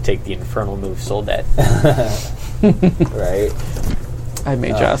needs to take the infernal move Soldat. Right. I may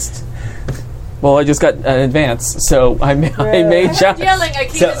just. Well, I just got an advance, so I may just. Yelling, I came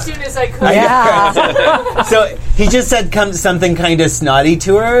So- as soon as I could. yeah, So he just said something kind of snotty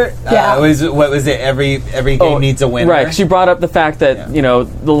to her. Yeah. What was it? Every game needs a winner. Right. She brought up the fact that,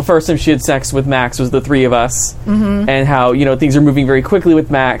 the first time she had sex with Max was the 3 of us, and how, things are moving very quickly with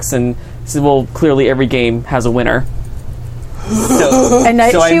Max, and said, well, clearly every game has a winner. So, and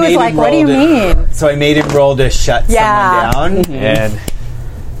so I she was made like, him "What do you roll to- mean?" So I made him roll to shut Yeah. someone down. And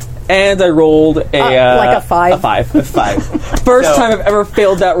And I rolled a like a 5. A 5. 5. First So- time I've ever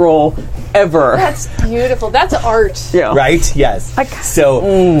failed that roll, ever. That's beautiful. That's art. Yeah. Right? Yes.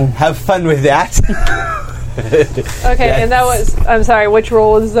 So have fun with that. Okay, and that was, I'm sorry, which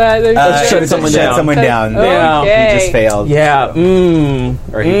role was that? shut someone down. Someone down. Yeah. Okay. He just failed. Yeah.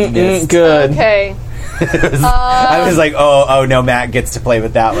 Or he missed. Good. Okay. I was like, oh no, Matt gets to play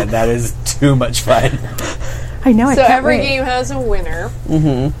with that one. That is too much fun. I know. I So can't every wait. game has a winner.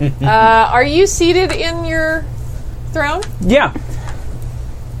 Mm-hmm. Are you seated in your throne? Yeah.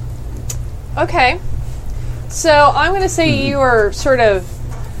 Okay. So I'm going to say you are sort of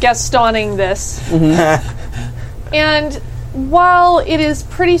Gastoning this. And while it is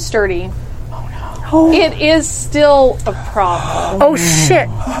pretty sturdy, it is still a problem. Oh shit!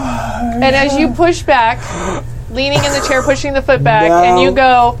 And as you push back, leaning in the chair, pushing the foot back, and you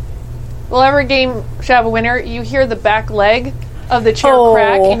go, well, every game should have a winner, you hear the back leg of the chair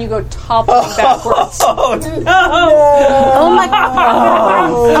crack, and you go toppling backwards. Oh my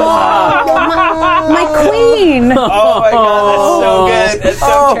god! My queen! Oh my god, that's so good. That's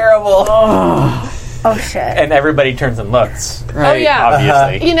so terrible. Oh shit! And everybody turns and looks. Oh yeah,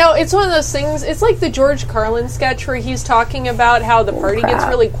 Obviously. You know, it's one of those things. It's like the George Carlin sketch where he's talking about how the party gets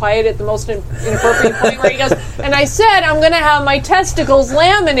really quiet at the most inappropriate point. Where he goes, "And I said I'm going to have my testicles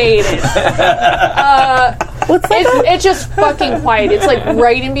laminated." What's that? It's just fucking quiet. It's like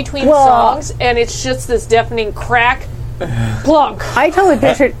right in between songs, and it's just this deafening crack, plunk. I totally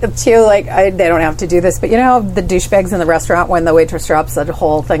picture it too. Like they don't have to do this, but you know the douchebags in the restaurant when the waitress drops a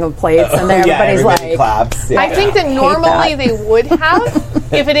whole thing of plates, and then everybody's everybody like, claps. Yeah. I think that normally that. they would have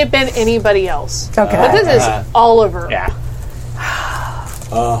if it had been anybody else. Okay. But this is Oliver. Yeah.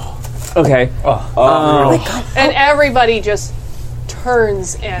 Okay. And everybody just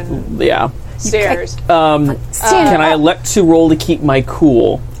turns and Yeah. stares. "Stand Can I up." elect to roll to keep my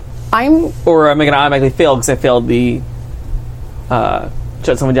cool? I'm Or am I going to automatically fail because I failed the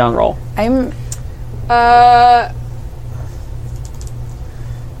shut someone down roll?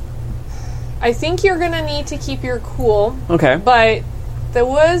 I think you're going to need to keep your cool, Okay. but that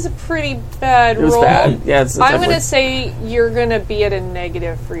was a pretty bad It was roll. bad. Yeah, it's I'm going definitely- to say you're going to be at a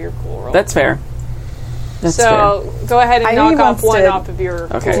negative for your cool roll. That's fair. That's so go ahead and I know he knock off wants one to off of your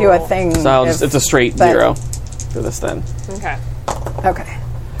Okay. cool do a roll. thing. fair. So if- it's a straight but- 0 for this then. Okay. Okay.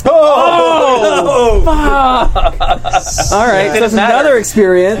 All right, so that's matter. another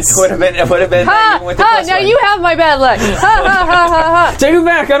experience. Would have been Ha! even with the Ha! plus Now one. you have my bad luck. Ha ha ha ha Take it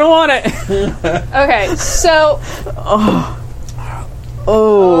back. I don't want it. ha. Okay, so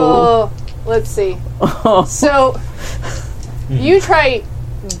let's see. So you try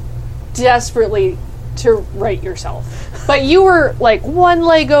desperately to right yourself, but you were like one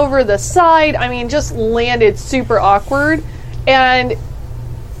leg over the side. I mean, just landed super awkward, and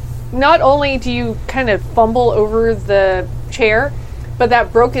not only do you kind of fumble over the chair, but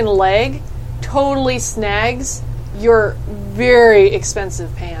that broken leg totally snags your very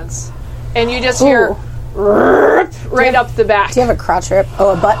expensive pants, and you just hear right up the back. Do you have a crotch rip? Oh,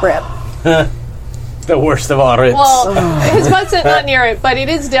 a butt rip. The worst of all rips. Well, his butt's not near it, but it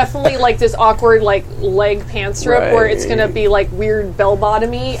is definitely like this awkward, like leg pants rip where it's going to be like weird bell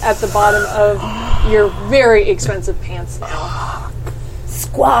bottomy at the bottom of your very expensive pants now.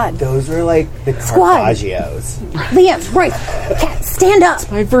 Squad. Those were like the Squad. Caravaggio's. Liam, Royce, Cat, stand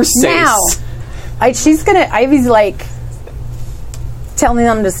up. My Versace. Now. Ivy's like telling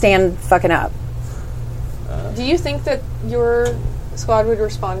them to stand fucking up. Do you think that your squad would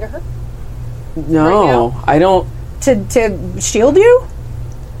respond to her? No, Right now? I don't. To shield you?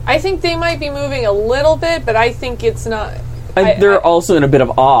 I think they might be moving a little bit, but I think it's not. They're also in a bit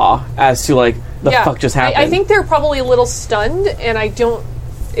of awe as to like the fuck just happened. I think they're probably a little stunned, and I don't.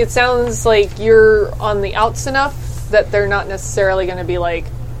 It sounds like you're on the outs enough that they're not necessarily going to be like,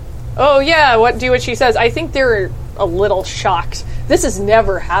 "Oh yeah, do what she says." I think they're a little shocked. This has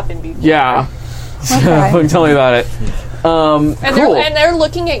never happened before. Yeah. Okay. Tell me about it. And Cool. they're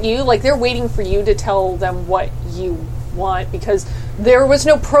looking at you like they're waiting for you to tell them what you want because there was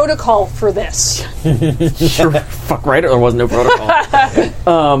no protocol for this. Sure, fuck right, or there was no protocol.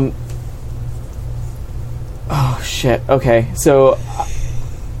 Oh shit. Okay, so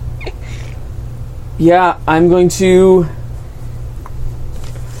yeah, I'm going to.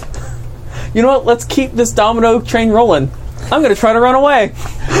 You know what? Let's keep this domino train rolling. I'm going to try to run away,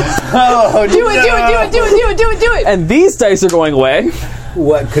 Oh, Do it. and these dice are going away.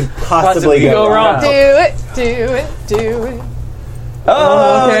 What could possibly go go wrong? wrong? Do it.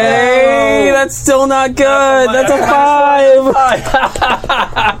 Oh, Okay, no. that's still not good. That's a 5.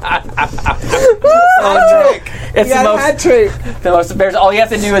 It's the most, hat trick. the most embarrassing. All you have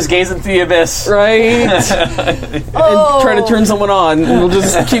to do is gaze into the abyss. Right? Oh, Try to turn someone on, and we'll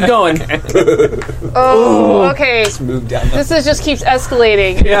just keep going. Oh, okay. Move down. This just keeps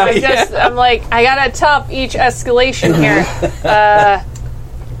escalating. Yeah, I'm like, I gotta top each escalation here.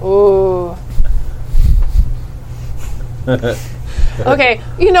 Ooh. Okay,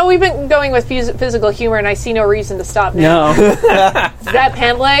 we've been going with physical humor, and I see no reason to stop now. No. That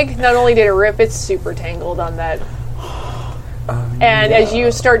pant leg, not only did it rip, it's super tangled on that. And as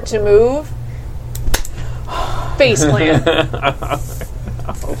you start to move, face plant.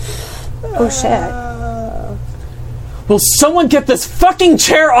 Oh shit. Will someone get this fucking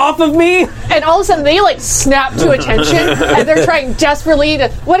chair off of me? And all of a sudden, they like snap to attention, and they're trying desperately to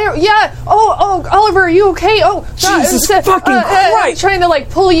whatever. Yeah. Oh, Oliver, are you okay? Oh, Jesus fucking Christ. Trying to like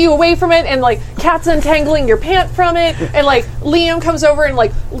pull you away from it, and like Kat's untangling your pant from it, and like Liam comes over and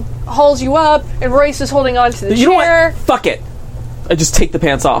like hauls you up, and Royce is holding on to the You know chair. what? Fuck it. I just take the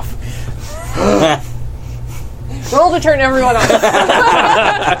pants off. Roll to turn everyone on.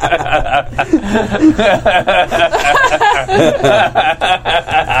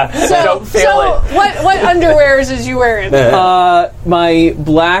 Don't fail it. What underwears is you wearing? My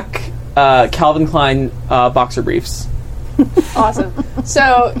black Calvin Klein boxer briefs. Awesome.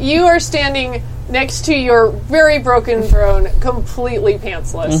 So you are standing next to your very broken throne, completely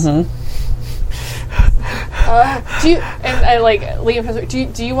pantsless. Do you and like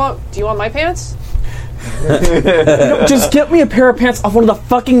Liam? Do you want my pants? Just get me a pair of pants off one of the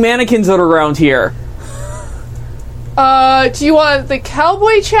fucking mannequins that are around here. Do you want the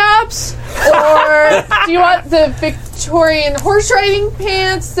cowboy chaps, or do you want the Victorian horse riding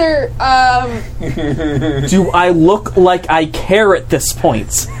pants? They're Do I look like I care at this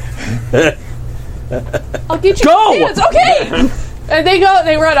point? I'll get you Go! pants. Okay. And they go.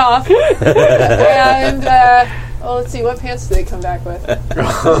 They run off. And let's see. What pants do they come back with?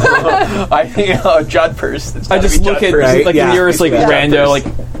 I think Judd purse. I just look at right? like Yeah. the nearest like Yeah. rando. Like,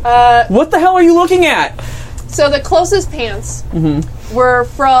 what the hell are you looking at? So the closest pants were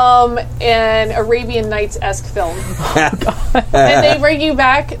from an Arabian Nights-esque film. And they bring you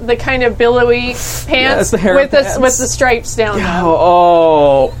back the kind of billowy pants the harem with pants. with the stripes down them.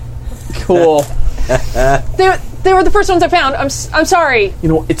 Oh, cool. They were the first ones I found. I'm sorry. You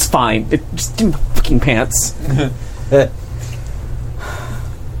know, it's fine. Just give me the fucking pants.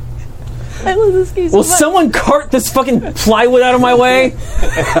 I love this game so Will much. someone cart this fucking plywood out of my way?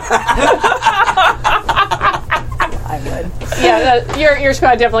 I would. Yeah, your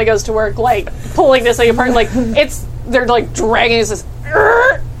squad definitely goes to work like pulling this thing apart. Like they're like dragging this,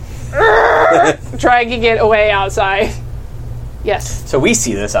 dragging it away outside. Yes. So we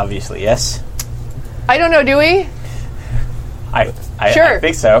see this, obviously. Yes. I don't know. Do we? I Sure.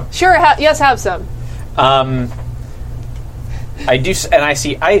 think so. Sure. Yes. Have some. I do, and I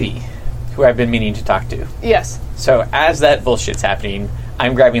see Ivy, who I've been meaning to talk to. Yes. So as that bullshit's happening,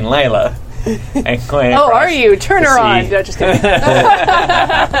 I'm grabbing Lila and going. Oh, across are you? Turn to her see- on. No, just kidding.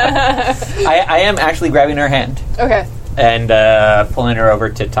 I am actually grabbing her hand Okay. and pulling her over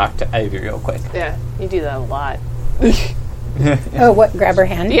to talk to Ivy real quick. Yeah, you do that a lot. Oh, what? Grab her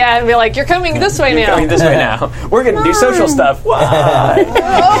hand? Yeah, and be like, "You're coming this way now." Coming this way now. We're going to do social stuff. What?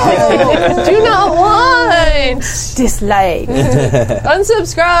 Oh, do not want. Dislike.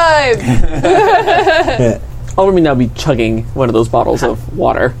 Unsubscribe. I'll let me now be chugging one of those bottles of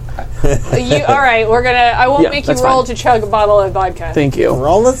water. All right, we're gonna. I won't Yeah, make you that's roll fine. to chug a bottle of vodka. Thank you.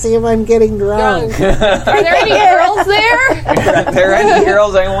 Roll to see if I'm getting drunk. Are there any girls there? There are any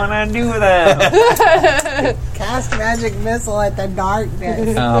girls I want to do that. Cast magic missile at the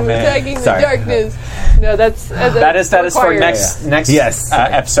darkness. Oh man, Tagging the sorry. darkness. No, that's That is for required. next Yes.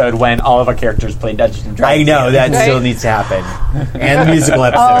 episode when all of our characters play Dungeons and I Dragons. know that Right. still needs to happen, and the musical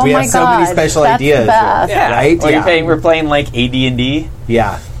episode. Oh we my have so many God, special that's the ideas, best. Yeah. right? What are you we're playing like AD&D.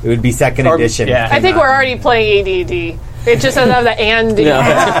 Yeah, it would be second Or- edition. yeah. I think we're already playing AD&D. It just doesn't have the and.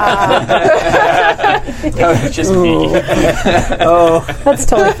 No, it's just me. That's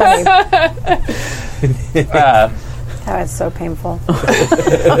totally funny. Uh, That was so painful.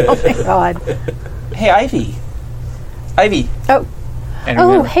 Oh my god. hey, Ivy. Ivy. Oh. And Oh,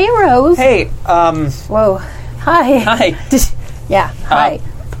 remember- hey, Rose. Hey. Whoa. Hi. Hi. Yeah. Hi.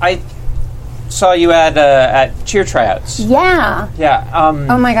 I saw you at cheer tryouts. Yeah. Yeah.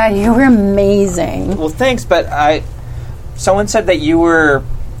 Oh my god, you were amazing. Well, thanks, but someone said that you were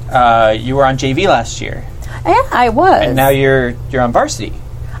on JV last year, Yeah, I was. and now you're on varsity.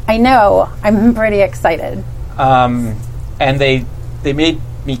 I know. I'm pretty excited. And they made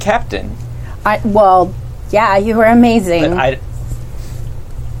me captain. Well, yeah, you were amazing. But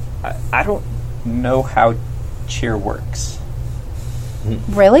I don't know how cheer works.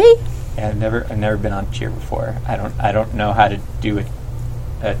 Really? Yeah, I've never been on cheer before. I don't know how to do it.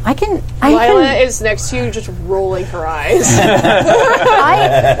 I can. Lila is next to you, just rolling her eyes.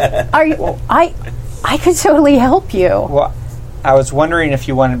 I could totally help you. Well, I was wondering if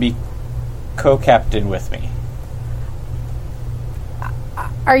you want to be co-captain with me.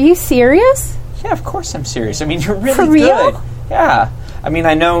 Are you serious? Yeah, of course I'm serious. I mean, you're really For real? good. Yeah. I mean,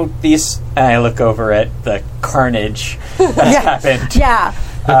 I know these. And I look over at the carnage that's happened. Yeah.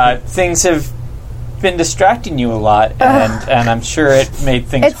 Things have been distracting you a lot, and I'm sure it made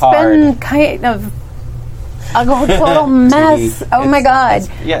things It's hard. been kind of a total mess. Oh my god.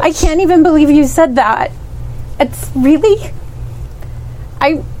 yes. I can't even believe you said that. It's really.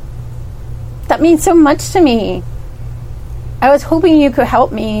 That means so much to me. I was hoping you could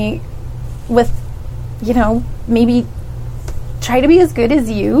help me with, maybe try to be as good as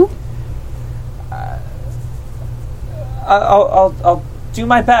you. I'll do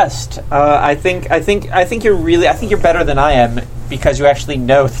my best. I think you're better than I am because you actually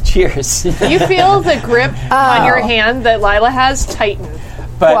know the cheers. You feel the grip on your hand that Lila has tighten.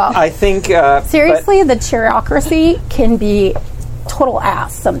 But Well, I think Seriously, the cheerocracy can be total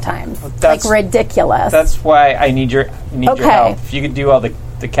ass sometimes. That's- Like ridiculous. that's why I need your Okay. help. If you could do all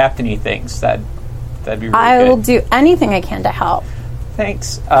the captain-y things, that'd be really I good. will do anything I can to help.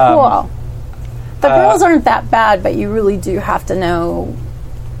 Thanks. Cool. The girls aren't that bad, but you really do have to know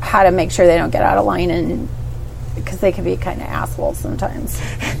how to make sure they don't get out of line, and because they can be kind of assholes sometimes.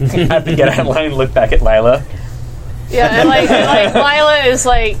 I have to get out of line and look back at Lila. Yeah, and like Lila is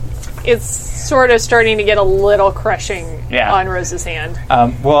like, it's sort of starting to get a little crushing Yeah. on Rose's hand.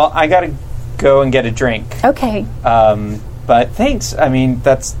 Well, I gotta go and get a drink. Okay. But thanks. I mean,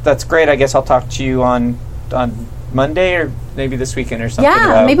 that's great. I guess I'll talk to you on Monday or maybe this weekend or something. Yeah,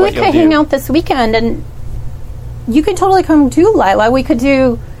 about maybe we what you'll could hang do. out this weekend, and you could totally come too, Lila. We could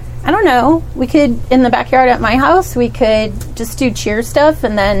do, I don't know, we could, in the backyard at my house, we could just do cheer stuff,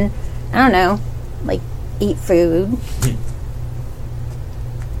 and then, I don't know, like, eat food.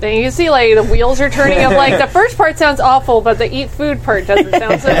 Then you can see like the wheels are turning of like the first part sounds awful, but the eat food part doesn't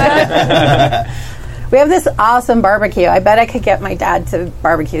sound so bad. We have this awesome barbecue. I bet I could get my dad to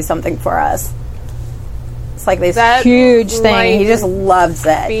barbecue something for us. It's like this That huge might thing. He just loves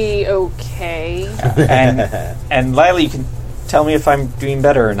it. Be okay. And Lila, you can tell me if I'm doing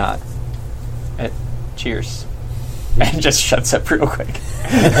better or not. Cheers. And just shuts up real quick.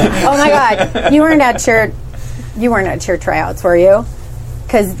 Oh my God! You weren't at cheer tryouts, were you?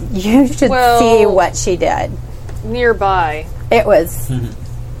 Because you should Well- see what she did. Nearby. It was.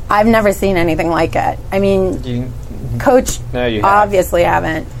 I've never seen anything like it. I mean, Coach No, you haven't. obviously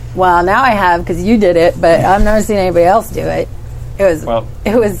haven't. Well, now I have because you did it, but I've never seen anybody else do it. It was. Well-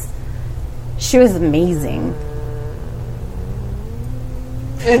 It was. She was amazing.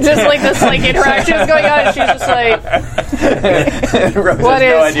 And just like this like interaction is going on, and she's just like, what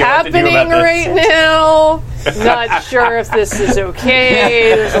is happening right now? Not sure if this is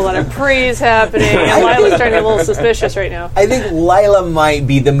okay. There's a lot of praise happening. And Lila's starting to get a little suspicious right now. I think Lila might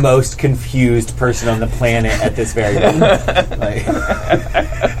be the most confused person on the planet at this very moment. Like,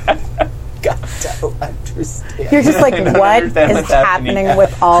 God, don't understand. You're just like, what understand is what's happening. happening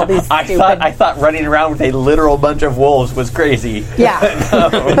with all these stupid? I thought running around with a literal bunch of wolves was crazy. Yeah,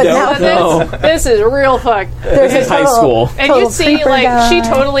 but now But this is real fucked. there's This is a high total- school. And total you see, creeper like, she guy.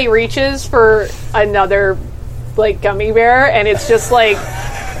 totally reaches for another, like, gummy bear, and it's just, like,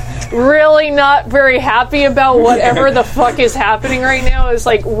 really not very happy about whatever the fuck is happening right now. Is,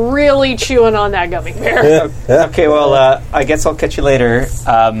 like, really chewing on that gummy bear. Okay, well, I guess I'll catch you later.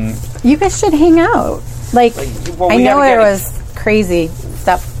 You guys should hang out. Like, well, I we know gotta there get it. was crazy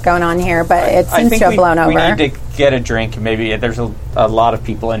stuff going on here, but it I seems think to have blown we over. need to get a drink. Maybe there's a lot of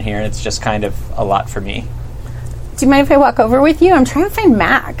people in here, and it's just kind of a lot for me. Do you mind if I walk over with you? I'm trying to find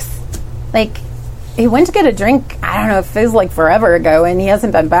Max. Like, he went to get a drink, I don't know, it feels like forever ago, and he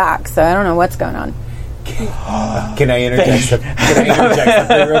hasn't been back, so I don't know what's going on. Can I interject something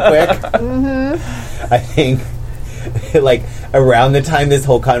real quick? Mm-hmm. I think, like, around the time this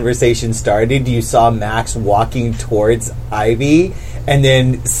whole conversation started, you saw Max walking towards Ivy, and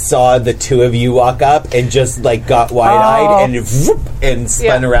then saw the two of you walk up, and just, like, got wide-eyed, and whoop, and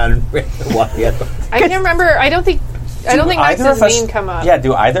spun Yeah. around and walked the other way. I can't remember. I don't think Max's name come up. Yeah,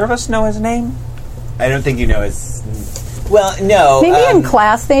 do either of us know his name? I don't think you know his... Well, no. Maybe in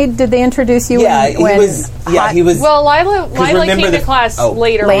class did they introduce you? Yeah, when he was... Yeah, Hot- he was... Well, Lila remember came the- to class oh,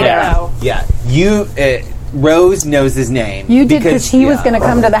 later later. on, though. Yeah, you... Rose knows his name. You did because he was yeah. going to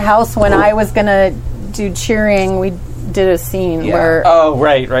come to the house when I was going to do cheering. We did a scene Yeah. where... Oh,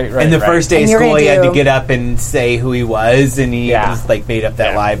 right. And the first day of And you're school, gonna he had to do- get up and say who he was, and he Yeah. just like made up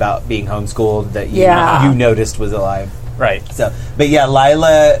that Yeah. lie about being homeschooled that you, Yeah. you noticed was a lie. Right. So, but yeah,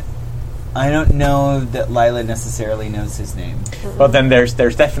 Lila. I don't know that Lila necessarily knows his name. Well, then there's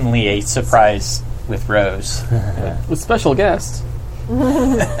definitely a surprise with Rose. With special guest.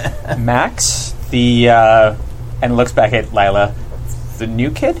 Max, and looks back at Lila, the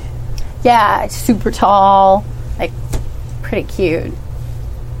new kid? Yeah, super tall, like pretty cute.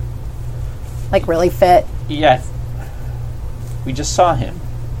 Like really fit. Yeah. We just saw him.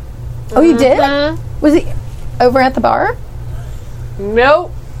 Oh, you did? Mhm. Was he over at the bar?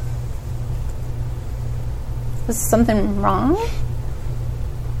 Nope. Was something wrong?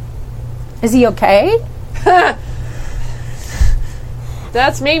 Is he okay?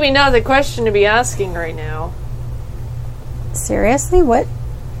 That's maybe not the question to be asking right now. Seriously? What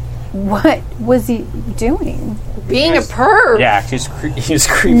was he doing? Being a perv. Yeah, he was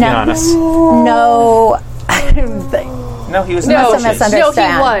creeping on us. No. No, he was No, not. must have misunderstood.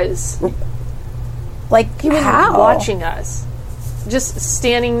 no, he was. Like, He was how? watching us. Just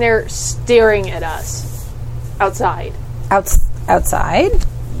standing there staring at us. Outside. Outside?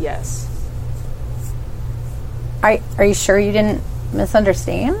 Yes. Are you sure you didn't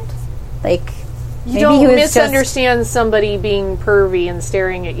misunderstand? Like, You maybe don't he was just... misunderstand somebody being pervy and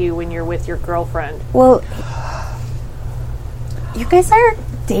staring at you when you're with your girlfriend. Well, you guys are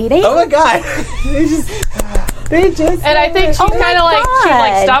dating? Oh my god! they just. And I think she Oh my kind of like she God.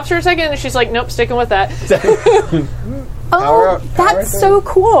 like stops for a second and she's like, "Nope, sticking with that." Power- That's so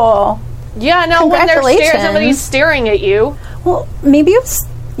cool. Yeah, no, when Congratulations. somebody's staring at you. Well, maybe it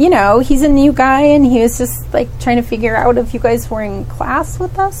was, he's a new guy and he was just like trying to figure out if you guys were in class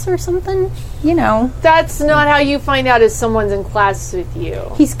with us or something. That's not how you find out if someone's in class with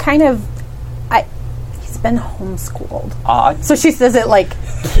you. He's kind of, he's been homeschooled. Odd. So she says it like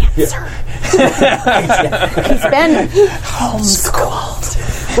cancer. He's been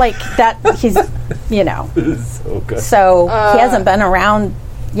homeschooled. Like that, he's, So good. So he hasn't been around,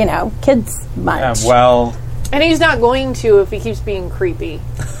 kids much. Well, And he's not going to if he keeps being creepy.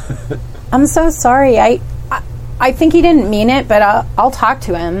 I'm so sorry. I think he didn't mean it, but I'll talk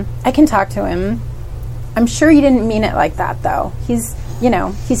to him. I can talk to him. I'm sure he didn't mean it like that, though. He's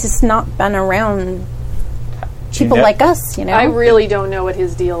just not been around people Gina? like us, I really don't know what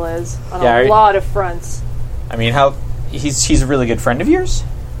his deal is on Yeah, a lot of fronts. I mean, he's a really good friend of yours?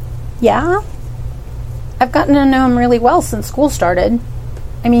 Yeah. I've gotten to know him really well since school started.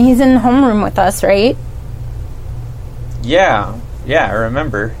 I mean, he's in homeroom with us, right? Yeah, I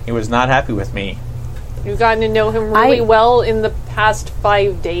remember. He was not happy with me. You've gotten to know him really well in the past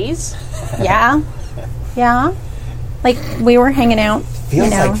 5 days. Yeah. Yeah. Like, we were hanging out.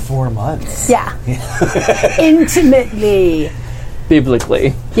 Feels like 4 months. Yeah. Intimately.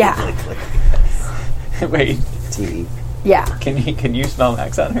 Biblically. Yeah. Wait, TV. Yeah. can you smell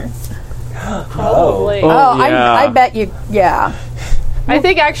Max on her? Probably. Oh, Oh, yeah. I bet you. Yeah. I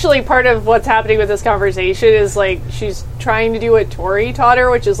think actually part of what's happening with this conversation is like she's trying to do what Tori taught her,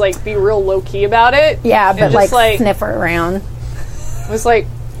 which is like be real low key about it. Yeah, And but just, like sniff her around. it was like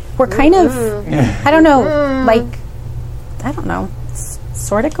We're kind of, I don't know,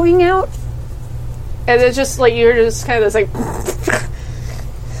 sort of going out. and it's just like you're just kind of this like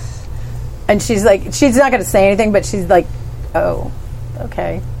And she's like, she's not going to say anything, but she's like, oh,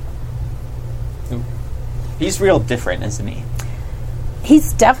 okay. He's real different, isn't he?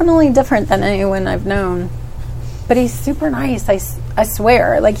 He's definitely different than anyone I've known. But he's super nice, I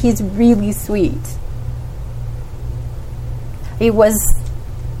swear. Like, he's really sweet. He was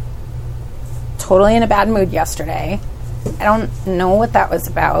totally in a bad mood yesterday. I don't know what that was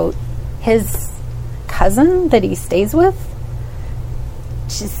about. His cousin that he stays with,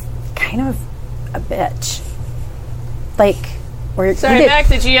 she's kind of a bitch. Like, or sorry, Mac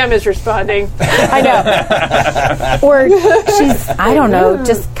the GM is responding. I know. Or she's, I don't know,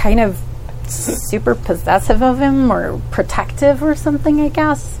 just kind of super possessive of him or protective or something, I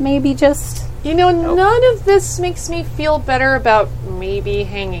guess. Maybe just. You know, none of this makes me feel better about maybe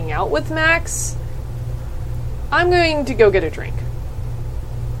hanging out with Max. I'm going to go get a drink.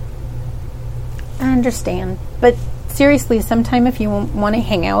 I understand. But seriously, sometime if you want to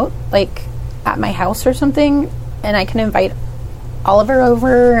hang out, like at my house or something, and I can invite Oliver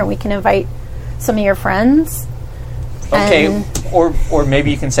over and we can invite some of your friends. Okay, And- or maybe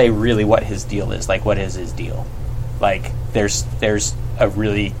you can say really what his deal is. Like, what is his deal? Like, there's a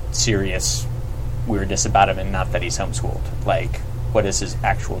really serious weirdness about him, and not that he's homeschooled. Like, what is his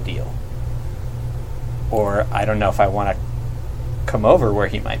actual deal? Or I don't know if I want to come over where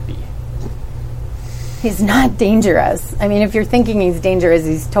he might be. He's not dangerous. I mean, if you're thinking he's dangerous,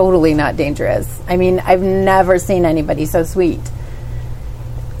 he's totally not dangerous. I mean, I've never seen anybody so sweet.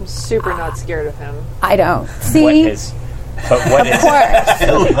 I'm super not scared of him. I don't. See? What is? But what is?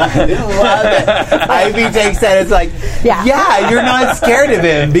 I love it. Ivy takes that as like, Yeah. you're not scared of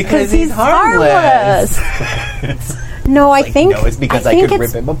him because he's harmless. No, I think No, it's because I think could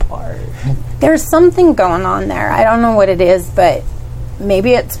it's- rip him apart. there's something going on there. I don't know what it is, but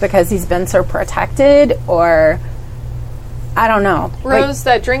maybe it's because he's been so protected, or I don't know. Like, Rose,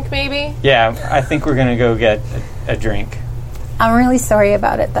 that drink maybe? Yeah, I think we're gonna go get a drink. I'm really sorry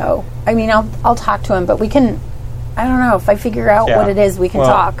about it, though. I mean, I'll talk to him, but we can. I don't know if I figure out Yeah. what it is. We can Well,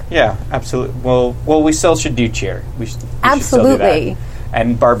 talk. Yeah, absolutely. Well, we still should do cheer. We should still do that. Absolutely.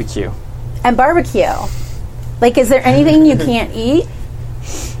 And barbecue. And barbecue. Like, is there anything you can't eat?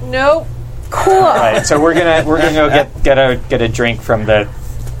 Nope. Cool. Right. So we're gonna go get a drink from the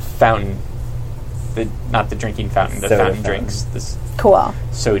fountain. Not the drinking fountain. The Soda fountain fountain. drinks. This Cool.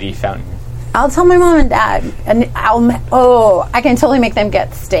 sody fountain. I'll tell my mom and dad, and I can totally make them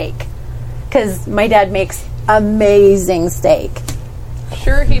get steak because my dad makes amazing steak.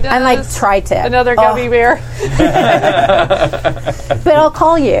 Sure, he does. And like tri-tip. Another gummy bear. But I'll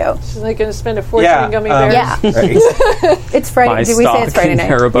call you. She's like going to spend a fortune on gummy bears. Yeah. Right. It's Friday. Did we say it's Friday night?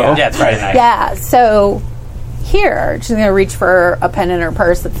 Yeah, it's Friday night. Yeah. So here, she's going to reach for a pen in her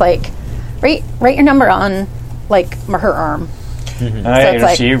purse. It's like, write your number on like her arm. Mm-hmm.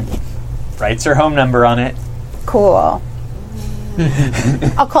 It's she writes her home number on it. Cool.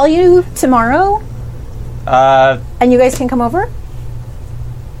 I'll call you tomorrow. And you guys can come over?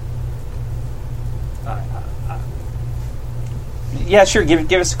 Yeah, sure.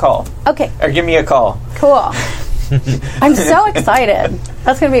 Give us a call. Okay. Or give me a call. Cool. I'm so excited.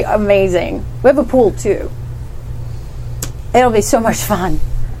 That's going to be amazing. We have a pool, too. It'll be so much fun.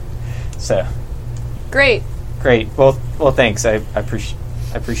 So. Great. Well, thanks. I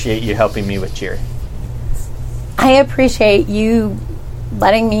appreciate you helping me with cheer. I appreciate you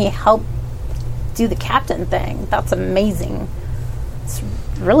letting me help do the captain thing. That's amazing. It's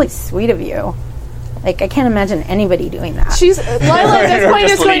really sweet of you. Like, I can't imagine anybody doing that. Lila at this point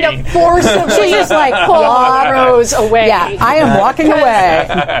is going to forcibly just like pull Rose away. Yeah, I am walking away.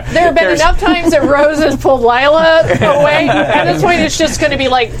 There have been enough times that Rose has pulled Lila away. At this point, it's just going to be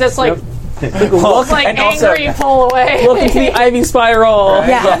like this, like angry pull away. Welcome to the Ivy Spiral. Right?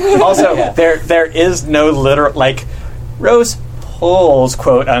 Yeah. Also, there is no literal like Rose pulls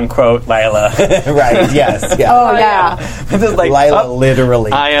quote unquote Lila. Right. Yes. Yeah. Oh, yeah. Like, Lila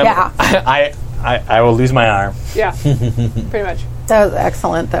literally. I am. Yeah. I will lose my arm. Yeah, pretty much. That was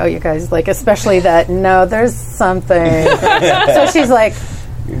excellent, though, you guys. Like, especially that, no, there's something. So she's like,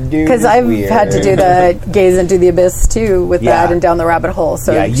 because I've had to do the gaze into the abyss, too, with that and down the rabbit hole.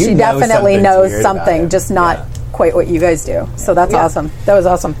 So she definitely knows something, just not quite what you guys do. So that's awesome. That was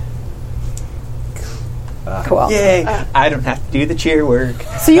awesome. Cool. Yay! I don't have to do the cheer work.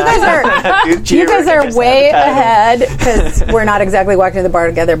 So you guys are way ahead because we're not exactly walking to the bar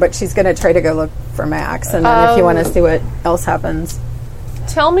together. But she's going to try to go look for Max, and then if you want to see what else happens,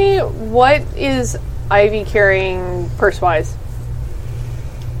 tell me what is Ivy carrying purse-wise?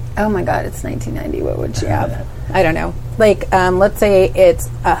 Oh my God, it's 1990. What would she have? I don't know. Like, let's say it's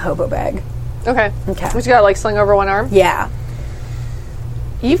a hobo bag. Okay. Okay. Which you got like sling over one arm. Yeah.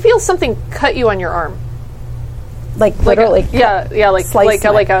 You feel something cut you on your arm. Like literally.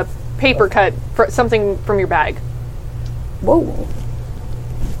 Like a paper cut for something from your bag. Whoa.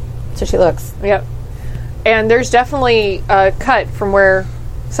 So she looks. Yep. And there's definitely a cut from where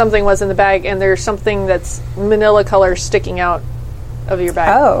something was in the bag, and there's something that's manila color sticking out of your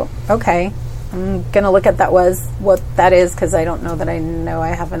bag. Oh, okay. I'm going to look at what that is because I don't know that I know I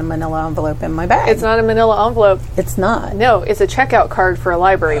have a manila envelope in my bag. It's not a manila envelope. It's not. No, it's a checkout card for a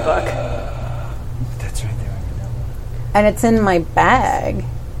library book. That's right there. And it's in my bag.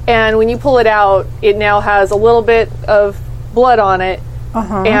 And when you pull it out, it now has a little bit of blood on it,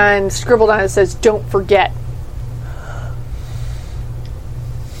 and scribbled on it says, "Don't forget."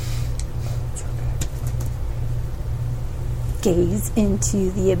 Gaze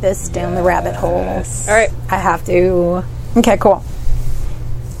into the abyss down the rabbit hole. All right. I have to. Okay, cool.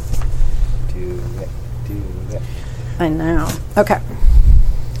 Do it. I know. Okay.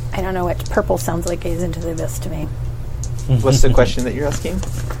 I don't know what purple sounds like gaze into the abyss to me. What's the question that you're asking?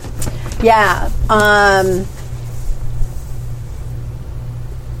 Yeah.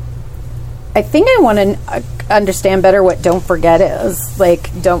 I think I want to understand better what Don't Forget is. Like,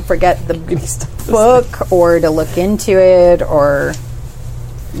 don't forget the book, or to look into it, or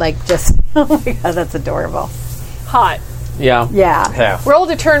like just. Oh my God, that's adorable. Hot. Yeah. Yeah. Roll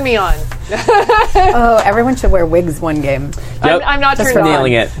to turn me on. Oh, everyone should wear wigs one game. Yep. I'm not Just turned for on.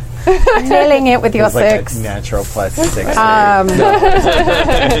 Nailing it. Nailing it with your It's like six. a natural plus 6.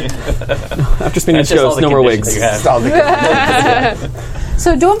 After spinning That's just all shows, the no more conditions wigs. you have.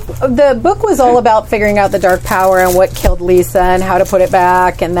 So the book was all about figuring out the dark power and what killed Lisa and how to put it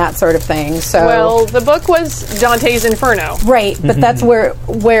back and that sort of thing. So Well, the book was Dante's Inferno. right, but that's where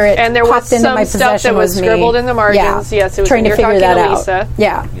it And there was popped into my some stuff possession that was me. scribbled in the margins. Yes, it was trying when to you're figure that talking to out. Lisa.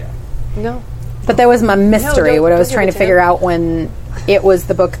 Yeah, No. but that was my mystery. don't- what I was don't trying give to it to figure him. out when it was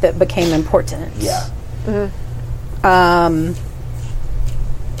the book that became important. Yeah.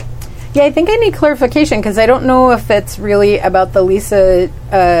 Yeah, I think I need clarification because I don't know if it's really about the Lisa,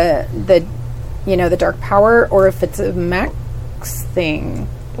 the dark power, or if it's a Max thing.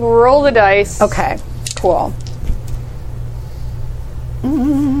 Roll the dice. Okay, cool.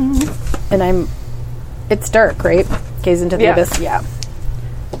 And it's dark, right? Gaze into the Yeah. abyss. Yeah.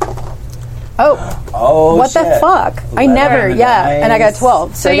 Oh, Oh, What the shit. fuck? I 11 never, on the and I got dice.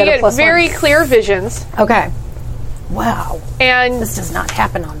 12. So I you got a get plus very clear visions, one. Okay. Wow. and This does not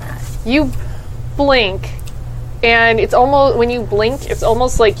happen on that. you blink, and it's almost, when you blink, it's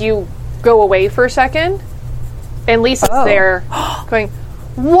almost like you go away for a second, and Lisa's Oh. there going,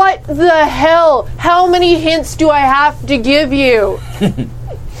 what the hell? How many hints do I have to give you?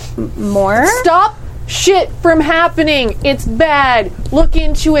 More? Stop shit from happening. It's bad. Look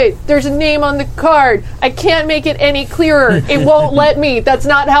into it. There's a name on the card. I can't make it any clearer. It won't let me. That's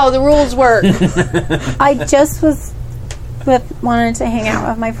not how the rules work. I just wanted to hang out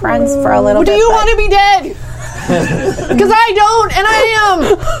with my friends for a little Do bit. you but want to be dead? Because I don't, and I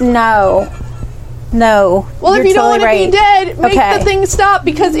am. No. Well, You're if you don't totally want to be dead, make Okay. the thing stop,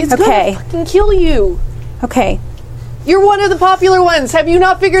 because it's Okay. going to fucking kill you. Okay. You're one of the popular ones. Have you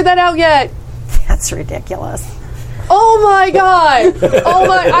not figured that out yet? That's ridiculous. Oh my god. Oh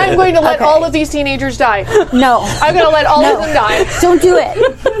my, I'm going to let Okay. all of these teenagers die. No. I'm going to let all of them die. Don't do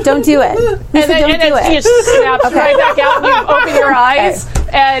it. Don't do it. Lisa, And then, don't and do then it. it snaps right back out, and you open your eyes,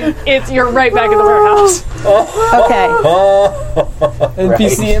 and you're right back in the warehouse. Okay.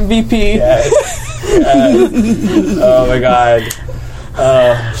 NPC MVP. Oh my god.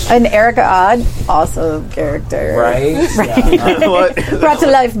 And Erica Odd, also character. Right? Yeah. What? Brought to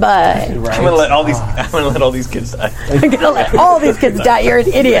life by. I'm gonna let all these kids die. I'm gonna let all these kids die. You're an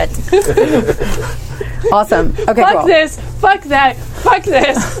idiot. Awesome. Okay, Fuck cool. this. Fuck that. Fuck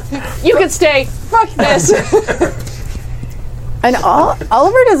this. You can stay. Fuck this. And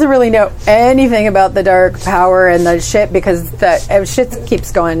Oliver doesn't really know anything about the dark power and the shit because the shit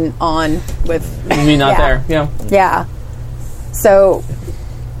keeps going on with. Me not Yeah. there. Yeah. Yeah. So,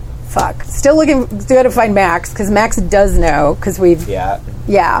 fuck. Still looking. Still got to find Max because Max does know because we've. Yeah.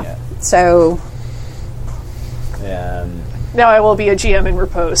 Yeah. Yeah. So. Now I will be a GM in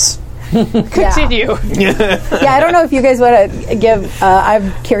repose. Continue. Yeah, I don't know if you guys want to give.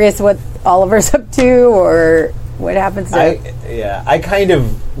 I'm curious what Oliver's up to or what happens to. I kind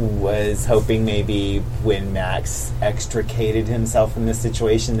of was hoping maybe when Max extricated himself from this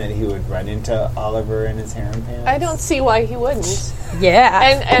situation that he would run into Oliver in his harem pants. I don't see why he wouldn't.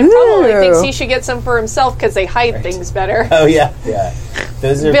 Yeah. And probably Ooh. thinks he should get some for himself because they hide things better. Oh yeah.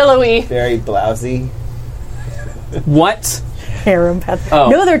 Those are Billowy. very blousy. What? harem pants. Oh.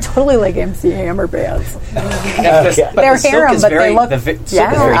 No, they're totally like MC Hammer pants. But They're the silk harem, is but very, they look. the silk is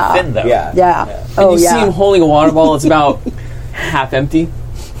Yeah. very thin, though. Yeah. Yeah. And Oh you see yeah. him holding a water ball. It's about half empty.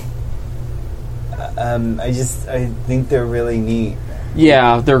 I think they're really neat.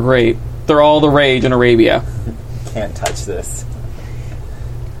 Yeah, they're great. They're all the rage in Arabia. Can't touch this.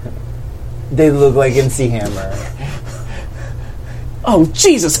 They look like MC Hammer. Oh,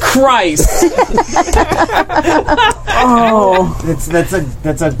 Jesus Christ! Oh,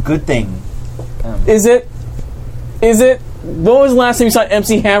 That's a good thing. is it? Is it? When was the last time you saw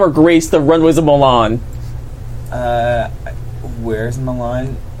MC Hammer grace the runways of Milan? Where's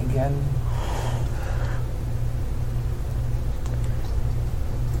Milan again?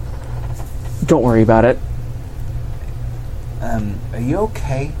 Don't worry about it. Are you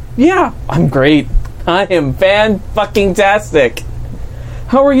okay? Yeah, I'm great. I am fan-fucking-tastic.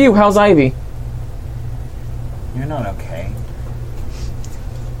 How are you? How's Ivy? You're not okay.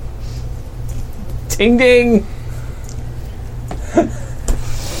 Ding ding.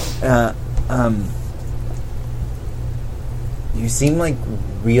 You seem like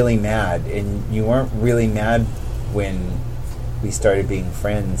really mad, and you weren't really mad when we started being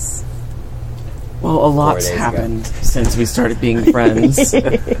friends. Well, a lot's 4 days happened since we started being friends. 5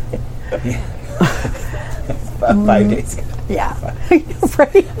 days ago. Yeah.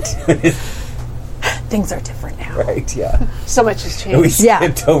 Right. Things are different now. Right, yeah. So much has And we changed. Yeah.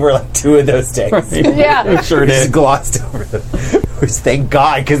 skipped over like 2 of those days. Yeah. Sure We just did. glossed over them. Which, thank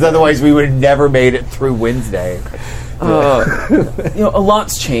God, because otherwise we would have never made it through Wednesday. A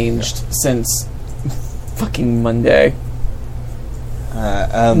lot's changed since fucking Monday.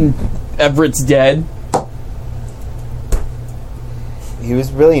 Everett's dead. He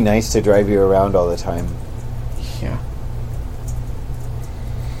was really nice to drive you around all the time. Yeah.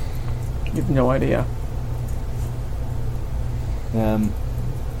 You have no idea.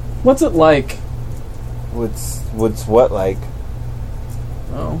 What's it like? What's what like?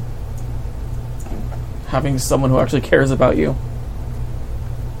 Oh. Having someone who actually cares about you.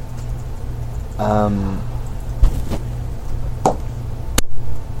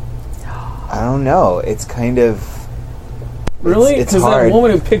 I don't know. It's kind of Really? It's Because that hard.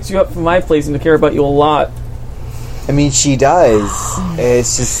 woman who picked you up from my place seemed to care about you a lot. I mean, she does.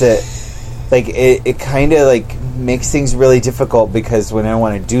 It's just that, like, it kind of like makes things really difficult because when I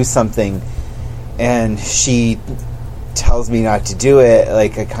want to do something, and she tells me not to do it,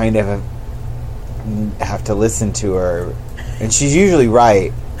 like I kind of have to listen to her, and she's usually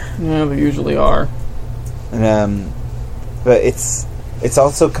right. Yeah, they usually are. And, but it's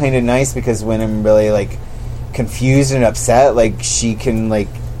also kind of nice because when I'm really like confused and upset, like she can like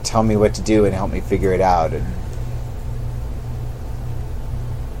tell me what to do and help me figure it out. And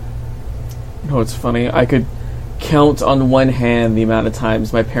You know, it's funny. I could count on one hand the amount of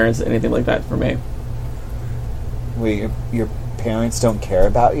times my parents did anything like that for me. wait, your parents don't care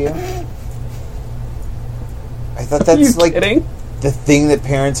about you? I thought Are you that's like kidding? the thing that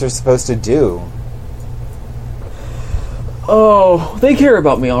parents are supposed to do. Oh, they care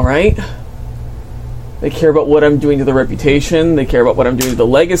about me, all right. They care about what I'm doing to the reputation. They care about what I'm doing to the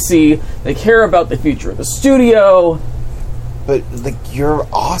legacy. They care about the future of the studio. But like you're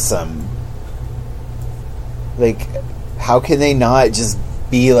awesome. Like, how can they not just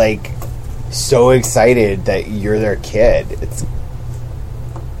be like so excited that you're their kid? It's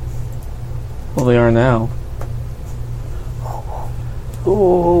Well, they are now.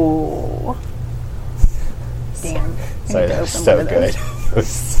 Ooh. Damn. sorry, that was so good.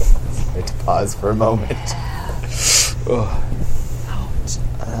 I had to pause for a moment. Oh.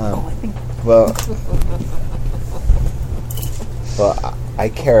 Well, I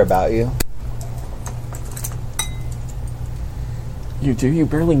care about you. You do? You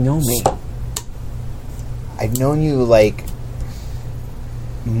barely know me. I've known you like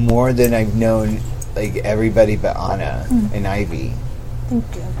more than I've known like everybody but Anna and Ivy.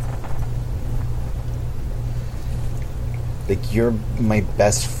 Thank you. Like you're my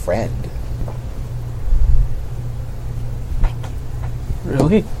best friend.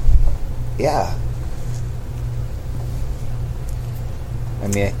 Really? Yeah. I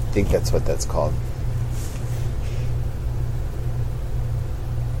mean, I think that's what that's called.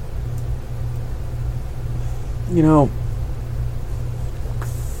 You know,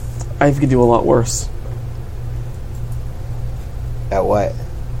 I could do a lot worse. At what?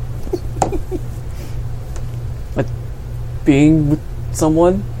 Like, being with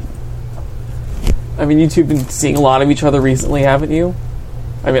someone. I mean, you two have been seeing a lot of each other recently, haven't you?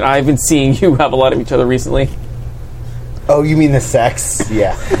 I mean, I've been seeing you have a lot of each other recently. Oh, you mean the sex?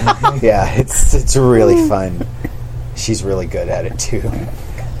 Yeah. Yeah, it's really fun. She's really good at it, too.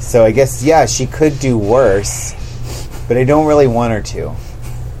 So I guess, yeah, she could do worse, but I don't really want her to.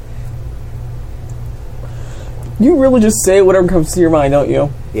 You really just say whatever comes to your mind, don't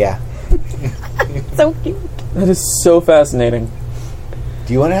you? Yeah. So cute. That is so fascinating.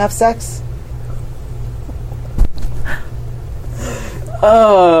 Do you want to have sex?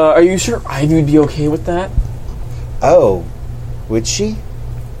 Are you sure Ivy would be okay with that? Oh, would she?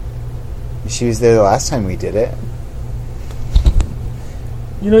 She was there the last time we did it.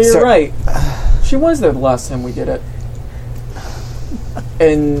 You know, you're Sir- right. She was there the last time we did it.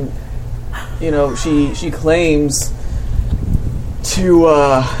 And, you know, she claims to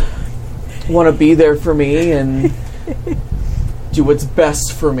want to be there for me and do what's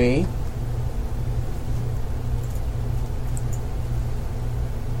best for me.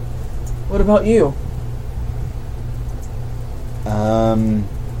 What about you? Do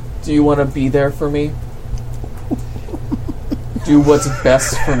Do you want to be there for me? Do what's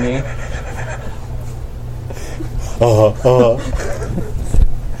best for me?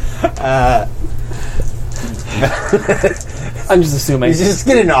 I'm just assuming. you just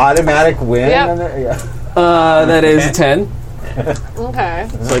get an automatic win? Yep. On there? Yeah. That is a 10. Okay.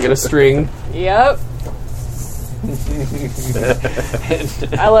 So I get a string. Yep.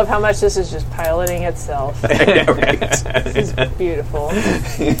 I love how much this is just piloting itself. This is beautiful.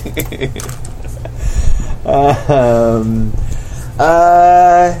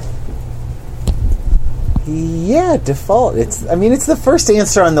 Yeah, default. It's the first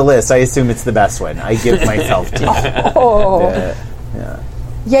answer on the list. I assume it's the best one. I give myself to. Oh. Yeah.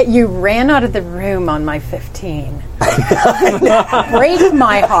 Yet you ran out of the room on my 15. Break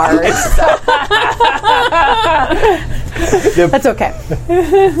my heart. That's okay.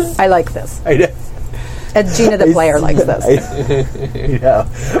 I like this. I know. And Gina the player likes this. You know.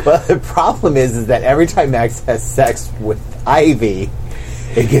 Well, the problem is that every time Max has sex with Ivy,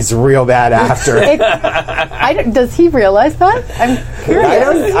 it gets real bad after. Does he realize that? I'm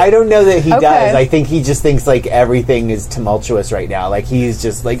curious. I don't know that he Okay. does. I think he just thinks like everything is tumultuous right now. Like he's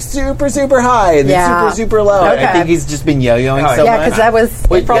just like super, super high and then Yeah. super, super low. Okay. I think he's just been yo-yoing so Yeah, much. because that was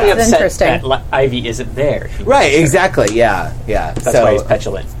Well, he's probably that was upset interesting. that Ivy isn't there. Right, exactly. Yeah, yeah. That's so, why he's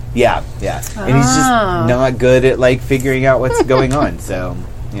petulant. Yeah, yeah. And he's just not good at like figuring out what's going on. So,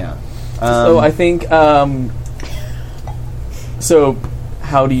 yeah. So I think, so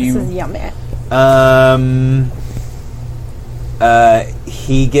how do This is you yummy.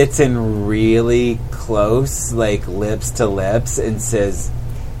 He gets in really close, like lips to lips, and says,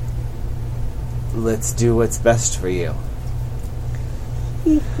 "Let's do what's best for you."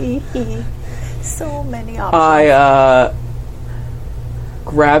 So many options. I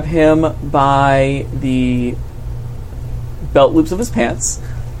grab him by the belt loops of his pants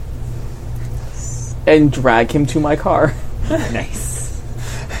and drag him to my car. Nice.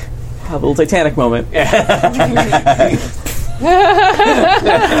 Have a little Titanic moment.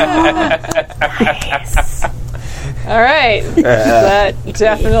 All right. That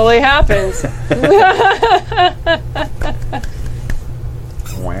definitely happens.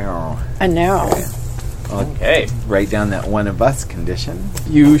 Wow. I know. Okay. Write down that one of us condition.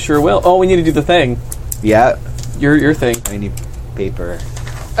 You sure will. Oh, we need to do the thing. Yeah. Your thing. I need paper.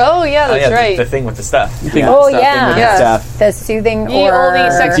 Oh, yeah, that's right. The thing with the stuff. Thing Oh, with stuff, yeah. thing with Yeah. Stuff. The soothing Ye or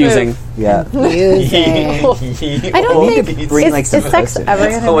olde sex Using. move. Yeah. using. I don't need think to bring, like, is some sex post-its. ever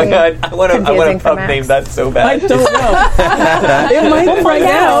going to Oh my be god, I want confusing a for pub Max? name that's so I bad. don't know. It might right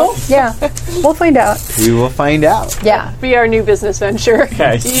now. Yeah, we'll find out. We will find out. Yeah. Be our new business venture.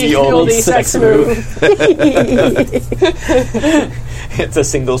 Yeah, Ye olde sex move. It's a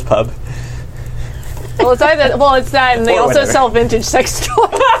singles pub. Well, it's either it's that, and they Or also whatever. sell vintage sex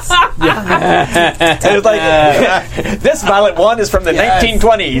toys. It's like, this violet one is from the Yes.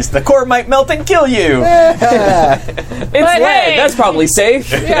 1920s. The core might melt and kill you. It's But lead. hey. That's probably safe.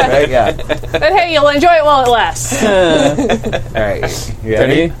 Yeah. Right? Yeah. But hey, you'll enjoy it while it lasts. All right. You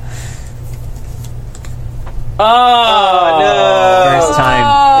ready? Ready? Oh, First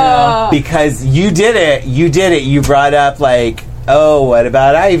time. Because you did it. You brought up, like, oh, what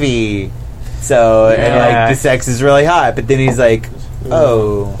about Ivy? So, and Yeah. like, the sex is really hot. But then he's like,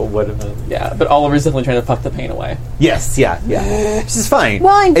 oh. But what about... Yeah, but Oliver's definitely trying to puff the pain away. Yes, yeah. Which is fine.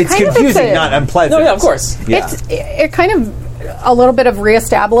 Well, and it's kind of confusing, it's a- not unpleasant. No, yeah, of course. Yeah. It kind of a little bit of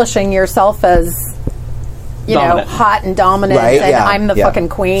reestablishing yourself as Dominant. hot and dominant, Right, and yeah, I'm the yeah. fucking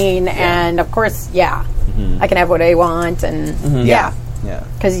queen, and of course, I can have what I want, and Yeah. Yeah.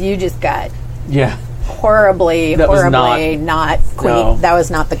 because you just got Yeah. horribly That was not queen. No. That was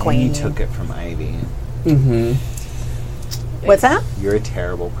not the queen. You took it from Ivy. What's that? You're a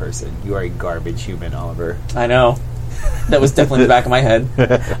terrible person. You are a garbage human, Oliver. I know. That was definitely in the back of my head.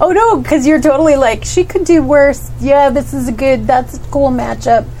 Oh no, because you're totally like she could do worse. Yeah, that's a cool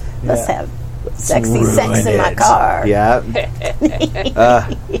matchup. Let's Yeah. have sexy sex Ruin in my it. car. Yeah.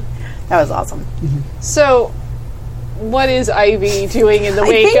 That was awesome. So, what is Ivy doing in the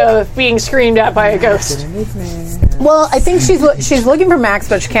wake think- of being screamed at by a ghost? Well, I think she's looking for Max,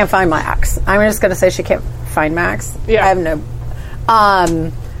 but she can't find Max. I'm just going to say she can't find Max. Yeah. I have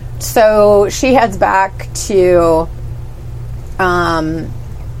no. So she heads back to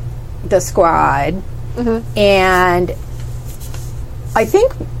the squad, and I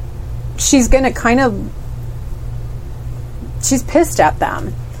think she's going to kind of. She's pissed at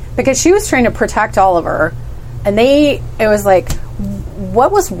them because she was trying to protect Oliver, and it was like,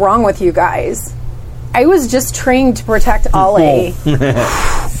 what was wrong with you guys? I was just trained to protect Ollie.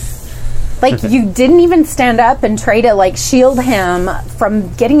 Like, you didn't even stand up and try to, like, shield him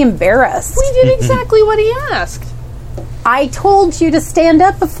from getting embarrassed. We did exactly what he asked. I told you to stand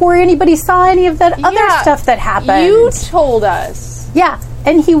up before anybody saw any of that other Yeah, stuff that happened. You told us. Yeah,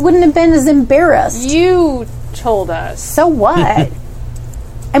 and he wouldn't have been as embarrassed. You told us. So what?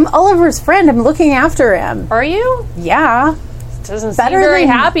 I'm Oliver's friend. I'm looking after him. Are you? Yeah. Doesn't Better seem very than-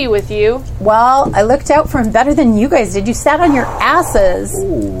 happy with you. Well, I looked out for him better than you guys did. You sat on your asses.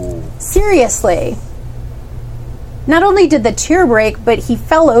 Seriously. Not only did the chair break, but he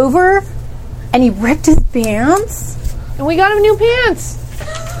fell over and he ripped his pants. And we got him new pants.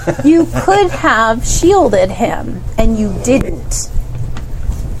 You could have shielded him, and you didn't.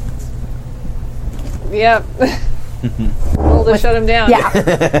 Yep. We'll just shut him down.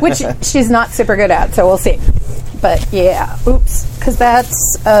 Yeah, which she's not super good at, so we'll see. But yeah, oops, because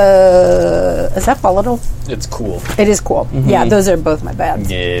that's is that volatile? It's cool. It is cool. Yeah, those are both my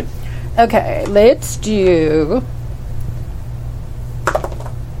bads. Yeah. Okay, let's do.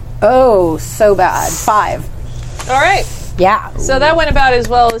 Oh, so bad. 5. All right. Yeah. So that went about as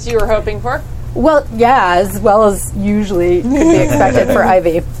well as you were hoping for. Well, yeah, as well as usually could be expected for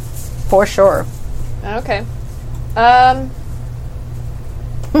Ivy, for sure. Okay.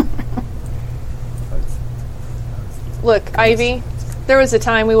 Look, Ivy, there was a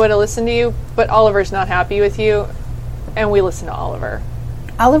time we would have listened to you, but Oliver's not happy with you, and we listen to Oliver.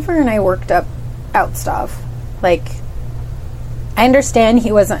 Oliver and I worked out stuff. Like, I understand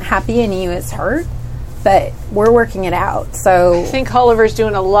he wasn't happy and he was hurt, but we're working it out. So I think Oliver's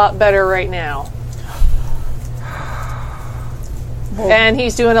doing a lot better right now. And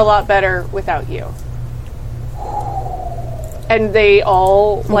he's doing a lot better without you. And they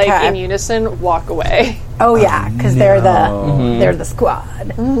all, like, Okay. in unison, walk away. oh yeah, because they're the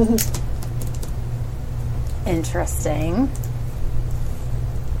squad. Interesting.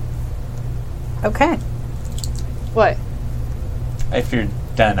 Okay. What? If you're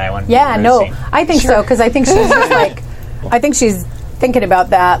done, I want. Yeah, to no, I think so because I think she's just like, I think she's thinking about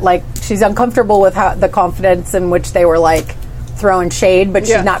that. Like she's uncomfortable with how the confidence in which they were like throwing shade, but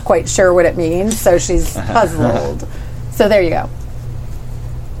Yeah. she's not quite sure what it means, so she's puzzled. So there you go.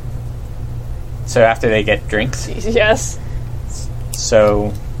 So after they get drinks, Yes.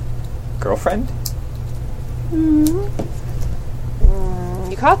 so girlfriend. You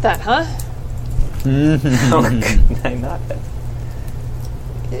caught that, huh? Oh, could I not then?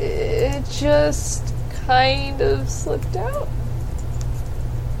 It just kind of slipped out.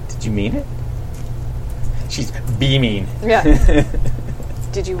 Did you mean it? She's beaming. Yeah.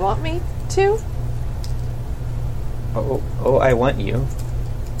 Did you want me to? Oh, I want you.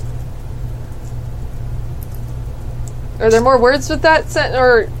 Are there more words with that sentence?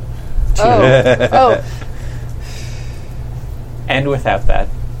 Or oh, And without that.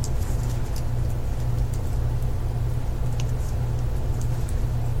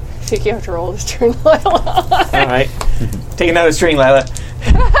 I think you have to roll this turn, Lila. All right. Take another string, Lila.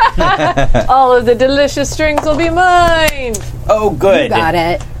 All of the delicious strings will be mine. Oh, good. Got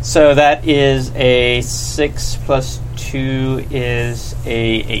it. So that is a 6 plus 2 is a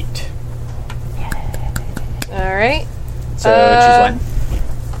 8. All right. So choose one.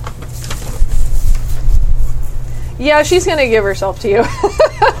 Yeah, she's gonna give herself to you.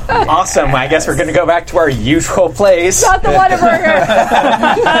 Awesome. I guess we're going to go back to our usual place. Not the Whataburger.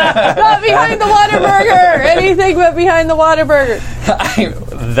 Not behind the Whataburger. Anything but behind the Whataburger.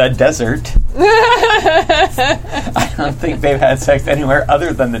 The desert. I don't think they've had sex anywhere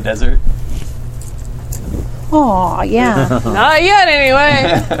other than the desert. Oh yeah. Not yet, anyway.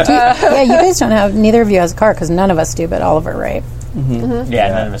 Yeah, you guys don't have. Neither of you has a car because none of us do, but Oliver, right? Yeah,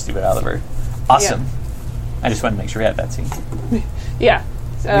 none of us do but Oliver. Awesome. I just wanted to make sure we had that scene. Yeah.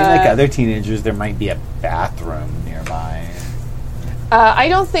 I mean, like other teenagers, there might be a bathroom nearby. I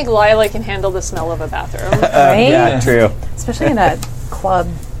don't think Lila can handle the smell of a bathroom. Right? Yeah, true. Especially in a club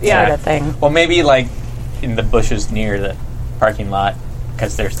Yeah. sort of thing. Well, maybe like in the bushes near the parking lot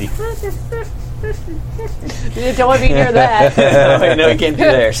because there's the. You don't want to be near that. No, you can't be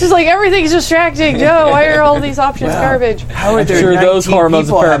there. She's like, everything's distracting. Joe, why are all these options garbage? How are I'm sure those hormones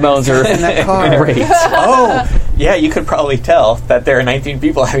and pheromones are in that car? great. Oh, yeah, you could probably tell that there are 19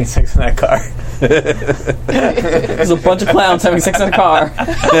 people having sex in that car. There's a bunch of clowns having sex in a car.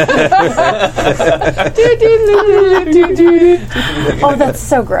 Oh, that's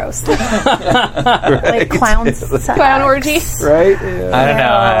so gross. Like clowns. sex. Clown orgy. Right? I don't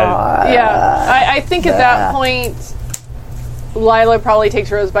know. Yeah. I think at that point, Lila probably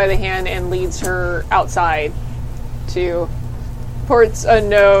takes Rose by the hand and leads her outside to ports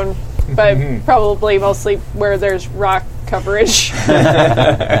unknown, but probably mostly where there's rock coverage.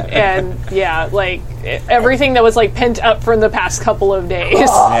 And yeah, like everything that was like pent up from the past couple of days.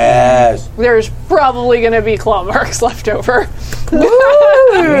 Yes. There's probably going to be claw marks left over.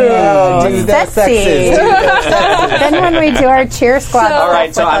 Oh, dude, that's Sexy. sexist. Then when we do our cheer squad, All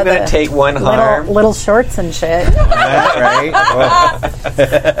right, so stuff I'm with going to take one harm. little shorts and shit Right?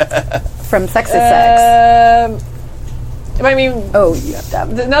 from Sex is Sex. I mean, Oh, you have to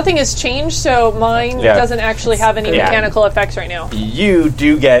have nothing has changed, so mine Yeah. doesn't actually have any Yeah. mechanical effects right now. You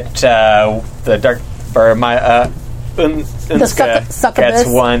do get the dark, or my Unska succubus. gets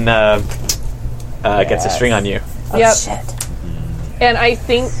one, gets a string on you. Oh, Yep. shit. And I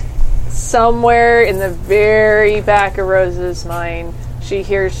think somewhere in the very back of Rose's mind, she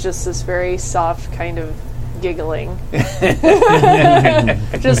hears just this very soft kind of giggling.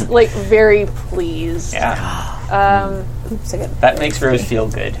 Just like very pleased. Yeah, Oops, I got that makes Rose feel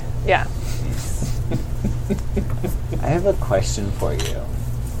good. Yeah. I have a question for you.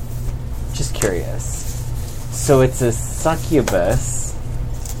 Just curious. So it's a succubus,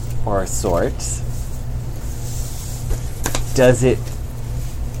 or a sort. Does it,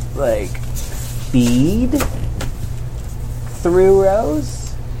 like, feed through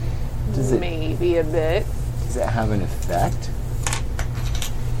Rose? Does it Maybe a bit. Does it have an effect?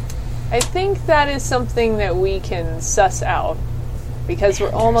 I think that is something that we can suss out because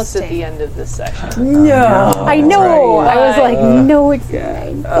we're almost at the end of this session. No, I know. right. I was like, no, it's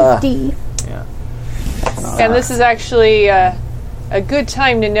 9:50. Yeah. And this is actually a good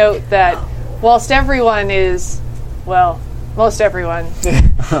time to note that whilst everyone is, well, most everyone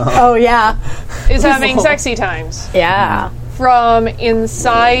Oh yeah, is having sexy times, yeah. from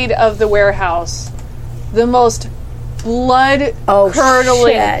inside of the warehouse, the most Oh,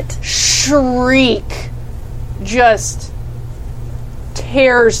 blood-curdling shit. shriek just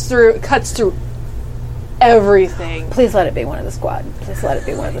cuts through everything. Please let it be one of the squad. Please let it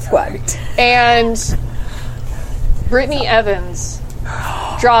be one of the squad. And Brittany Evans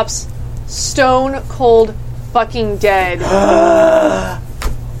drops stone cold fucking dead.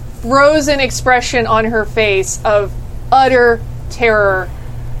 Frozen expression on her face of utter terror.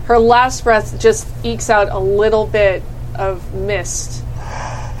 Her last breath just ekes out a little bit of mist.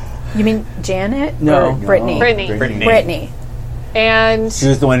 You mean Janet? No. Or Brittany? Brittany. And She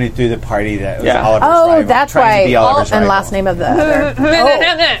was the one who threw the party that was Yeah. Oliver's Oh, rival, that's trying to right. be Oliver's And rival. last name of the other.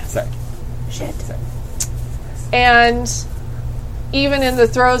 Oh, Sorry. shit. And even in the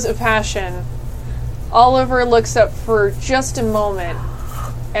throes of passion, Oliver looks up for just a moment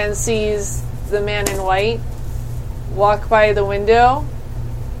and sees the man in white walk by the window,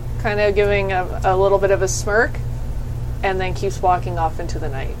 kind of giving a little bit of a smirk, and then keeps walking off into the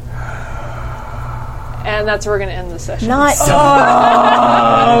night. And that's where we're going to end the session. Not.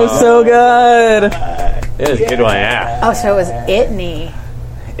 Oh, so good. It was a good one, yeah. Oh, so it was Itney.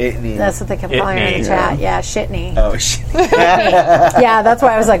 Itney. That's what they kept calling her in the Itney. chat. Yeah, Shitney. Oh shit. Yeah, that's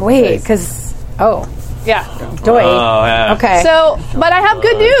why I was like, wait, because Yeah. doy. Oh, yeah. Okay. So, but I have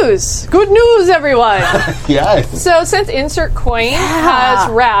good news. Good news, everyone. Yes. So since Insert Coin has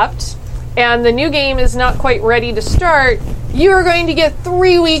wrapped and the new game is not quite ready to start, you are going to get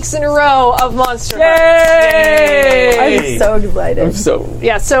 3 weeks in a row of Monster Hearts. I'm so excited. So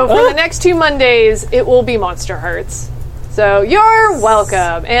Yeah, so for the next 2 Mondays, it will be Monster Hearts. So you're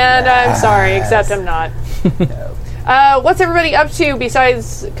welcome. And I'm sorry, except I'm not. What's everybody up to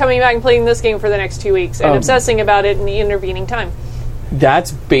besides coming back and playing this game for the next 2 weeks and obsessing about it in the intervening time?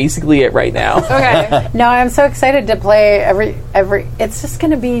 that's basically it right now. Okay. No, I'm so excited to play every. It's just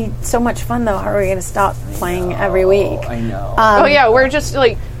going to be so much fun, though. How are we going to stop playing every week? I know. Oh yeah, we're just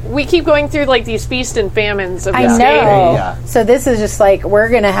like we keep going through like these feast and famines of I this know. game. Yeah. So this is just like we're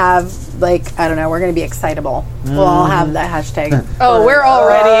going to have like I don't know. We're going to be excitable. We'll all have the hashtag. Oh, we're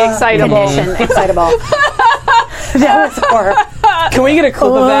already excitable. Condition excitable. That was horrible. Can we get a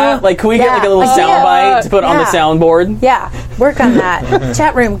clip of that? Like, can we get like a little Yeah. soundbite to put on the Yeah. soundboard? Yeah, work on that.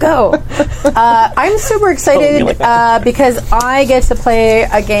 Chat room, go. I'm super excited because I get to play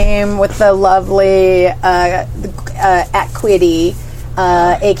a game with the lovely Acquity,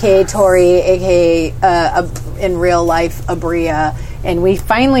 aka Tori, aka in real life Abria. And we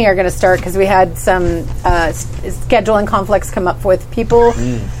finally are going to start because we had some scheduling conflicts come up with people.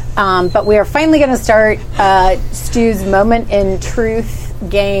 But we are finally going to start Stu's Moment in Truth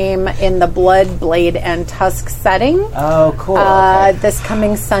game in the Blood, Blade, and Tusk setting Oh, cool. Okay. this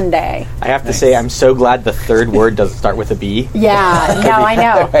coming Sunday. I have to say, I'm so glad the third word doesn't start with a B. Yeah, no, I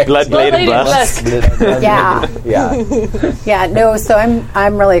know. Blood, blade, and blast. Yeah. Yeah. Yeah, no, so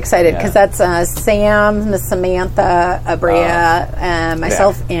I'm really excited because that's Sam, Miss Samantha, Abria,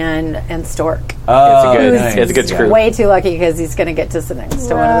 myself, and Stork. Oh, It's a good screw. Way too lucky because he's going to get to sit next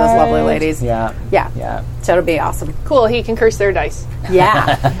to one of those lovely ladies. Yeah. Yeah. Yeah. So it'll be awesome. Cool, he can curse their dice.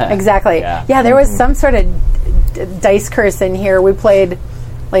 Yeah, exactly. Yeah. Yeah, there was some sort of dice curse in here. We played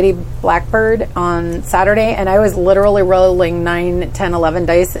Lady Blackbird on Saturday, and I was literally rolling 9, 10, 11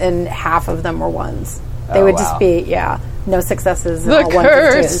 dice, and half of them were ones. They would just be, no successes. And The all ones and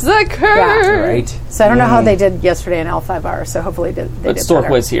curse, twos. the curse. Right. So I don't know how they did yesterday in L5R, so hopefully they But did Stork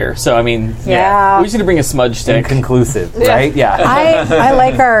better. was here, so I mean, Yeah. we just need to bring a smudge stick. Inconclusive, right? Yeah. I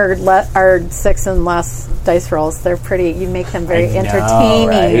like our 6 and less dice rolls. They're pretty. You make them very I know, entertaining,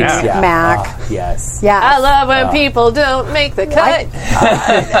 right? Yeah. Mac. Oh, yes. Yeah, I love when people don't make the cut.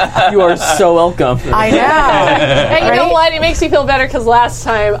 You are so welcome. I know. And you know Right? what? It makes me feel better because last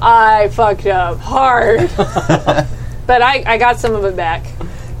time I fucked up hard. But I got some of it back.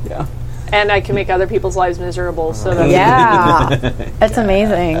 Yeah. And I can make other people's lives miserable. So that's Yeah, that's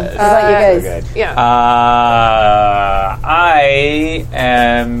amazing. What about you guys? Good. yeah. I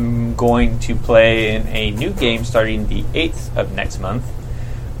am going to play in a new game starting the 8th of next month,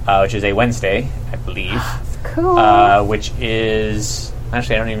 which is a Wednesday, I believe. Cool. Which is...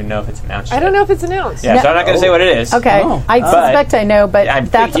 Actually, I don't even know if it's announced I don't know if it's announced. Yeah, so I'm not going to say what it is. Okay, Oh. I suspect I know, but I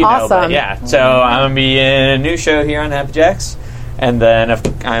think that's you know, awesome. but yeah, so I'm going to be in a new show here on Happy Jacks. And then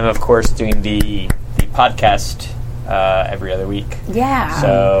I'm, of course, doing the podcast every other week. Yeah.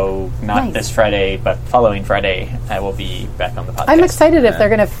 So not Nice. this Friday, but following Friday, I will be back on the podcast. I'm excited if they're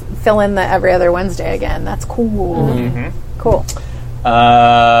going to fill in the every other Wednesday again. That's cool. Mm-hmm. Cool.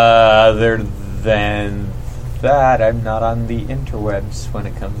 Other than that, I'm not on the interwebs when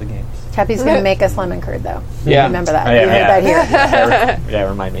it comes to games. Cappy's going to make us lemon curd, though. Yeah. Remember that. Oh, yeah, We heard yeah. that here.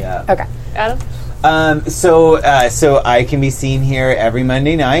 Remind me. Yeah. Okay. Adam? So I can be seen here every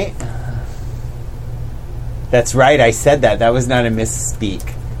Monday night. That's right, I said that. That was not a misspeak.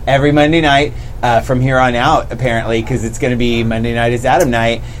 Every Monday night from here on out, apparently, because it's going to be Monday night is Adam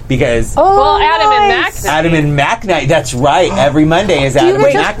night. Because Well, Adam and Mac. nice. Adam and Mac night. That's right. Every Monday is Adam and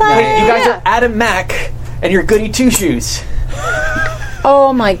guys Mac play? night. You guys are Adam Mack, and you're Goody Two Shoes.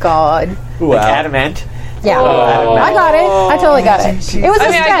 Oh my God. Wow. Like Adamant. Yeah. Oh. I got it. I totally got it. It was a I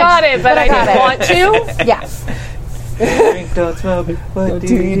mean, I stretch, got it, but I got didn't it. want to. Yeah. Drink, don't smoke. What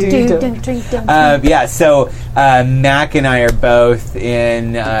do you do? Yeah, so Mac and I are both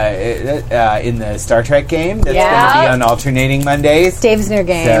in the Star Trek game that's Yeah. going to be on alternating Mondays. Dave's new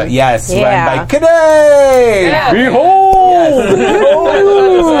game. So, yes, Yeah. run by Kade! Yeah.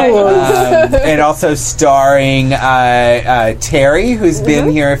 And also starring Terry, who's been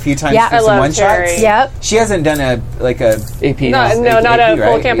here a few times Yeah. for I some love one Terry. shots. Yep. She hasn't done a AP. No, now. not a AP,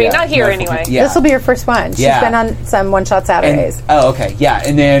 full right? campaign. Yeah. Not here, No, anyway. Yeah. This will be your first one. She's Yeah. been on some one shot Saturdays. Okay, yeah,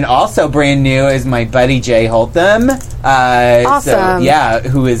 and then also brand new is my buddy Jay Holtham. Awesome. So, yeah,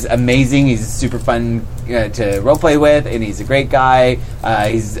 who is amazing. He's super fun to roleplay with, and he's a great guy.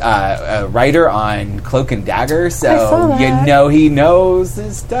 He's a writer on Cloak and Dagger, I saw so that. you know he knows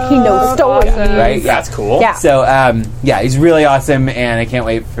his stuff. He knows stories. Awesome. right? That's cool. Yeah. So, yeah, he's really awesome, and I can't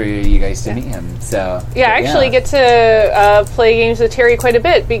wait for you guys to meet him. So, Yeah, I actually get to play games with Terry quite a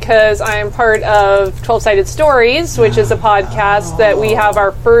bit because I'm part of 12-Sided Stories, which is a podcast that we have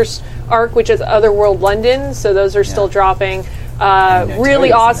our first arc, which is Otherworld London. So those are still dropping. Really Terry's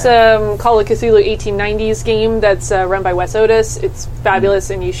in awesome Call of Cthulhu 1890s game that's run by Wes Otis. It's fabulous,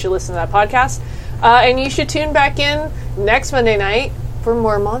 and you should listen to that podcast. And you should tune back in next Monday night for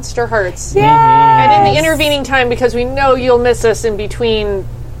more Monster Hearts. Yeah. And in the intervening time, because we know you'll miss us in between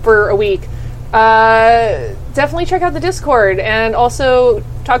for a week, definitely check out the Discord and also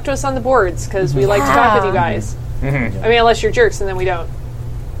talk to us on the boards because we like to talk with you guys. I mean, unless you're jerks, and then we don't.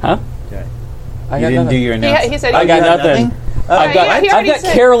 Huh? I You got didn't nothing. do your announcement. He said I he got did. nothing. I've got, he I've already got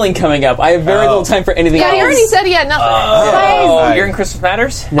said- caroling coming up. I have very little time for anything Yeah, else. he already said he had nothing. Oh, you're in Christmas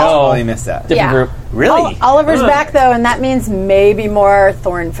Matters? Oh, No, you missed that. different Yeah. group. Really? Oliver's back though, and that means maybe more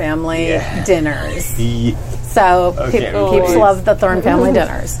Thorne family dinners. So peeps love the Thorne family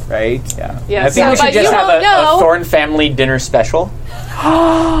dinners. Right? Yeah. Yeah, I think we but should you just have won't a know. Thorne family dinner special.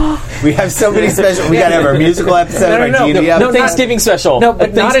 We have so many special. We got to have our musical episode, our D&D No episode. Thanksgiving special. No,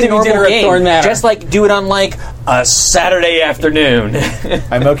 but not a Thanksgiving normal dinner at Thorn game. Manor. Just like do it on like a Saturday afternoon.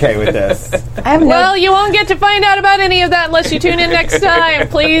 I'm okay with this. I have no. Well, you won't get to find out about any of that unless you tune in next time,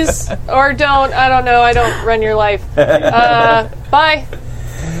 please. Or don't. I don't know. I don't run your life. Bye.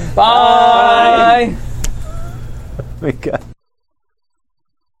 Bye. Oh my God.